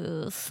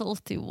the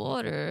salty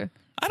water.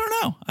 I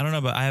don't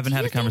know, but I haven't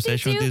had a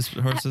conversation with these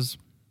horses.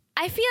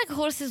 I feel like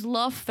horses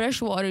love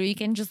fresh water. You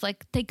can just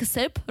take a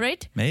sip,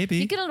 right? Maybe.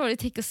 You can already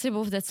take a sip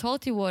of that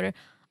salty water.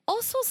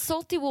 Also,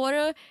 salty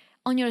water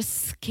on your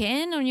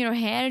skin, on your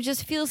hair,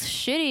 just feels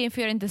shitty if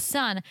you're in the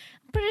sun.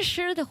 I'm pretty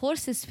sure the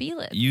horses feel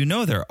it. You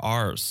know there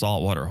are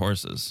saltwater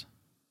horses.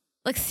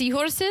 Like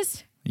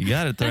seahorses? You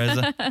got it,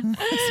 Teresa.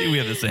 See, we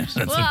have the same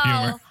sense of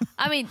humor.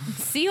 I mean,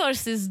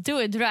 seahorses do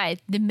it right.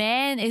 The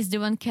man is the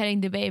one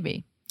carrying the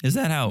baby. Is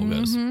that how it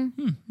goes?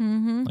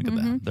 Look at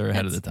that. They're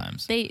ahead of the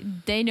times.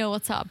 They know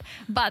what's up.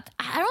 But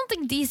I don't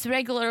think these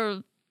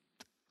regular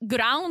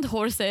ground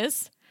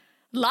horses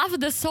love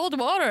the salt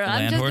water.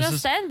 I'm just going to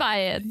stand by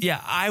it. Yeah,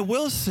 I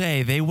will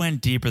say they went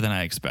deeper than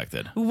I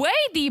expected. Way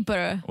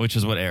deeper. Which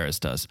is what Eris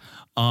does.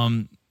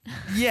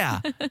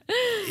 Yeah.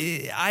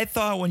 I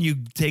thought when you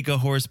take a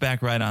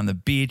horseback ride on the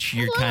beach,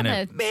 you're kind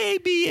of,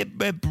 maybe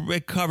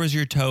it covers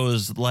your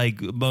toes like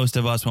most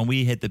of us. When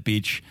we hit the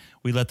beach,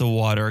 we let the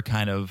water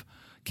kind of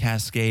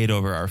cascade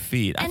over our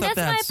feet. And that's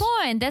my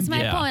point. That's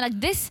my point. Like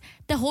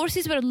the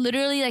horses were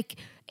literally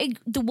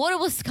the water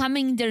was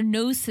coming in their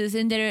noses,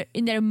 in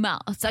their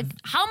mouths. Like,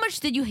 how much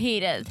did you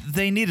hate it?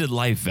 They needed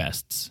life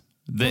vests.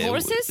 The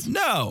horses?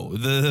 No,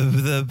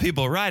 the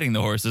people riding the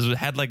horses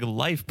had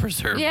life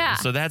preservers. Yeah.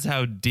 So that's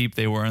how deep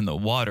they were in the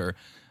water.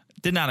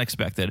 Did not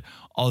expect it.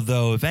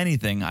 Although, if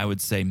anything, I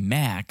would say,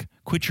 Mac,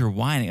 quit your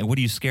whining. What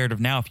are you scared of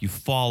now? If you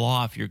fall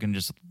off, you're going to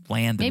just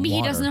land in water. Maybe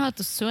he doesn't know how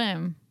to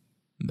swim.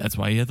 That's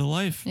why he had the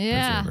life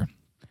preserver.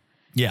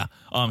 Yeah.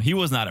 He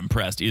was not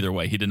impressed either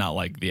way. He did not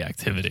like the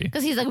activity.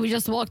 Because he's like, we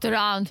just walked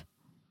around.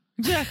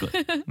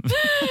 Exactly.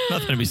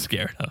 Nothing to be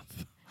scared of.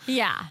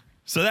 Yeah.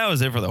 So that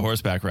was it for the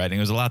horseback riding.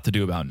 It was a lot to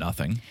do about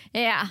nothing.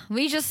 Yeah.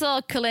 We just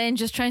saw Clint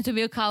just trying to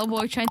be a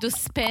cowboy, trying to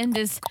spin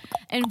this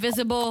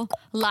invisible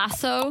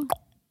lasso.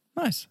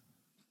 Nice.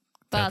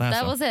 But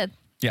that was it.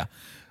 Yeah.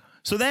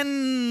 So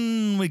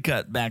then we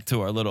cut back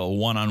to our little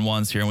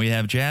one-on-ones here, and we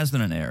have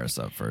Jasmine and Eris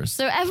up first.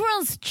 So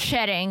everyone's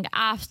chatting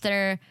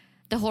after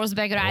the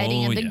horseback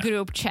riding and the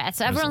group chat.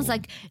 So everyone's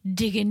like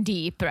digging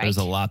deep, right? There's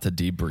a lot to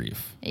debrief.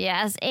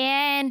 Yes.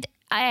 And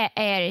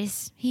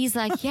Eris, he's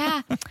like,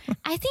 yeah,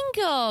 I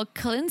think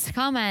Clint's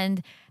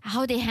comment,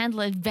 how they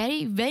handle it,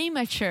 very, very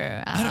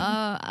mature.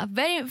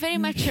 Very, very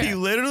mature. He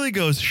literally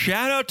goes,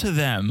 shout out to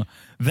them.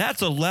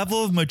 That's a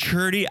level of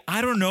maturity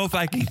I don't know if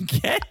I can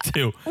get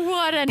to.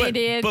 What an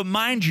idiot. But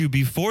mind you,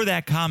 before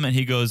that comment,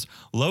 he goes,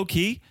 low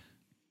key,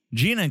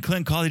 Gina and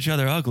Clint called each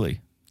other ugly.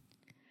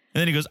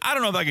 And then he goes, I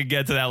don't know if I could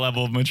get to that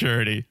level of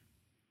maturity.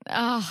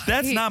 Oh,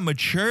 That's not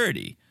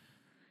maturity,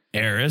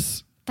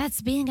 Eris. That's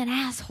being an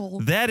asshole.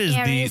 That is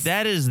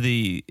Eris.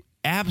 the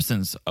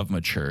absence of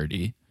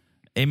maturity.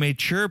 A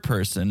mature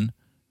person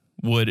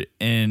would,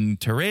 in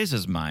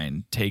Teresa's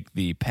mind, take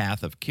the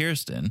path of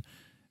Kirsten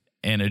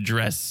and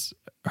address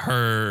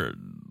her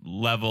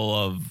level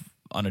of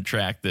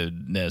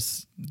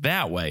unattractiveness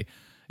that way.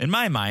 In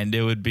my mind,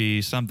 it would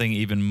be something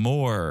even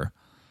more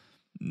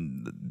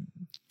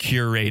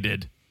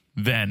curated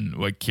than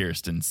what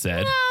Kirsten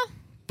said. No.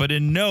 But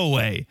in no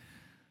way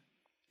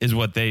is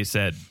what they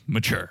said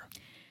mature.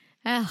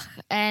 Ugh,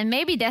 and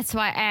maybe that's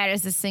why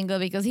Eris is single,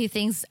 because he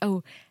thinks,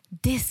 oh,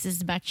 this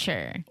is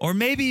mature. Or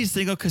maybe he's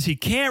single because he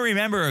can't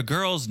remember a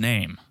girl's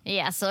name.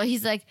 Yeah, so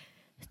he's like,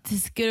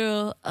 this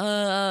girl,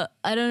 I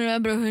don't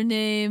remember her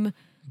name.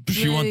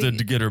 She wanted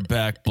to get her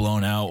back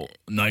blown out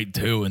night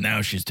 2, and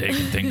now she's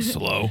taking things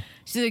slow.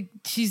 She's like,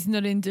 she's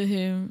not into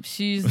him.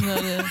 She's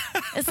not.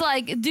 It's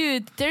like,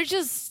 dude, they're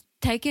just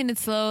taking it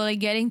slow, like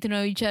getting to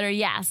know each other.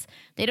 Yes,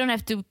 they don't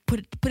have to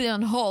put it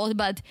on hold,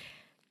 but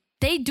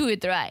they do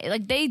it right.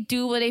 Like, they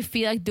do what they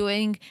feel like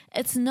doing.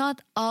 It's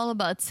not all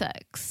about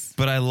sex.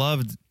 But I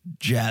loved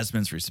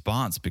Jasmine's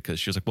response,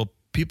 because she was like, well,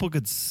 people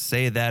could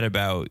say that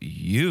about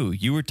you.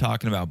 You were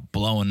talking about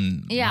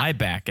blowing my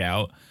back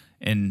out,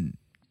 and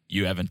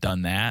you haven't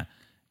done that.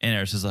 And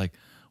Eris is like,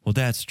 well,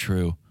 that's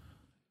true.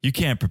 You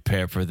can't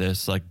prepare for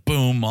this. Like,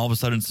 boom, all of a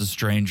sudden it's a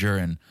stranger.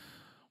 And,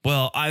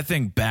 well, I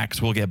think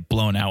backs will get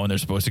blown out when they're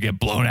supposed to get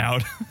blown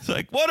out. It's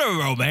like, what a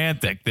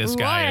romantic this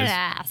guy is.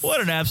 Ass. What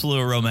an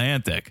absolute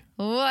romantic.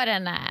 What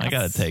an ass. I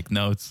got to take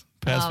notes.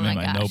 Pass me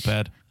my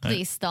notepad.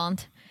 Please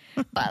don't.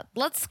 But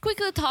let's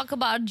quickly talk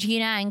about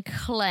Gina and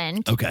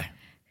Clint. Okay.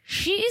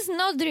 She's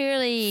not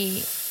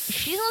really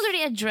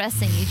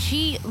addressing it.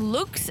 She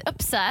looks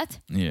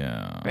upset.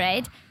 Yeah.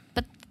 Right?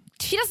 But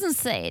she doesn't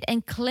say it.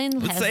 And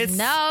Clint has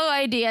no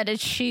idea that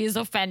she's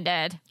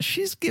offended.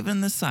 She's given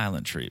the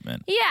silent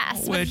treatment.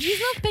 Yes, but he's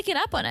not picking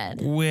up on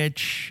it.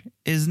 Which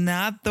is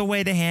not the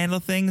way to handle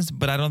things,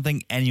 but I don't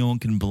think anyone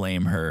can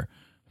blame her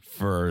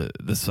for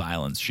the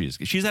silence.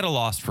 She's at a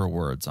loss for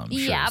words, I'm sure.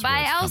 Yeah, but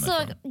I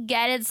also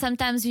get it.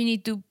 Sometimes you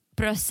need to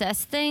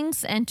process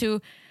things and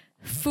to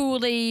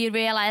fully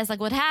realize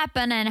like what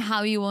happened and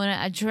how you want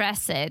to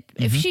address it.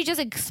 Mm-hmm. If she just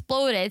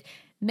exploded,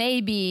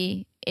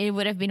 maybe it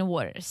would have been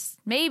worse.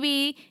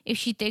 Maybe if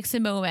she takes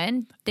a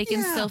moment, they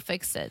can still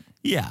fix it.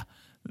 Yeah.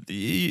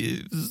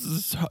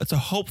 It's a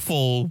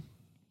hopeful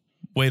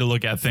way to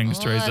look at things,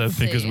 Teresa,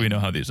 because we know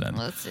how these end.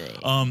 Let's see.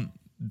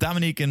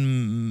 Dominique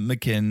and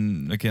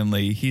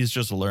McKinley, he's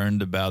just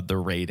learned about the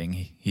rating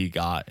he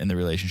got in the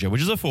relationship, which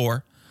is a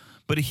 4,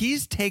 but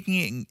he's taking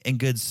it in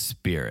good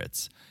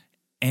spirits.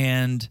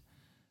 And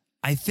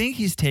I think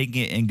he's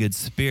taking it in good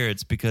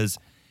spirits because,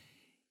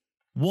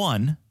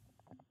 one,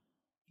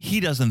 he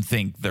doesn't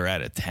think they're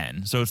at a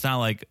 10. So it's not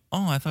like,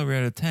 oh, I thought we were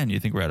at a 10.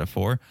 You think we're at a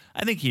 4?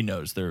 I think he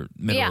knows they're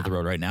middle of the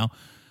road right now.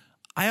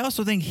 I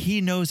also think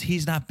he knows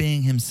he's not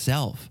being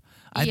himself.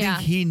 I think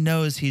he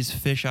knows he's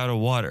fish out of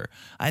water.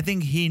 I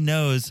think he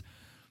knows,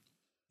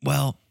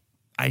 well,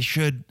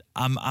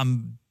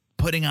 I'm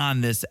putting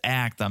on this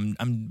act.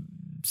 I'm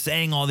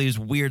saying all these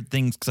weird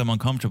things because I'm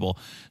uncomfortable.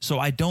 So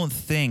I don't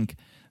think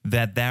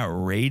that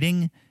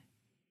rating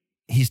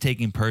he's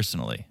taking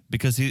personally,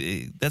 because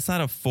that's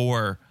not a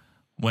 4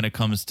 when it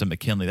comes to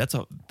McKinley. That's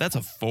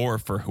a 4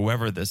 for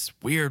whoever this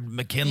weird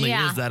McKinley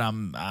is that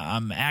I'm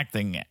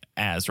acting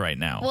as right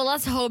now. Well,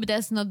 let's hope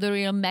that's not the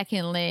real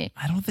McKinley.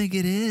 I don't think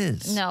it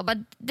is. No, but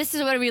this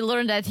is where we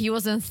learned that he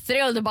wasn't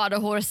thrilled about the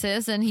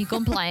horses and he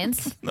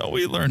complains. No,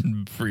 we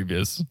learned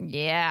previous.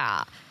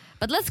 Yeah.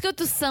 But let's go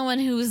to someone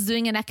who's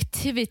doing an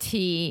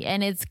activity,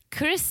 and it's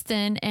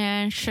Kirsten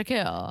and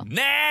Shaquille.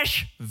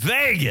 Nash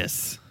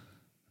Vegas.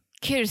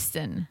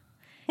 Kirsten.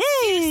 Woo!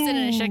 Kirsten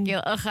and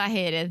Shaquille. Ugh, I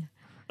hate it.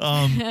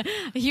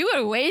 You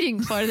were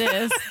waiting for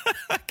this.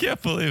 I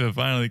can't believe it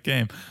finally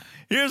came.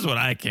 Here's what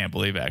I can't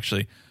believe,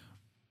 actually.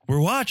 We're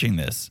watching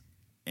this,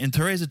 and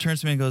Teresa turns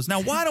to me and goes,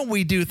 now, why don't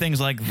we do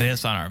things like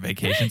this on our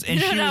vacations? And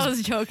I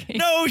was joking.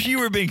 No, you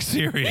were being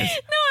serious.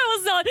 No, I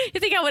was not. You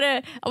think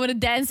I wanna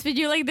dance with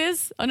you like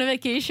this on a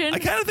vacation? I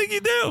kind of think you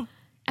do.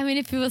 I mean,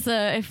 if it was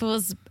a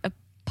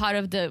part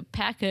of the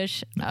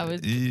package, I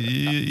would.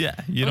 Yeah,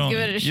 you don't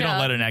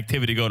let an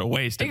activity go to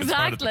waste if it's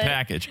part of the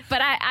package.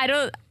 But I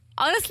don't.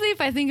 Honestly, if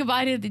I think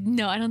about it,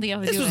 no, I don't think I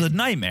would do it. This was a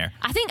nightmare.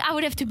 I think I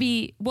would have to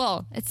be,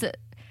 if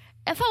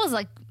I was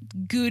like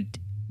good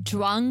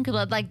drunk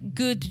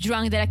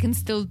that I can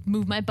still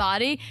move my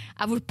body,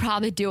 I would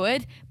probably do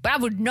it, but I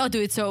would not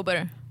do it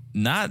sober.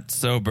 Not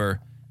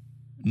sober,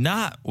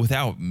 not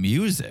without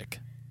music.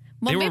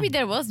 Well, maybe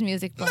there was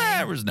music playing.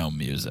 There was no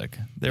music.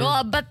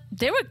 But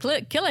they were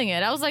killing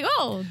it. I was like,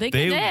 oh, they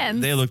can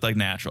dance. They looked like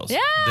naturals. Yeah.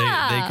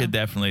 They could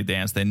definitely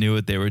dance. They knew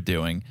what they were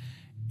doing.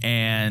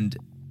 And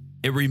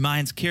it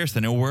reminds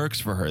Kirsten, it works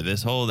for her.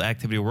 This whole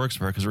activity works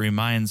for her because it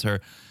reminds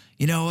her,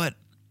 you know what?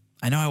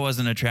 I know I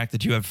wasn't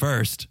attracted to you at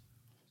first,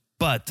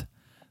 but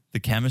the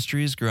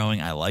chemistry is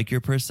growing. I like your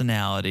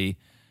personality.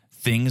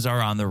 Things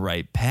are on the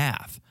right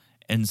path.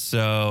 And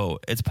so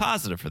it's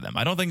positive for them.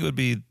 I don't think it would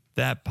be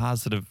that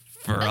positive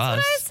for us.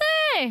 That's what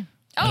I say.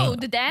 Oh,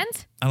 the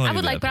dance? I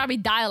would probably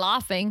die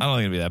laughing. I don't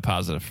think it'd be that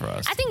positive for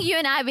us. I think you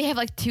and I, we have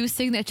like 2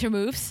 signature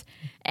moves.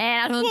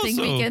 And I don't think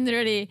we can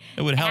really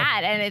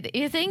add anything.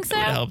 You think so? It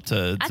would help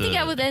to I think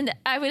I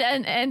would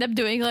end up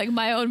doing like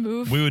my own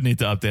move. We would need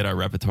to update our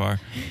repertoire.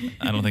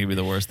 I don't think it'd be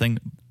the worst thing.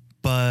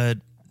 But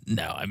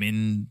no, I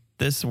mean,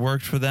 this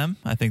worked for them.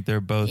 I think they're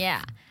both.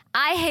 Yeah.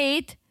 I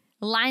hate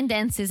line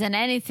dances and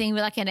anything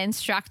with like an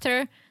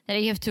instructor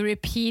that you have to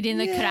repeat in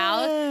the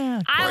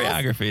crowd.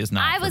 Choreography is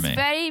not for me. I was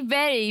very,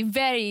 very,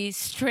 very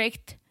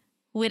strict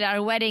with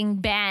our wedding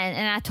band.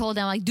 And I told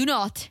them like, do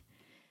not.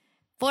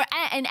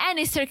 In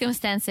any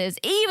circumstances,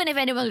 even if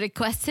anyone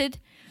requested,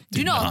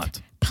 do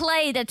not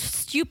play that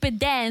stupid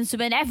dance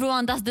when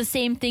everyone does the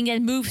same thing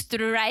and moves to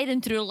the right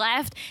and to the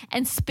left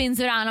and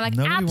spins around. I'm like,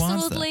 nobody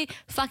absolutely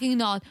fucking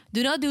not.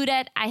 Do not do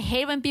that. I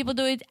hate when people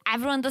do it.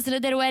 Everyone does it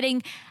at their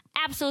wedding.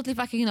 Absolutely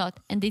fucking not.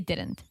 And they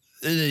didn't.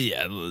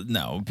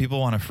 No. People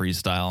want to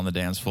freestyle on the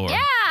dance floor. Yeah,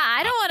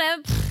 I don't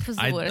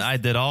want to. I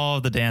did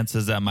all the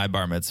dances at my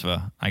bar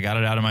mitzvah. I got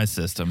it out of my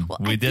system. Well,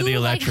 we did the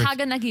electric. Like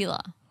Haga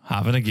Nagila.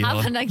 Hava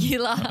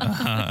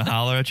Nagila.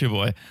 Holler at your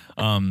boy.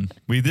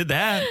 We did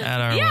that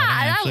at our wedding, and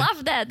actually. I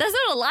love that. That's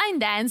not a line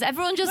dance.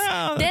 Everyone just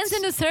dance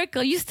in a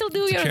circle. You still do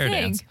your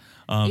thing. Dance.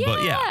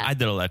 But yeah, I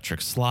did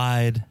electric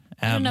slide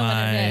at I don't know what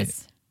it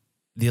is.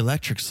 The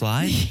electric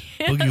slide?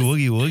 Boogie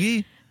woogie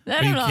woogie?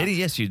 Are you kidding?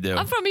 Yes, you do.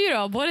 I'm from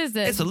Europe. What is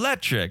this? It's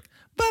electric.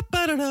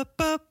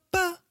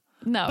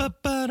 No.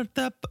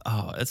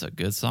 Oh, it's a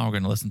good song. We're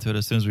going to listen to it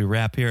as soon as we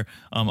wrap here.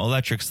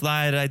 Electric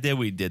slide I did.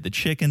 We did the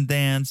chicken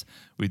dance.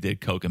 We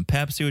did Coke and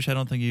Pepsi, which I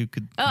don't think you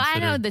could consider. I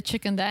know the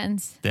chicken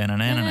dance. Yeah.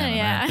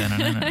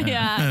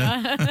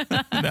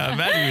 Now,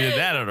 imagine we did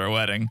that at our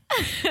wedding.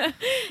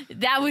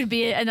 That would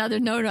be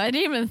another no-no. I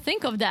didn't even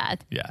think of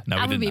that. Yeah. No,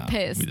 I we would did be not.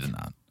 pissed. We did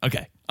not.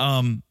 Okay.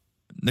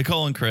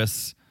 Nicole and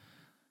Chris,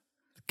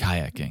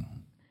 kayaking.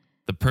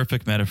 The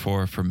perfect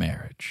metaphor for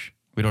marriage.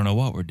 We don't know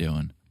what we're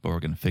doing, but we're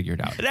going to figure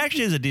it out. It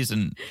actually is a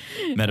decent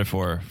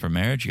metaphor for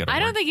marriage. I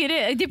don't think it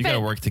is. You got to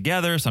work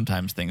together.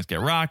 Sometimes things get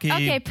rocky.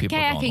 Okay, people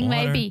kayaking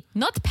maybe.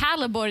 Not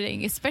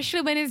paddleboarding,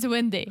 especially when it's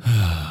windy.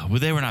 Well,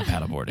 they were not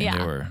paddleboarding.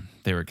 Yeah.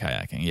 They were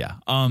kayaking. Yeah.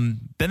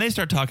 Then they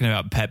start talking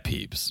about pet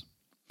peeves.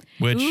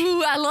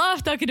 Ooh, I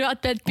love talking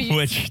about pet peeves.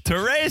 Which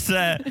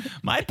Teresa,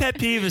 my pet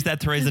peeve is that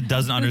Teresa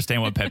doesn't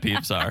understand what pet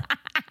peeves are.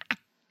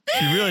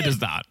 She really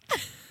does not.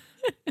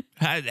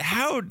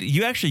 How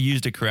you actually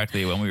used it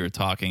correctly when we were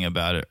talking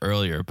about it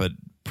earlier, but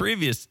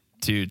previous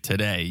to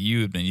today,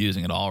 you had been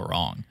using it all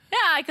wrong.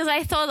 Yeah, because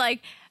I thought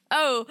like,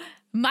 oh,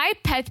 my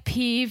pet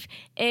peeve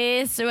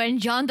is when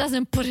John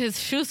doesn't put his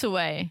shoes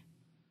away.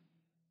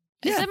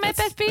 Is that my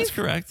pet peeve? That's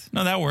correct.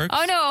 No, that works.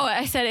 Oh no,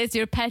 I said it's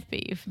your pet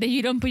peeve that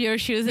you don't put your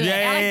shoes away.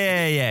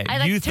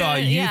 Yeah. You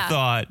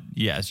thought,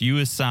 yes, you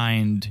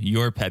assigned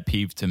your pet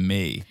peeve to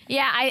me.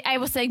 Yeah, I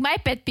was saying my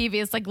pet peeve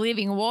is like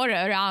leaving water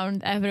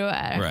around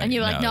everywhere. Right. And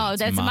you're like, no,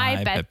 that's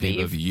my pet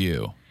peeve. Of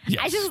you.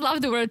 Yes. I just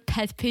love the word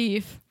pet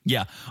peeve.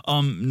 Yeah.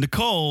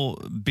 Nicole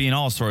being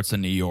all sorts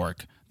in New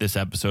York this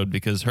episode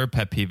because her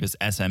pet peeve is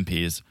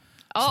SMPs.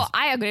 Oh,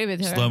 I agree with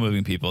her. Slow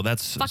moving people.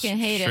 That's fucking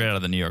hate straight out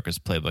of the New Yorkers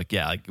playbook.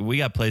 Yeah, like we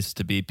got places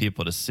to be,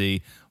 people to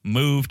see.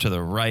 Move to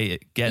the right,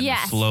 get in the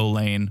slow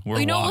lane. We're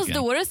walking. You know what's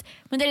the worst?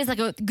 When there is like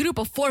a group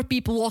of 4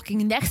 people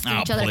walking next to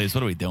each other. Please,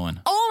 what are we doing?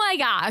 Oh my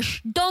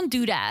gosh, don't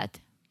do that.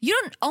 You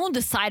don't own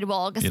the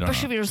sidewalk,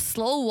 especially if you're a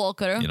slow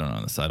walker. You don't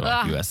own the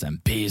sidewalk, you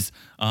SMPs.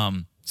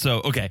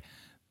 So, okay.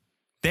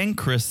 Then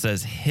Chris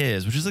says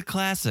his, which is a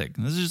classic.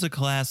 This is just a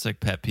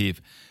classic pet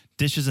peeve.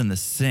 Dishes in the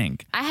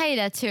sink. I hate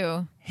that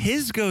too.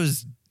 His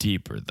goes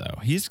deeper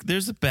though.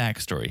 There's a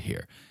backstory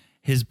here.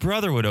 His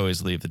brother would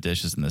always leave the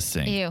dishes in the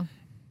sink. Ew.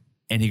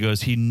 And he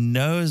goes, he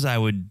knows I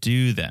would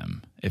do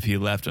them if he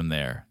left them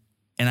there.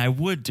 and I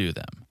would do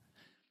them.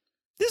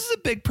 This is a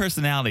big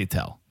personality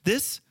tell.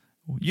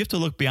 You have to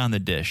look beyond the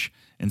dish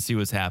and see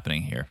what's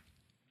happening here.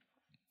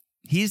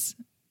 He's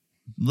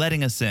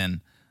letting us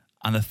in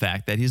on the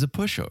fact that he's a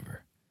pushover,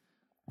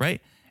 right?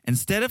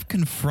 Instead of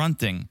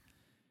confronting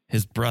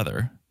his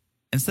brother,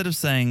 instead of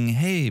saying,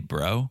 hey,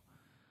 bro,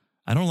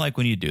 I don't like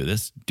when you do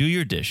this. Do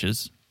your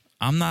dishes.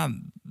 I'm not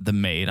the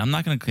maid. I'm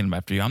not going to clean them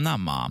after you. I'm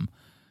not mom.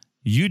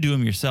 You do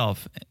them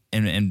yourself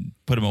and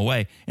put them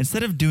away.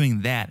 Instead of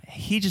doing that,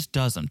 he just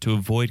does them to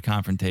avoid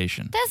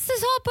confrontation. That's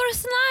his whole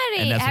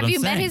personality. Have you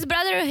met his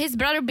brother? His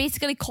brother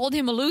basically called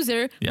him a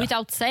loser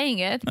without saying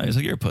it. No, he's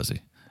like, you're a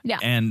pussy. Yeah.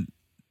 And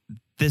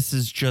this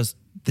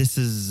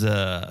is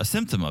a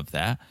symptom of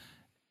that.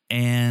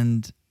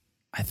 And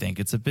I think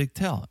it's a big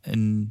tell.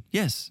 And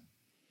yes,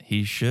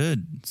 he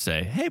should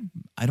say, hey,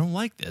 I don't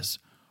like this.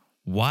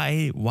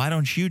 Why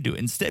don't you do it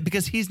instead?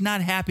 Because he's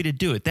not happy to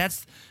do it.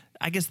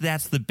 I guess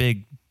that's the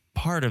big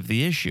part of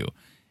the issue.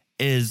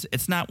 Is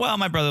it's not, well,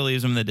 my brother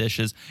leaves him the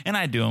dishes and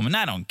I do them and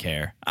I don't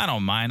care. I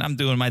don't mind. I'm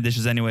doing my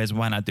dishes anyways.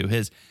 Why not do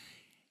his?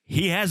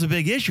 He has a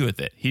big issue with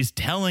it. He's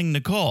telling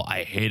Nicole,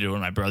 I hated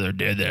when my brother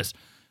did this.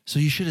 So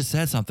you should have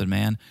said something,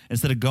 man.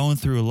 Instead of going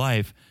through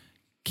life,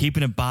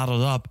 keeping it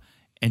bottled up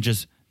and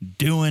just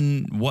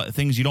doing what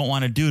things you don't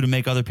want to do to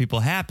make other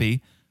people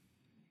happy,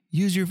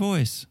 use your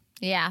voice.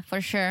 Yeah, for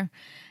sure.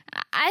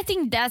 I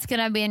think that's going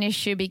to be an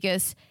issue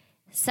because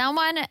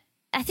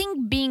I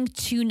think being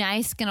too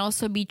nice can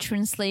also be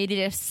translated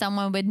as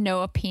someone with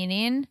no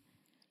opinion.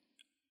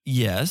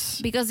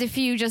 Yes. Because if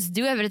you just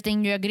do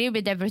everything, you agree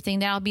with everything,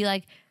 then I'll be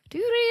like, do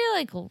you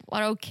really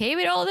are okay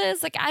with all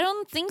this? Like, I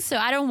don't think so.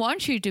 I don't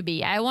want you to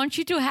be. I want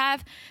you to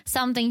have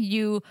something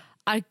you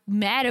are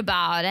mad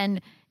about.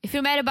 And if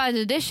you're mad about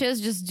the dishes,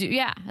 just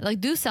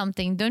do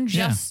something. Don't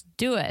just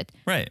do it.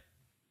 Right.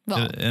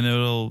 Well, and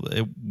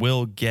it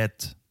will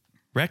get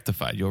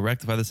rectified. You'll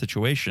rectify the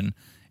situation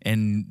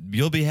and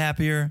you'll be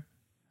happier.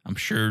 I'm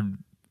sure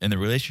in the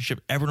relationship,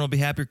 everyone will be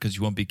happier because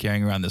you won't be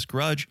carrying around this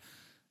grudge.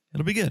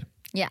 It'll be good.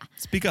 Yeah.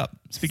 Speak up.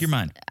 Speak your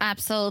mind.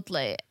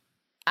 Absolutely.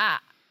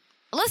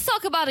 Let's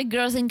talk about the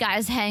girls and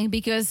guys hang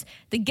because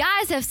the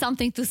guys have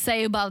something to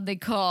say about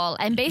Nicole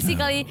and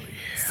basically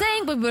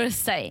saying what we're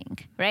saying,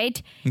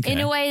 right? Okay. In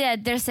a way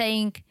that they're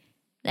saying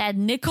that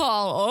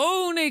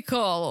Nicole,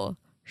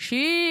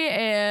 she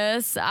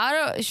is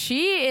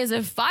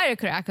a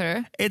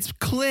firecracker. It's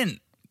Clint.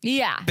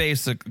 Yeah.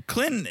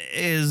 Clint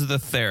is the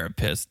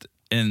therapist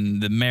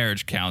and the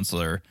marriage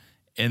counselor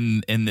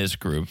in this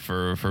group.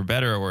 For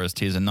better or worse,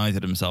 he's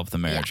anointed himself the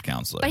marriage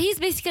counselor. But he's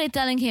basically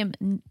telling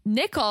him,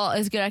 Nicole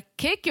is going to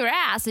kick your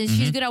ass and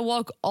she's going to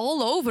walk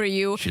all over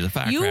you. She's a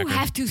firecracker. You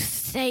have to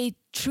stay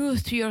true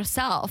to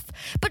yourself.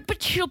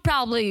 But she'll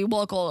probably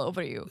walk all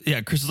over you.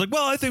 Yeah, Chris is like,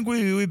 well, I think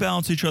we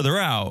balance each other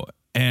out.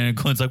 And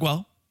Clint's like,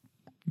 well,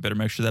 you better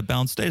make sure that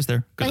balance stays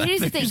there. Because I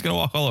think she's going to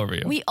walk all over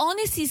you. We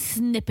only see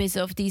snippets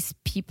of these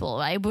people,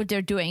 right? What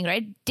they're doing,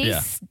 right?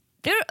 They're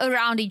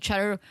around each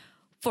other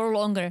for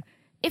longer.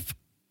 If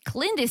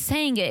Clint is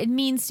saying it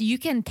means you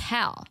can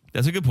tell.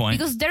 That's a good point.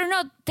 Because they're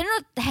not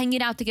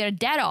hanging out together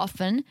that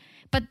often.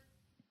 But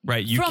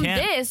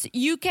this,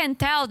 you can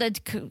tell that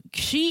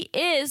she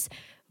is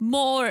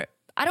more,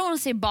 I don't want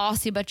to say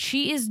bossy, but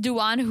she is the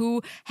one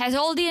who has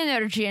all the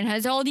energy and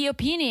has all the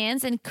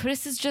opinions, and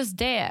Chris is just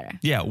there.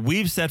 Yeah,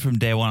 we've said from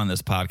day one on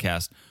this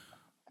podcast,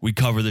 we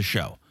cover the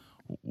show.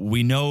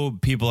 We know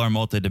people are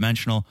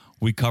multidimensional.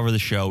 We cover the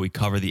show. We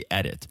cover the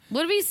edit.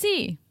 What do we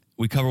see?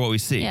 We cover what we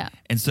see. Yeah.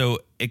 And so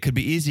it could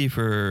be easy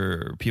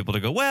for people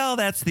to go, well,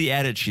 that's the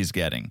edit she's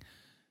getting.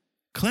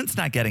 Clint's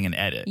not getting an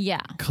edit.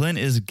 Yeah. Clint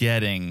is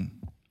getting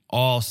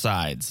all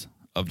sides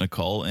of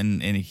Nicole,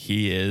 and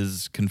he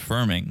is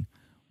confirming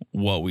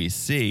what we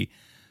see.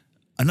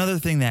 Another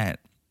thing that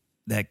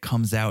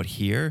comes out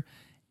here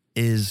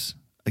is,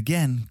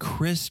 again,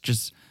 Chris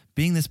just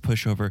being this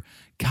pushover,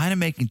 kind of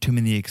making too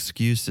many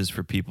excuses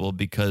for people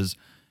because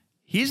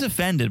he's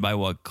offended by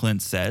what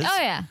Clint says.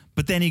 Oh, yeah.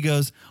 But then he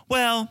goes,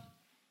 well,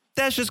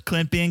 that's just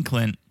Clint being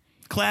Clint.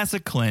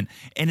 Classic Clint.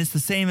 And it's the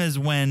same as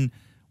when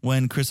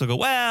Chris will go,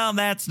 well,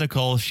 that's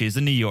Nicole. She's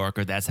a New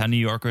Yorker. That's how New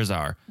Yorkers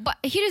are. But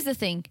here's the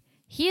thing.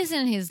 He is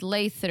in his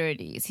late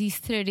 30s. He's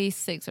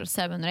 36 or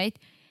 7, right?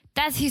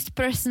 That's his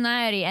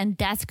personality, and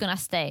that's going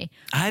to stay.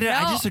 I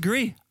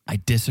disagree. I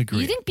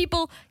disagree. You think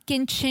people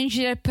can change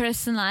their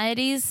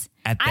personalities?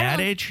 At that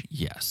age,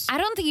 yes. I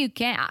don't think you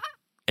can.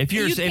 If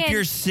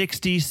you're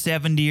 60,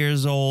 70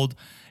 years old,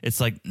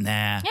 it's like,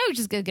 nah. Yeah, you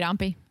just get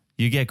grumpy.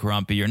 You get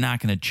grumpy. You're not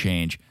going to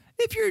change.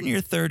 If you're in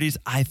your 30s,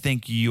 I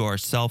think you are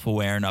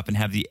self-aware enough and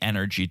have the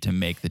energy to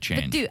make the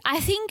change. But dude, I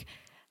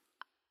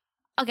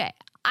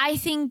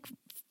think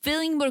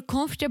feeling more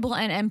comfortable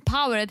and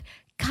empowered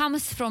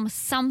comes from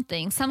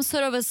something, some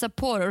sort of a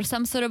support or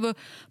some sort of a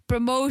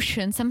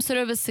promotion, some sort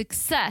of a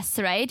success,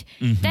 right?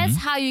 Mm-hmm. That's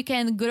how you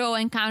can grow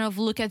and kind of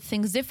look at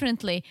things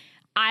differently.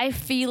 I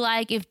feel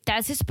like if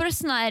that's his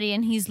personality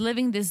and he's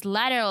living this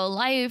lateral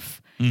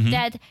life,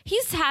 that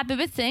he's happy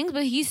with things,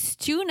 but he's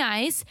too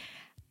nice,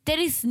 there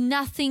is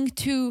nothing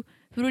to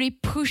really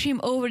push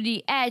him over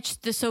the edge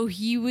so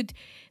he would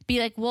be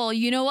like, well,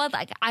 you know what?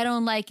 Like, I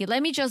don't like it.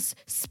 Let me just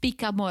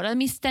speak up more. Let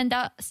me stand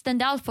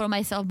out for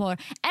myself more.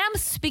 And I'm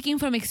speaking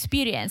from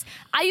experience.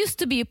 I used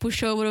to be a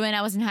pushover when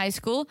I was in high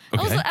school.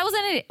 Okay. I was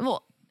an idiot.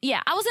 Well,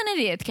 yeah, I was an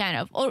idiot kind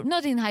of, or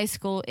not in high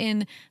school,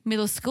 in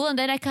middle school. And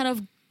then I kind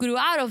of grew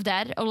out of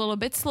that a little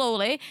bit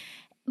slowly.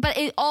 But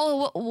it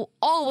all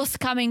was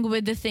coming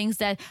with the things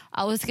that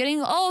I was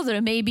getting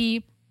older.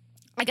 Maybe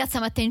I got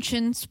some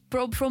attention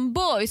from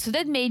boys, so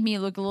that made me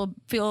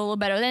feel a little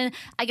better. Then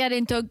I got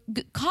into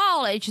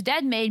college,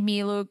 that made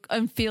me look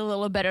and feel a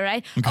little better,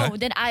 right? Okay. Oh,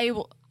 then I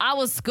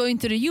was going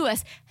to the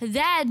US,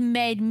 that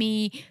made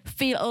me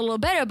feel a little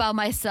better about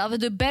myself.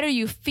 The better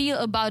you feel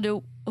about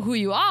who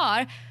you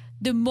are,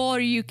 the more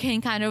you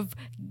can kind of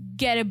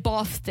get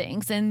above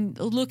things and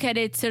look at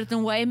it a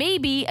certain way.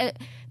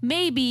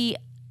 Maybe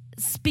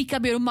speak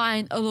up your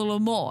mind a little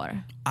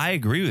more. I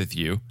agree with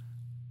you.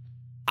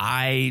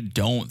 I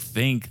don't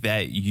think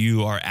that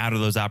you are out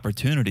of those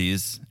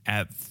opportunities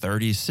at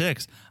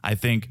 36. I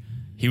think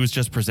he was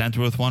just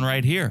presented with one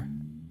right here.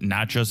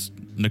 Not just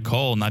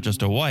Nicole, not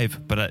just a wife,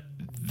 but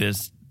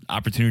this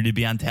opportunity to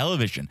be on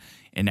television.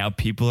 And now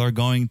people are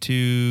going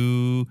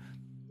to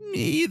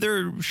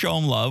either show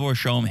him love or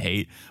show him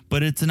hate.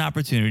 But it's an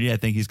opportunity. I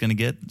think he's going to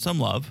get some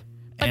love.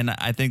 And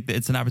I think that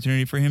it's an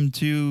opportunity for him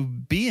to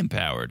be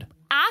empowered.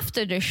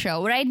 After the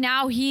show, right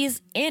now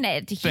he's in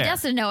it. He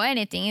doesn't know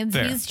anything.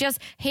 He's just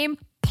him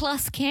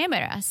plus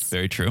cameras.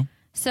 Very true.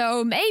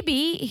 So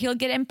maybe he'll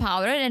get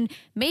empowered, and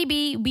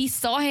maybe we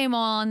saw him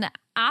on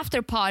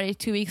After Party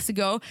 2 weeks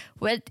ago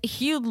where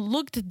he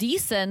looked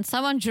decent.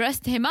 Someone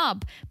dressed him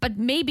up, but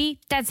maybe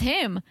that's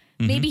him.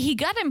 Mm-hmm. Maybe he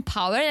got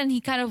empowered and he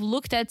kind of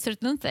looked at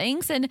certain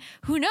things, and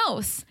who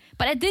knows?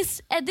 But at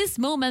this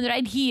moment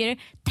right here,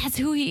 that's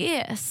who he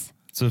is.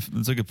 So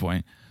that's a good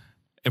point.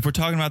 If we're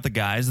talking about the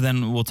guys,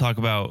 then we'll talk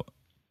about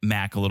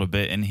Mac a little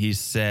bit. And he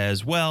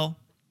says, well,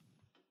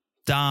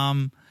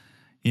 Dom,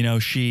 you know,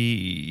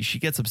 she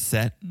gets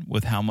upset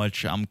with how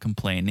much I'm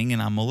complaining,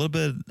 and I'm a little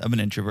bit of an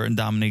introvert, and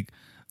Dominique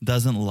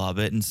doesn't love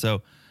it. And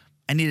so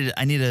I need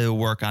to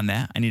work on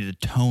that. I need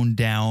to tone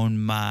down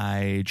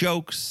my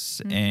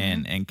jokes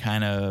and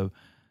kind of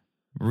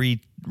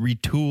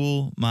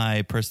retool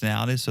my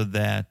personality so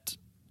that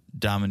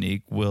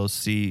Dominique will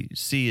see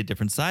a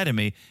different side of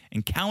me.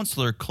 And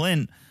Counselor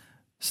Clint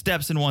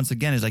steps in once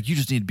again. He's like, you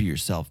just need to be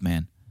yourself,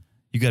 man.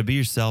 You got to be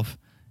yourself,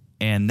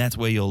 and that's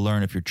where you'll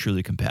learn if you're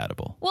truly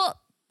compatible. Well,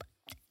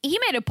 he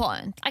made a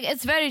point. Like,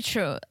 it's very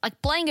true. Like,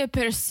 playing a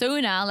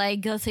persona,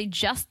 like, let's say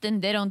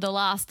Justin did on the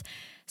last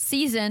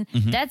season,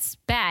 that's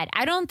bad.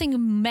 I don't think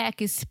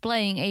Mac is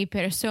playing a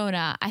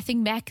persona. I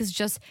think Mac is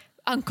just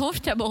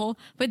uncomfortable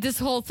with this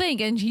whole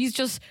thing, and he's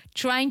just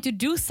trying to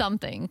do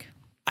something.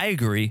 I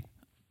agree.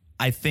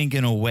 I think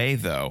in a way,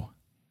 though,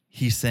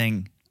 he's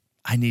saying,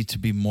 I need to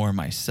be more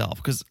myself.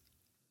 Because,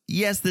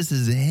 yes, this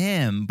is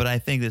him, but I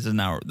think this is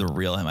not the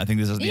real him. I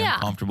think this is the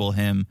uncomfortable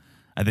him.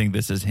 I think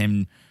this is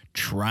him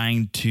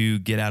trying to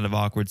get out of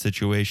awkward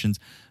situations.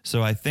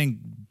 So I think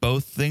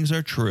both things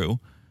are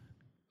true.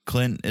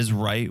 Clint is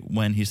right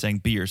when he's saying,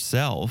 be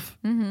yourself.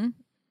 Mm-hmm.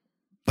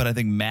 But I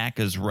think Mac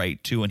is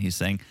right, too, when he's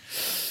saying,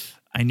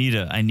 I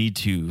need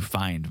to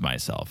find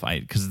myself.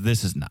 Because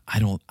this is not,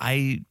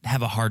 I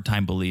have a hard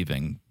time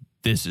believing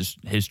this is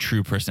his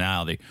true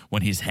personality.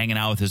 When he's hanging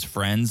out with his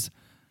friends,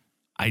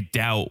 I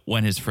doubt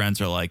when his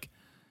friends are like,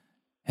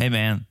 hey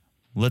man,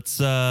 let's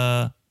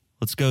go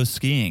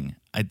skiing.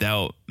 I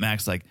doubt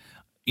Mac's like,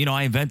 you know,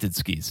 I invented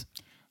skis.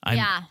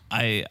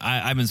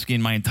 I've been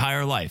skiing my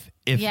entire life.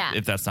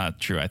 If that's not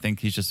true, I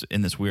think he's just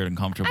in this weird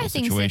uncomfortable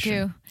situation.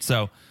 So too.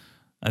 So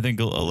I think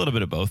a little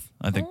bit of both.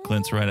 I think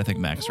Clint's right. I think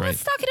Mac's right.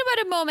 Let's talk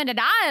about a moment that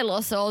I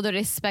lost all the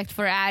respect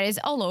for Aris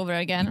all over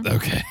again.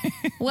 Okay.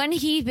 When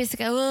he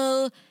basically,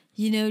 well,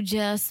 you know,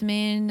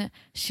 Jasmine,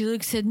 she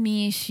looks at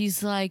me,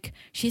 she's like,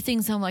 she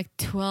thinks I'm like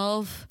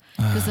 12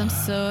 because I'm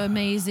so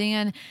amazing.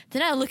 And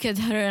then I look at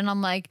her and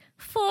I'm like,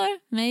 4,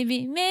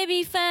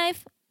 maybe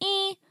 5.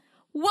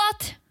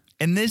 What?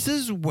 And this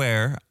is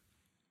where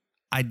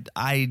I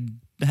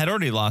had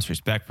already lost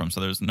respect from,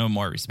 so there's no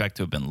more respect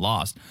to have been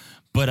lost.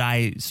 But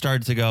I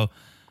started to go,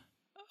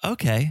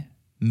 okay,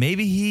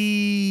 maybe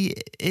he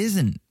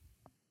isn't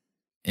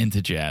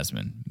into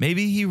Jasmine.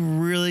 Maybe he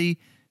really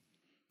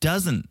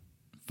doesn't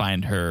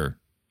find her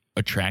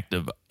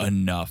attractive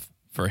enough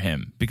for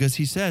him, because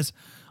he says,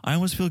 I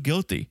almost feel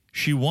guilty.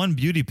 She won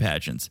beauty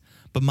pageants,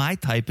 but my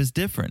type is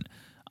different.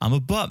 I'm a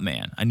butt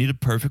man. I need a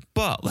perfect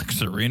butt like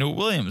Serena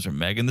Williams or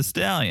Megan Thee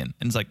Stallion.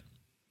 And it's like,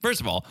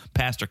 first of all,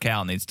 Pastor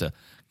Cal needs to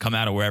come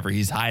out of wherever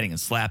he's hiding and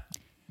slap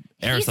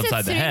Aris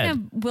upside the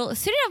head.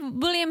 Serena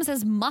Williams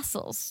has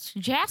muscles.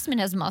 Jasmine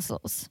has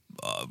muscles.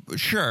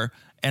 Sure.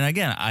 And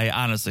again, I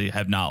honestly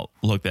have not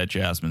looked at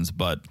Jasmine's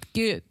butt.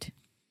 Good.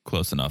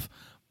 Close enough.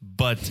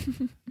 But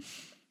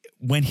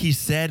when he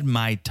said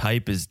my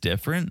type is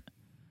different,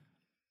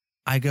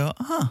 I go,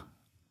 all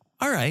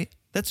right,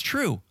 that's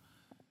true.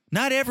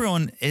 Not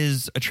everyone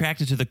is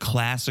attracted to the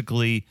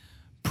classically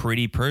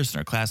pretty person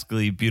or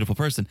classically beautiful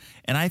person.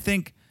 And I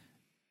think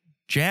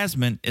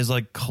Jasmine is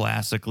like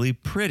classically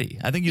pretty.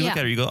 I think you look at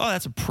her, you go, oh,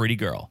 that's a pretty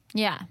girl.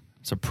 Yeah.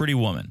 It's a pretty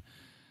woman.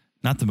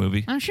 Not the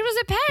movie. And she was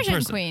a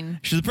pageant queen.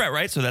 She's a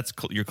right? So that's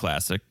your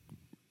classic.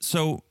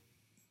 So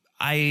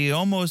I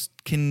almost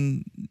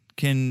can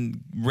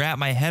wrap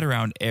my head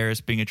around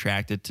Eris being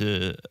attracted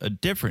to a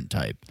different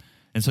type.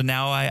 And so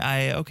now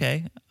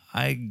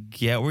I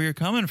get where you're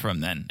coming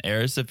from then.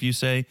 Eris, if you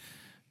say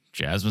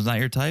Jasmine's not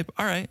your type,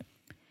 all right.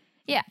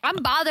 Yeah, I'm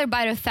bothered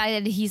by the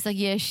fact that he's like,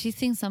 yeah, she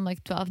thinks I'm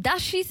like 12.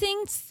 Does she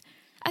think?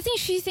 I think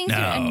she thinks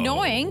you're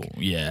annoying.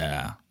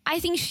 Yeah. I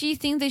think she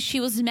thinks that she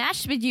was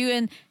matched with you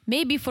and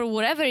maybe for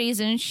whatever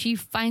reason she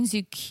finds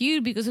you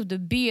cute because of the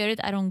beard.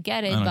 I don't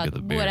get it, but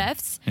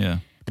whatevs. Yeah.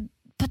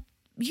 But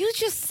you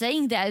just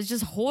saying that is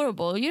just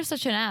horrible. You're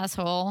such an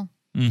asshole.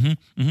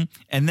 Mm-hmm, mm-hmm.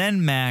 And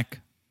then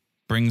Mac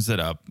brings it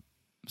up.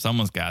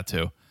 Someone's got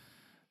to.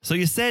 So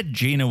you said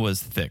Gina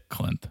was thick,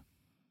 Clint.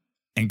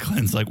 And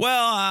Clint's like,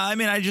 well, I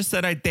mean, I just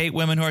said I date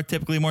women who are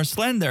typically more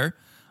slender.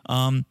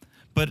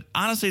 But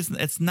honestly,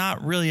 it's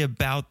not really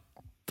about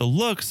the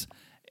looks.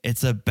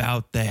 It's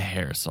about the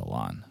hair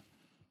salon.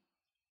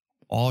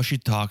 All she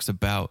talks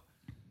about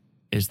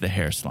is the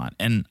hair salon.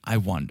 And I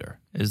wonder,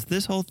 is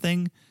this whole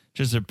thing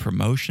just a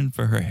promotion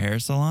for her hair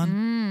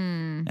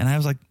salon? And I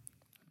was like,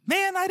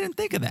 man, I didn't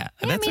think of that.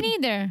 Yeah, me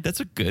neither. That's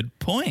a good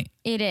point.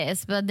 It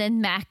is. But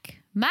then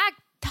Mac,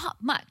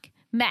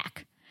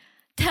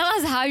 tell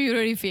us how you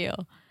really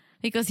feel.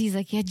 Because he's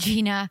like, yeah,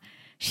 Gina,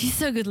 she's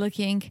so good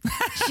looking.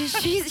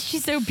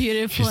 she's so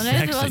beautiful. She's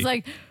and sexy. I was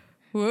like,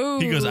 whoa.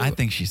 He goes, I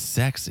think she's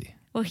sexy.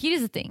 Well,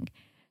 here's the thing.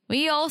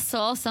 We all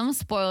saw some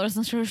spoilers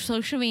on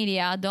social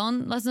media.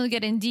 Let's not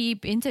get in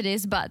deep into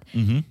this, but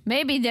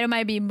maybe there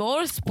might be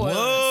more spoilers.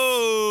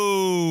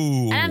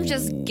 Whoa! And I'm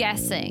just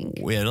guessing.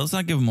 Yeah, let's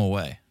not give them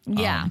away.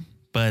 Yeah.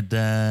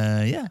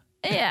 Yeah.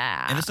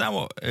 Yeah. And it's not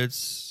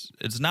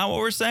what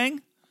we're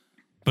saying,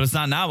 but it's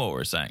not what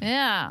we're saying.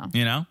 Yeah.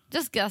 You know?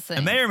 Just guessing.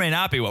 It may or may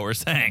not be what we're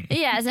saying.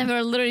 Yes, and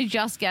we're literally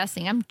just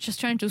guessing. I'm just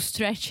trying to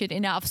stretch it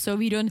enough so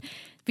we don't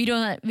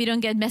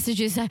get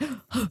messages like,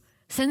 oh,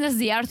 send us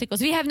the articles.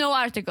 We have no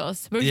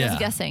articles. We're just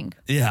guessing.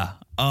 Yeah.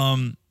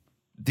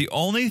 The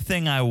only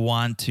thing I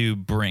want to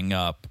bring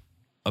up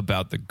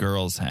about the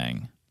girls'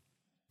 hang,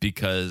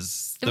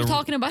 because we're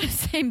talking about the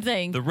same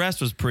thing. The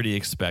rest was pretty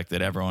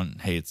expected. Everyone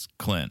hates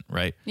Clint,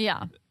 right?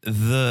 Yeah.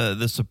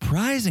 The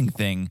surprising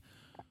thing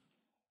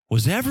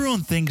was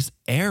everyone thinks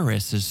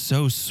Eris is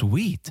so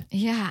sweet.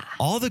 Yeah.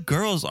 All the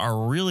girls are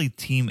really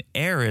team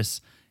Eris,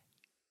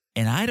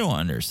 and I don't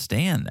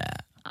understand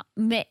that.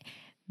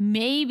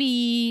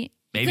 Maybe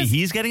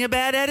he's getting a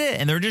bad edit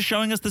and they're just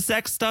showing us the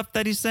sex stuff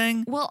that he's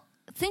saying. Well,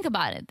 think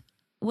about it.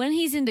 When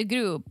he's in the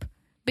group,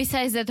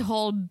 besides that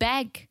whole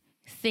bag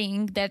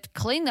thing that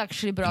Clint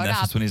actually brought that's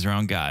up. Just when he's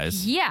around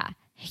guys. Yeah.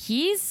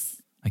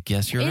 I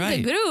guess you're right.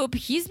 In the group,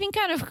 he's been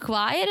kind of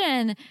quiet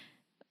and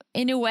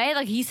in a way,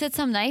 like he said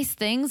some nice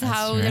things, That's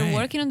how right. they're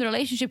working on the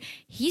relationship.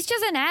 He's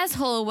just an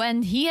asshole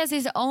when he has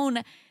his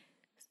own,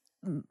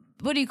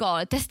 what do you call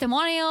it,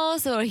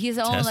 testimonials or his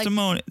own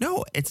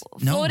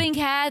floating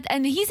head.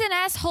 And he's an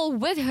asshole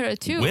with her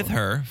too. With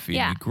her, feed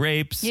me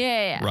grapes,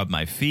 rub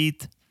my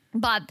feet.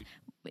 But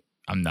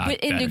I'm not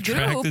in the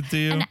attracted group, to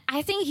you. And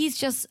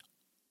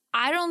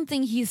I don't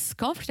think he's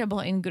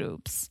comfortable in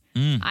groups.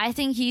 I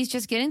think he's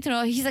just getting to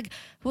know. He's like,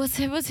 what's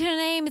her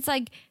name? It's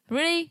like,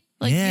 really?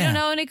 Like, you don't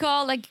know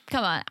Nicole? Like,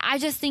 come on. I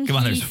just think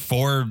there's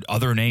 4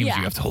 other names you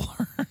have to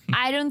learn.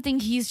 I don't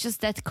think he's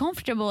just that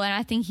comfortable. And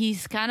I think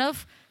he's kind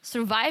of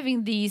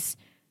surviving these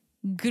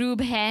group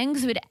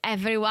hangs with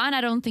everyone.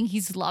 I don't think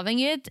he's loving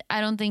it.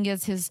 I don't think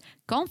it's his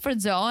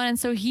comfort zone. And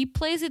so he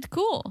plays it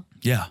cool.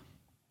 Yeah.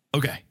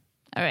 Okay.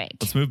 All right.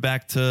 Let's move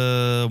back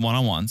to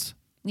one-on-ones.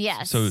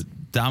 Yes. So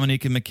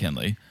Dominique and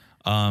McKinley.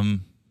 Wow.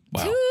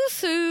 Too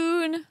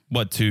soon.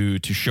 What, to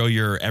show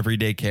your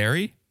everyday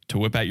carry? To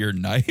whip out your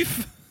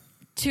knife?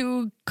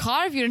 To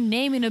carve your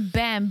name in a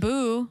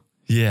bamboo.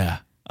 Yeah.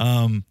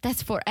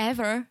 That's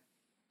forever.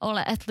 Or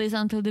at least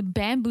until the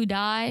bamboo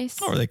dies.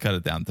 Or they cut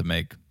it down to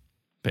make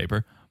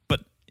paper.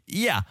 But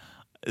yeah,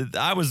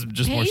 I was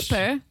just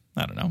paper?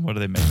 I don't know. What do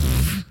they make?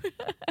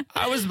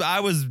 I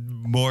was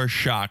more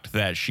shocked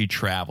that she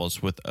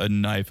travels with a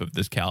knife of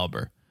this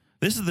caliber.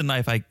 This is the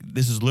knife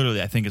this is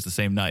literally, I think it's the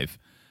same knife.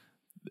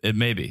 It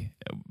may be.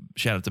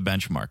 Shout out to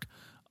Benchmark.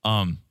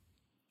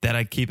 That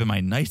I keep in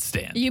my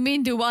nightstand. You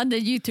mean the one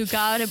that you took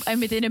out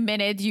and within a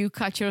minute you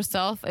cut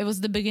yourself? It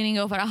was the beginning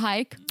of our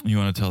hike. You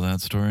want to tell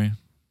that story?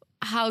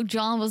 How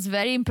John was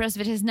very impressed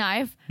with his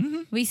knife.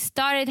 Mm-hmm. We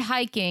started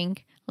hiking.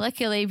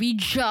 Luckily, we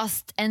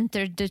just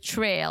entered the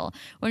trail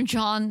when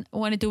John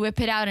wanted to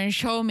whip it out and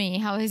show me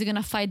how he's going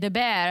to fight the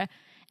bear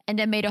and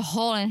then made a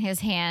hole in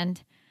his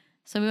hand.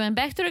 So we went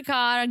back to the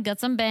car, got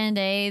some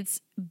Band-Aids,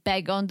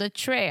 back on the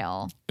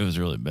trail. It was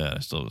really bad. I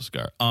still have a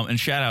scar. And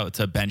shout out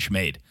to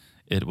Benchmade.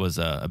 It was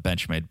a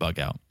Benchmade bug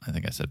out. I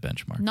think I said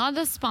Benchmark. Not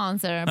a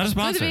sponsor. Not a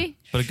sponsor,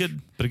 but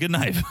a good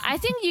knife. I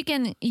think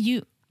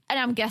and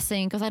I'm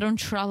guessing because I don't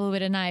travel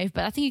with a knife,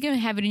 but I think you can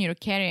have it in your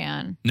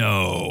carry-on.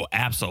 No,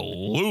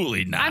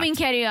 absolutely not. I mean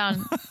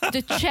carry-on.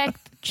 The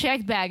checked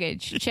Checked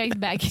baggage.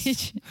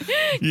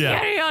 Yeah.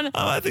 Carry on.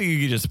 I think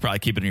you could just probably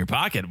keep it in your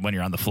pocket when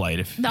you're on the flight.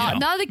 If Not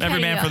the carry-on.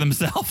 every man for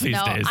themselves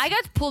these days. I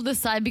got pulled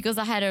aside because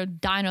I had a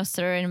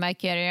dinosaur in my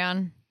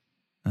carry-on.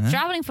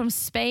 Traveling from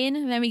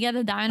Spain, when we get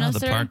a dinosaur.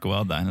 The Park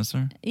Güell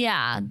dinosaur?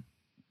 Yeah.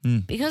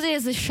 Because it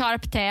has a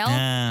sharp tail,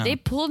 they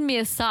pulled me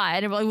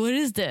aside. I'm like, what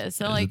is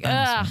this? I'm like,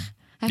 ugh.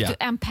 I have to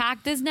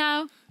unpack this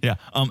now? Yeah.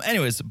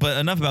 Anyways, but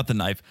enough about the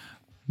knife.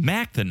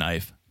 Mac the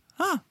knife.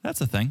 That's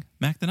a thing.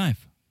 Mac the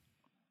knife.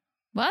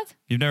 What?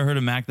 You've never heard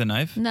of Mac the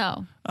knife?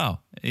 No. Oh,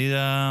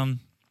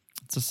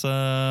 it's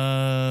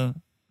a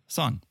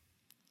song.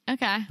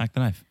 Okay. Mac the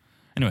knife.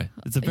 Anyway,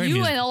 it's a very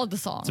and all of the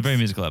songs. It's a very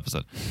musical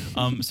episode.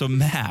 So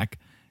Mac,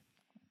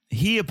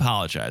 he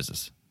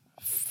apologizes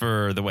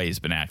for the way he's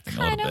been acting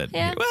a little bit.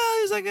 Yeah.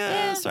 Well, he's like,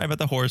 sorry about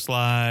the horse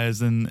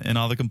lies and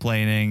all the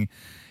complaining.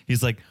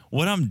 He's like,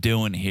 what I'm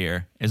doing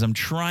here is I'm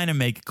trying to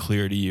make it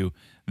clear to you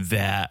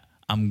that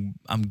I'm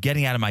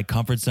getting out of my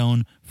comfort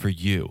zone for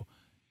you.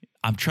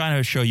 I'm trying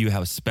to show you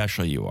how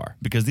special you are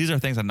because these are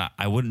things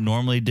I wouldn't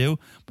normally do,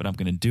 but I'm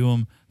going to do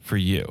them for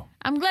you.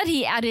 I'm glad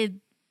he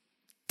added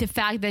the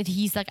fact that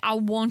he's like, I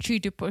want you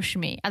to push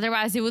me.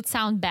 Otherwise, it would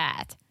sound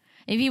bad.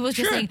 If he was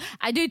just saying,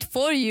 I do it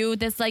for you,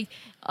 that's like,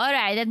 all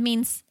right, that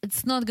means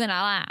it's not going to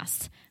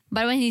last.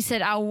 But when he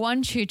said, I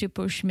want you to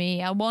push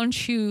me, I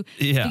want you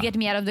to get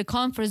me out of the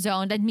comfort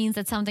zone, that means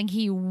that's something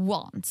he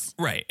wants.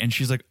 Right. And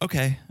she's like,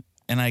 okay.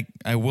 And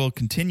I will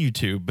continue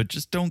to, but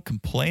just don't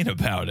complain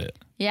about it.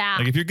 Yeah.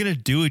 Like if you're going to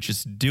do it,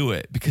 just do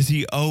it. Because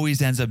he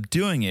always ends up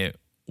doing it,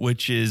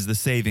 which is the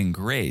saving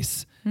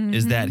grace,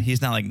 is that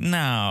he's not like,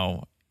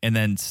 no, and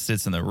then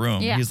sits in the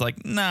room. Yeah. He's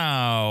like,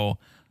 no,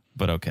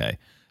 but okay.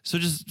 So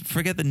just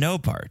forget the no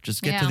part.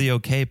 Just get to the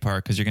okay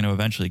part because you're going to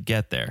eventually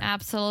get there.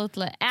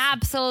 Absolutely.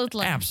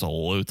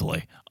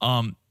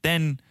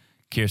 Then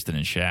Kirsten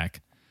and Shaq.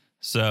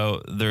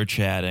 So they're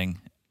chatting,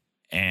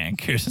 and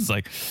Kirsten's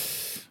like,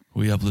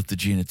 we uplifted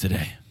Gina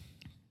today.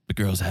 The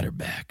girls had her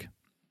back.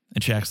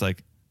 And Shaq's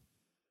like,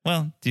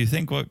 well, do you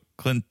think what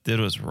Clint did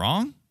was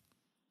wrong?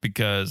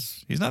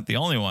 Because he's not the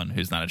only one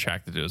who's not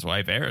attracted to his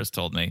wife. Eris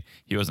told me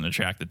he wasn't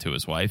attracted to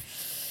his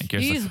wife. And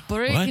Kirsten's like,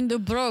 breaking the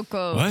bro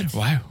code. What?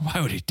 Why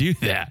would he do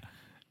that?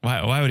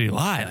 Why would he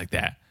lie like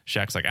that?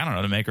 Shaq's like, I don't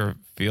know, to make her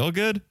feel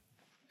good?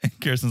 And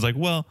Kirsten's like,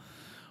 well,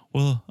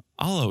 I'll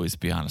always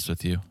be honest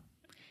with you.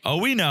 Oh,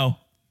 we know.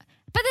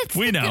 But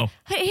we know.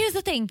 Here's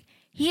the thing.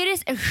 Here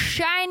is a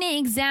shining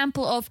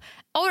example of,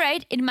 all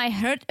right, it might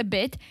hurt a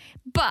bit,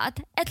 but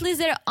at least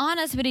they're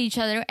honest with each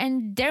other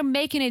and they're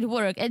making it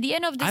work. At the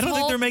end of this I don't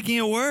think they're making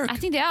it work. I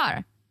think they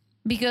are.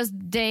 Because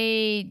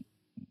they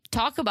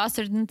talk about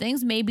certain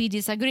things, maybe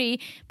disagree,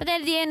 but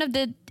at the end of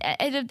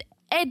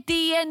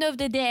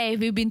the day,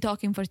 we've been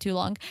talking for too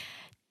long.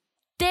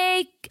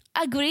 They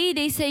agree.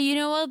 They say, you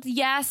know what?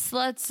 Yes,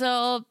 let's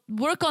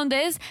work on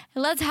this.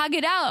 Let's hug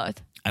it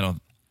out.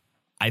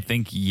 I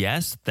think,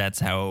 yes, that's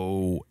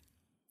how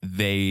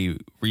they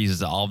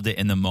resolved it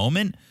in the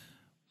moment,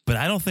 but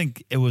I don't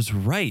think it was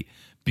right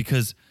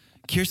because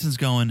Kirsten's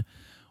going,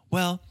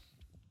 well,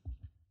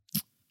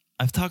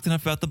 I've talked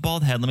enough about the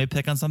bald head. Let me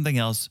pick on something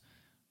else.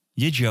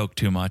 You joke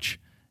too much.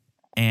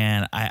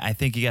 And I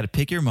think you got to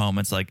pick your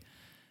moments. Like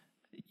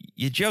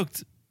you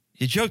joked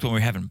when we were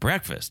having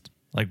breakfast.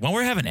 Like when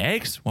we're having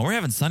eggs, when we're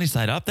having sunny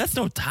side up, that's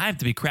no time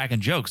to be cracking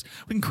jokes.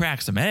 We can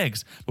crack some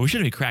eggs, but we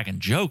shouldn't be cracking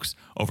jokes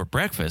over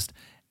breakfast.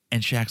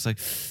 And Shaq's like,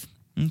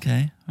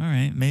 okay, all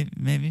right,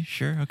 maybe,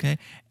 sure, okay.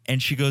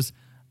 And she goes,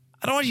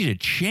 I don't want you to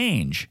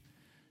change.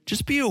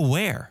 Just be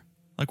aware.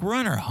 Like we're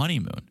on our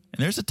honeymoon, and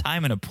there's a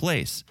time and a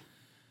place.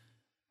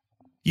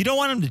 You don't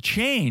want him to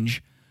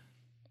change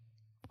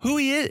who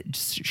he is.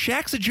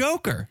 Shaq's a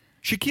joker.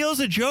 Shaquille's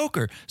a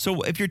joker.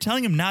 So if you're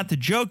telling him not to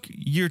joke,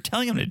 you're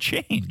telling him to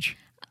change.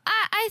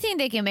 I think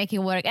they can make it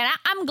work. And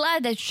I'm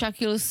glad that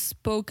Shaquille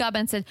spoke up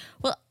and said,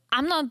 well,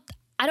 I'm not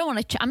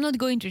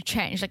going to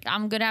change.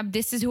 Like,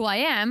 this is who I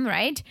am,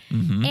 right?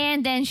 Mm-hmm.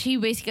 And then she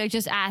basically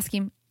just asked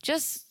him,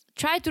 just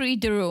try to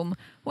read the room,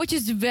 which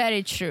is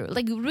very true.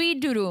 Like,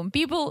 read the room.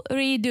 People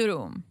read the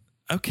room.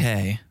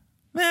 Okay.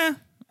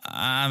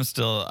 I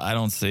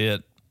don't see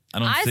it.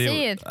 I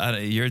see it.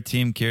 Your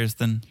team,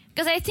 Kirsten.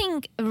 Because I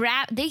think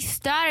they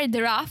started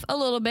rough a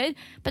little bit,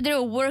 but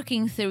they're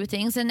working through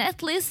things, and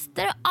at least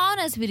they're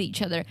honest with each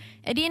other.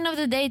 At the end of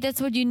the day, that's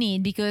what you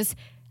need, because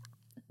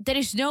there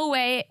is no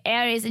way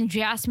Aries and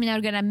Jasmine are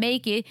going to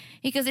make it,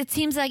 because it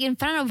seems like in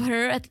front of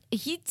her,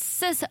 he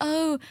says,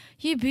 oh,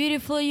 you're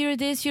beautiful, you're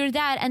this, you're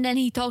that, and then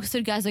he talks to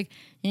the guys like,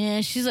 yeah,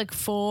 she's like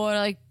 4,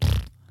 like...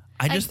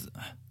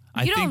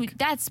 I think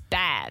that's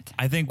bad.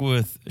 I think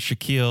with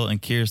Shaquille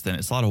and Kirsten,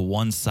 it's a lot of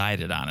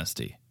one-sided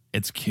honesty.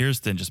 It's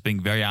Kirsten just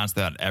being very honest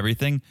about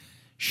everything.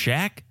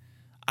 Shaq,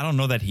 I don't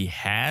know that he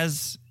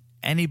has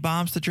any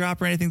bombs to drop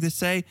or anything to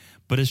say,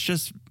 but it's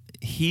just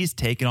he's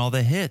taking all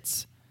the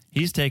hits.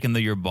 He's taking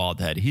the you're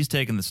bald head. He's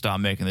taking the stop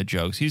making the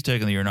jokes. He's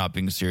taking the you're not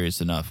being serious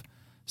enough.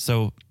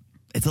 So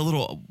it's a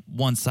little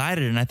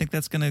one-sided, and I think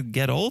that's going to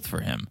get old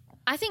for him.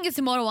 I think it's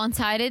more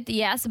one-sided,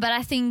 yes. But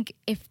I think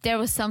if there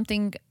was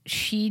something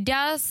she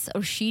does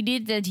or she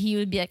did that he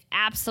would be like,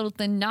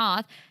 absolutely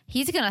not,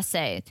 he's going to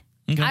say it.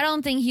 Okay. I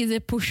don't think he's a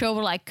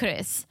pushover like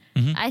Chris.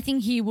 Mm-hmm. I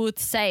think he would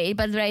say,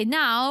 but right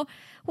now,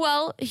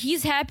 well,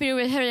 he's happier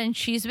with her than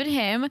she's with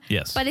him.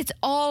 Yes. But it's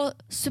all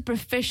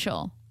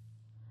superficial.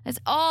 It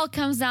all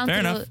comes down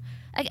Fair to... enough.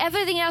 Like,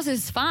 everything else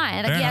is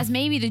fine. Like, yes,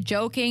 maybe the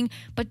joking,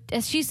 but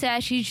as she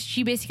said,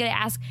 she basically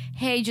asked,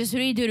 hey, just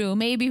read the room.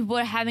 Maybe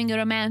we're having a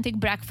romantic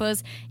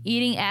breakfast,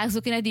 eating eggs,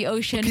 looking at the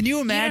ocean. But can you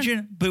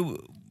imagine?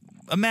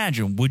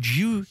 Would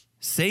you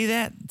say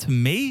that to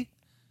me?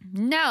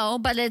 No,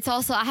 but it's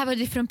also, I have a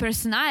different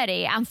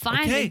personality. I'm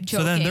fine with joking.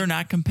 So then they're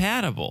not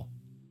compatible.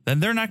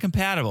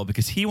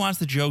 Because he wants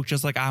to joke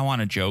just like I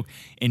want to joke,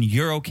 and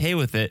you're okay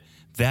with it.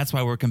 That's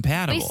why we're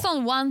compatible. Based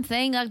on one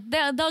thing, like,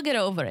 they'll get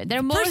over it.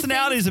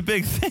 Personality is a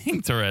big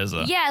thing,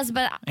 Teresa. Yes,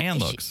 but... And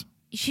looks.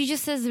 She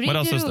just says, read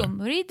the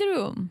room. Read the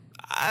room.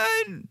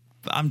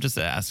 I'm just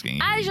asking.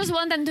 I just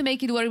want them to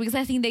make it work because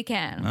I think they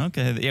can.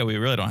 Okay. Yeah, we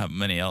really don't have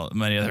many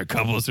other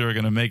couples who are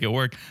going to make it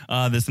work.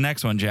 This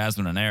next one,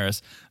 Jasmine and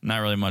Aris, not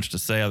really much to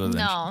say other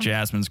than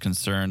Jasmine's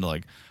concerned,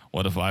 like,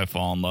 what if I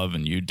fall in love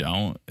and you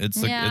don't?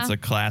 It's a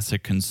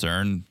classic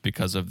concern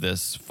because of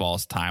this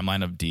false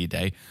timeline of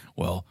D-Day.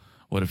 Well,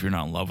 what if you're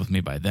not in love with me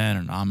by then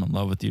and I'm in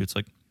love with you? It's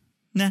like,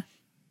 nah,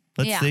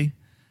 let's see.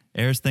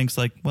 Aris thinks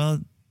like,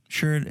 well,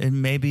 sure, it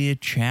may be a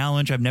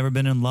challenge. I've never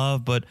been in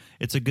love, but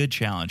it's a good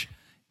challenge.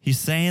 He's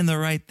saying the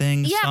right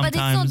things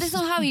sometimes. But that's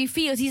not how he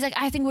feels. He's like,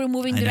 I think we're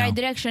moving the right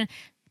direction.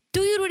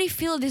 Do you really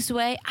feel this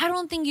way? I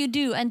don't think you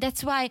do. And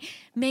that's why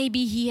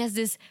maybe he has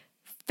this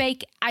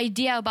fake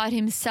idea about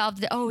himself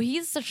that, oh,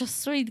 he's such a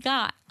sweet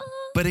guy.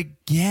 But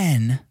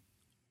again,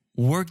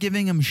 we're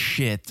giving him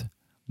shit,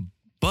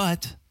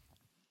 but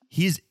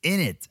he's in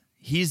it.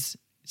 He's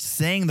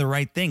saying the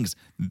right things.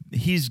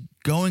 He's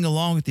going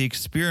along with the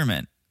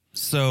experiment.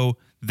 So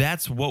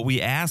that's what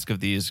we ask of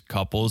these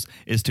couples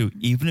is to,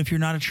 even if you're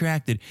not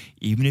attracted,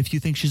 even if you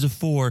think she's a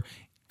 4,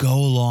 go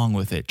along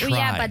with it. Try. Well,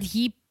 yeah, but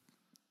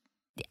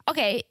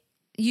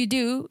you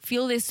do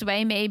feel this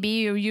way,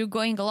 maybe, or you're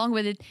going along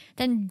with it,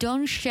 then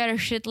don't share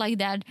shit like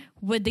that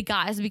with the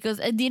guys,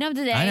 because at the end of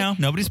the day... I know,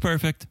 nobody's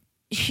perfect.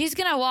 She's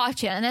going to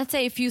watch it. And let's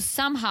say if you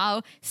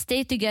somehow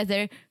stay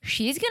together,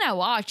 she's going to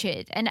watch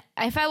it. And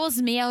if I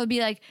was me, I would be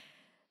like,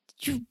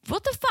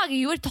 what the fuck?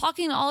 You were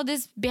talking all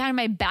this behind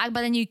my back,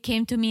 but then you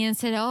came to me and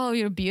said, oh,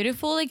 you're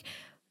beautiful. Like,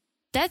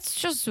 that's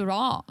just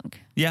wrong.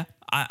 Yeah,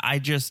 I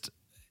just...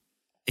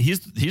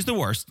 He's the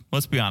worst.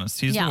 Let's be honest.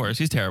 He's the worst.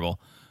 He's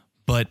terrible.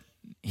 But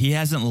he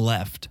hasn't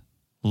left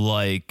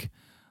like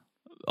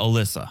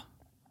Alyssa,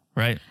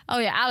 right? Oh,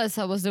 yeah.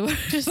 Alyssa was the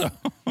worst.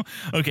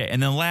 Okay.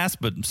 And then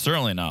last but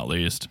certainly not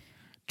least,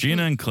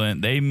 Gina and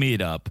Clint, they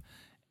meet up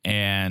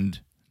and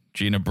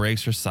Gina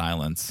breaks her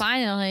silence.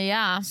 Finally,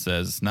 yeah.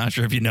 Says, not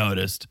sure if you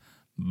noticed,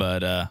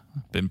 but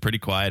been pretty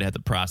quiet. Had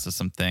to process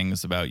some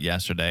things about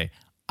yesterday.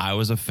 I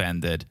was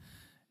offended.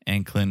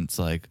 And Clint's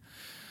like,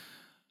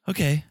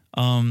 okay,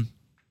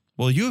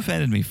 well, you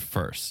offended me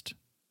first.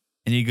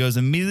 And he goes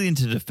immediately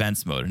into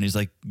defense mode. And he's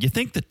like, you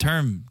think the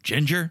term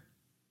ginger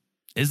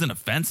isn't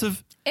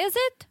offensive? Is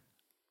it?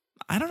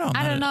 I don't know.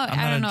 I don't know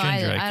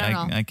either. I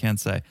don't know. I can't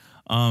say.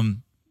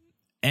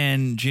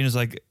 And Gina's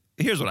like,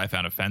 here's what I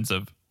found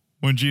offensive.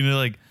 When Gina,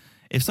 like,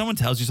 if someone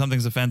tells you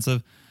something's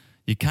offensive,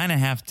 you kind of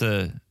have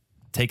to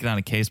take it on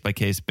a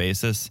case-by-case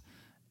basis.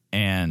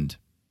 And,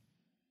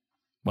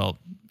 well,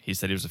 he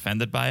said he was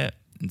offended by it.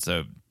 And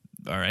so,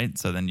 all right,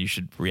 so then you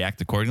should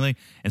react accordingly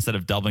instead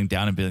of doubling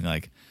down and being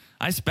like,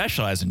 I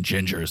specialize in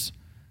gingers.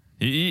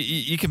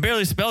 You can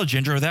barely spell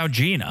ginger without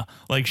Gina.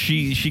 Like,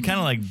 she kind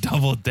of like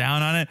doubled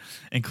down on it.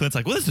 And Clint's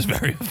like, well, this is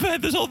very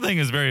offensive. This whole thing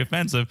is very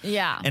offensive.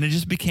 Yeah. And it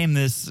just became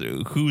this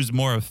who's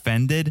more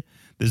offended,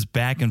 this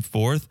back and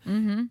forth.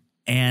 Mm-hmm.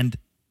 And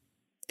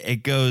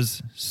it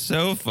goes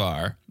so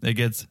far. It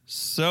gets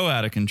so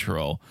out of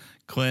control.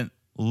 Clint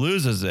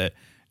loses it.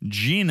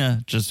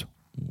 Gina just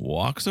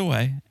walks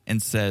away and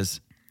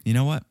says, you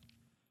know what?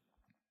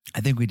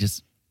 I think we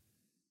just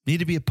need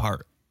to be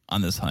apart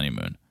on this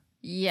honeymoon.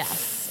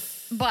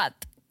 Yes.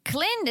 But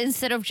Clint,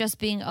 instead of just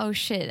being, oh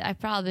shit, I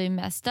probably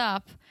messed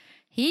up,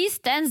 he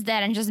stands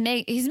there and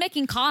he's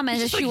making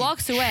comments as she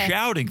walks away.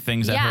 Shouting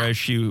things at her as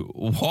she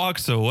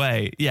walks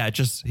away. Yeah,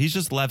 he's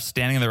just left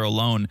standing there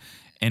alone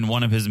in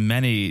one of his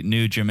many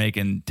new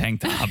Jamaican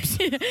tank tops.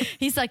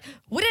 He's like,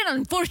 what an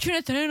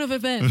unfortunate turn of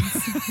events.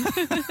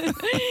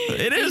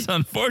 It is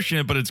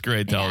unfortunate, but it's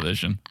great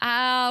television.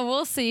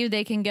 We'll see if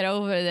they can get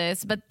over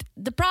this. But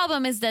the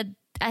problem is that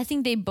I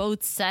think they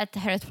both said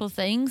hurtful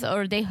things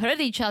or they hurt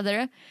each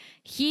other.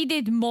 He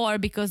did more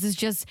because it's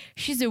just,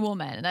 she's a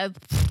woman.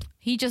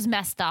 He just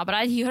messed up,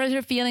 right? He hurt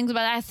her feelings,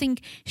 but I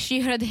think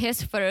she hurt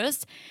his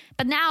first.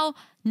 But now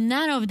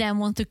none of them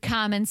want to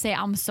come and say,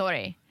 I'm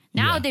sorry.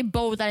 Now they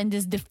both are in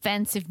this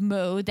defensive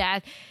mode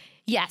that,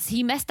 yes,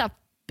 he messed up.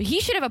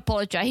 He should have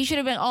apologized. He should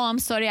have been, oh, I'm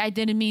sorry. I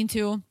didn't mean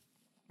to.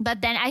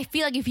 But then I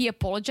feel like if he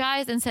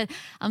apologized and said,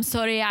 I'm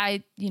sorry,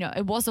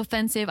 it was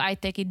offensive, I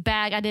take it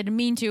back, I didn't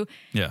mean to.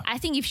 Yeah. I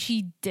think if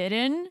she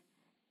didn't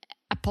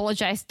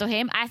apologize to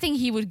him, I think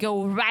he would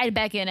go right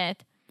back in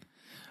it.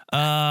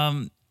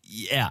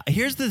 Yeah.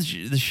 Here's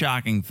the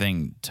shocking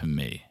thing to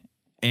me.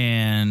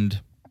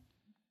 And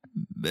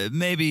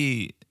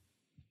maybe,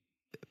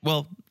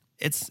 well,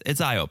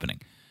 it's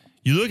eye-opening.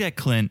 You look at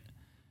Clint,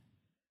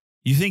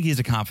 you think he's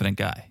a confident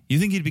guy. You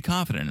think he'd be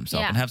confident in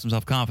himself and have some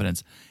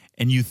self-confidence.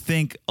 And you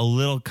think a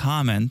little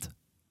comment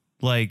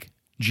like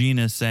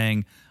Gina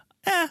saying,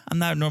 I'm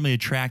not normally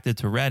attracted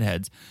to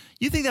redheads.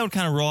 You think that would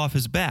kind of roll off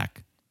his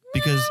back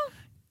because,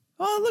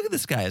 look at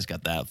this guy. He's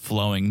got that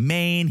flowing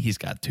mane. He's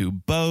got 2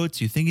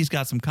 boats. You think he's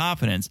got some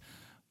confidence.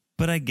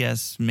 But I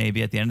guess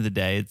maybe at the end of the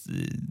day,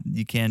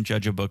 you can't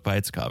judge a book by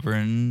its cover.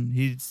 And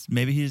he's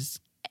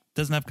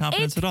doesn't have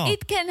confidence at all.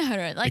 It can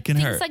hurt. Like things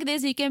hurt. Like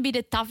this, you can be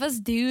the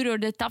toughest dude or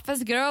the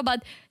toughest girl,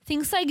 but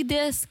things like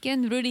this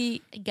can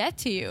really get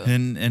to you.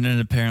 And it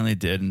apparently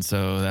did, and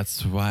so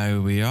that's why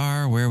we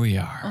are where we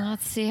are. Well,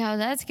 let's see how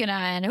that's gonna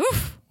end.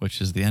 Oof. Which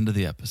is the end of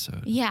the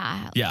episode.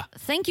 Yeah. Yeah.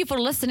 Thank you for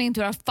listening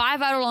to our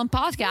 5-hour-long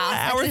podcast.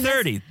 Hour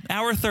 30.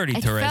 Hour 30,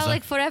 it Teresa. It felt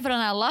like forever,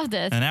 and I loved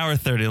it. An hour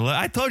 30.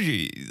 I told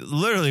you,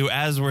 literally,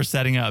 as we're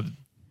setting up,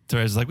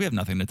 Teresa's like, we have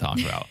nothing to talk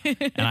about.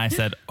 And I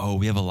said,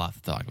 we have a lot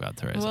to talk about,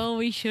 Teresa. Well,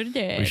 we sure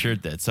did. We sure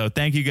did. So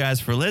thank you guys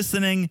for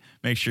listening.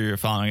 Make sure you're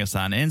following us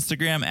on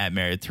Instagram at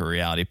Married to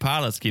Reality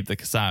Pod. Let's keep the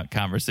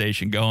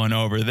conversation going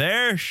over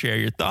there. Share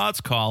your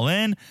thoughts. Call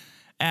in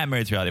at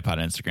Married to Reality Pod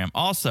on Instagram.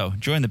 Also,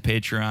 join the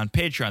Patreon,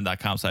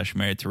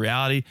 patreon.com/Married to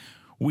Reality.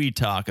 We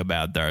talk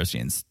about Darcy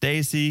and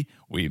Stacey.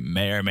 We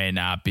may or may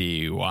not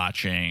be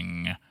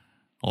watching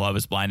Love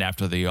is Blind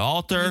After the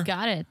Altar. You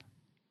got it.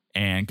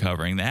 And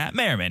covering that.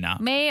 May or may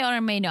not. May or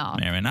may not.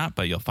 May or may not,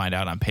 but you'll find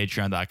out on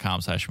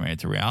patreon.com/Married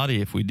to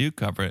Reality. If we do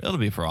cover it, it'll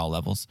be for all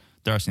levels.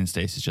 Darcy and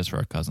Stacey's just for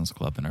our Cousins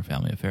Club and our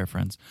Family Affair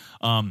friends.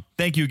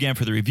 Thank you again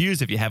for the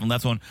reviews. If you haven't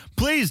left one,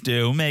 please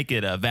do. Make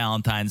it a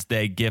Valentine's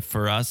Day gift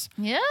for us.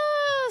 Yes.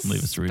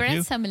 Leave us a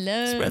review. Spread some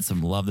love. Spread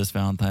some love this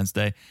Valentine's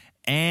Day.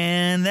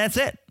 And that's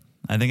it.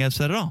 I think I've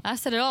said it all. I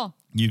said it all.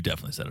 You've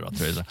definitely said it all,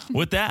 Teresa.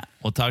 With that,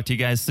 we'll talk to you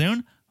guys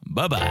soon.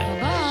 Bye-bye.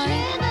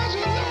 Bye-bye.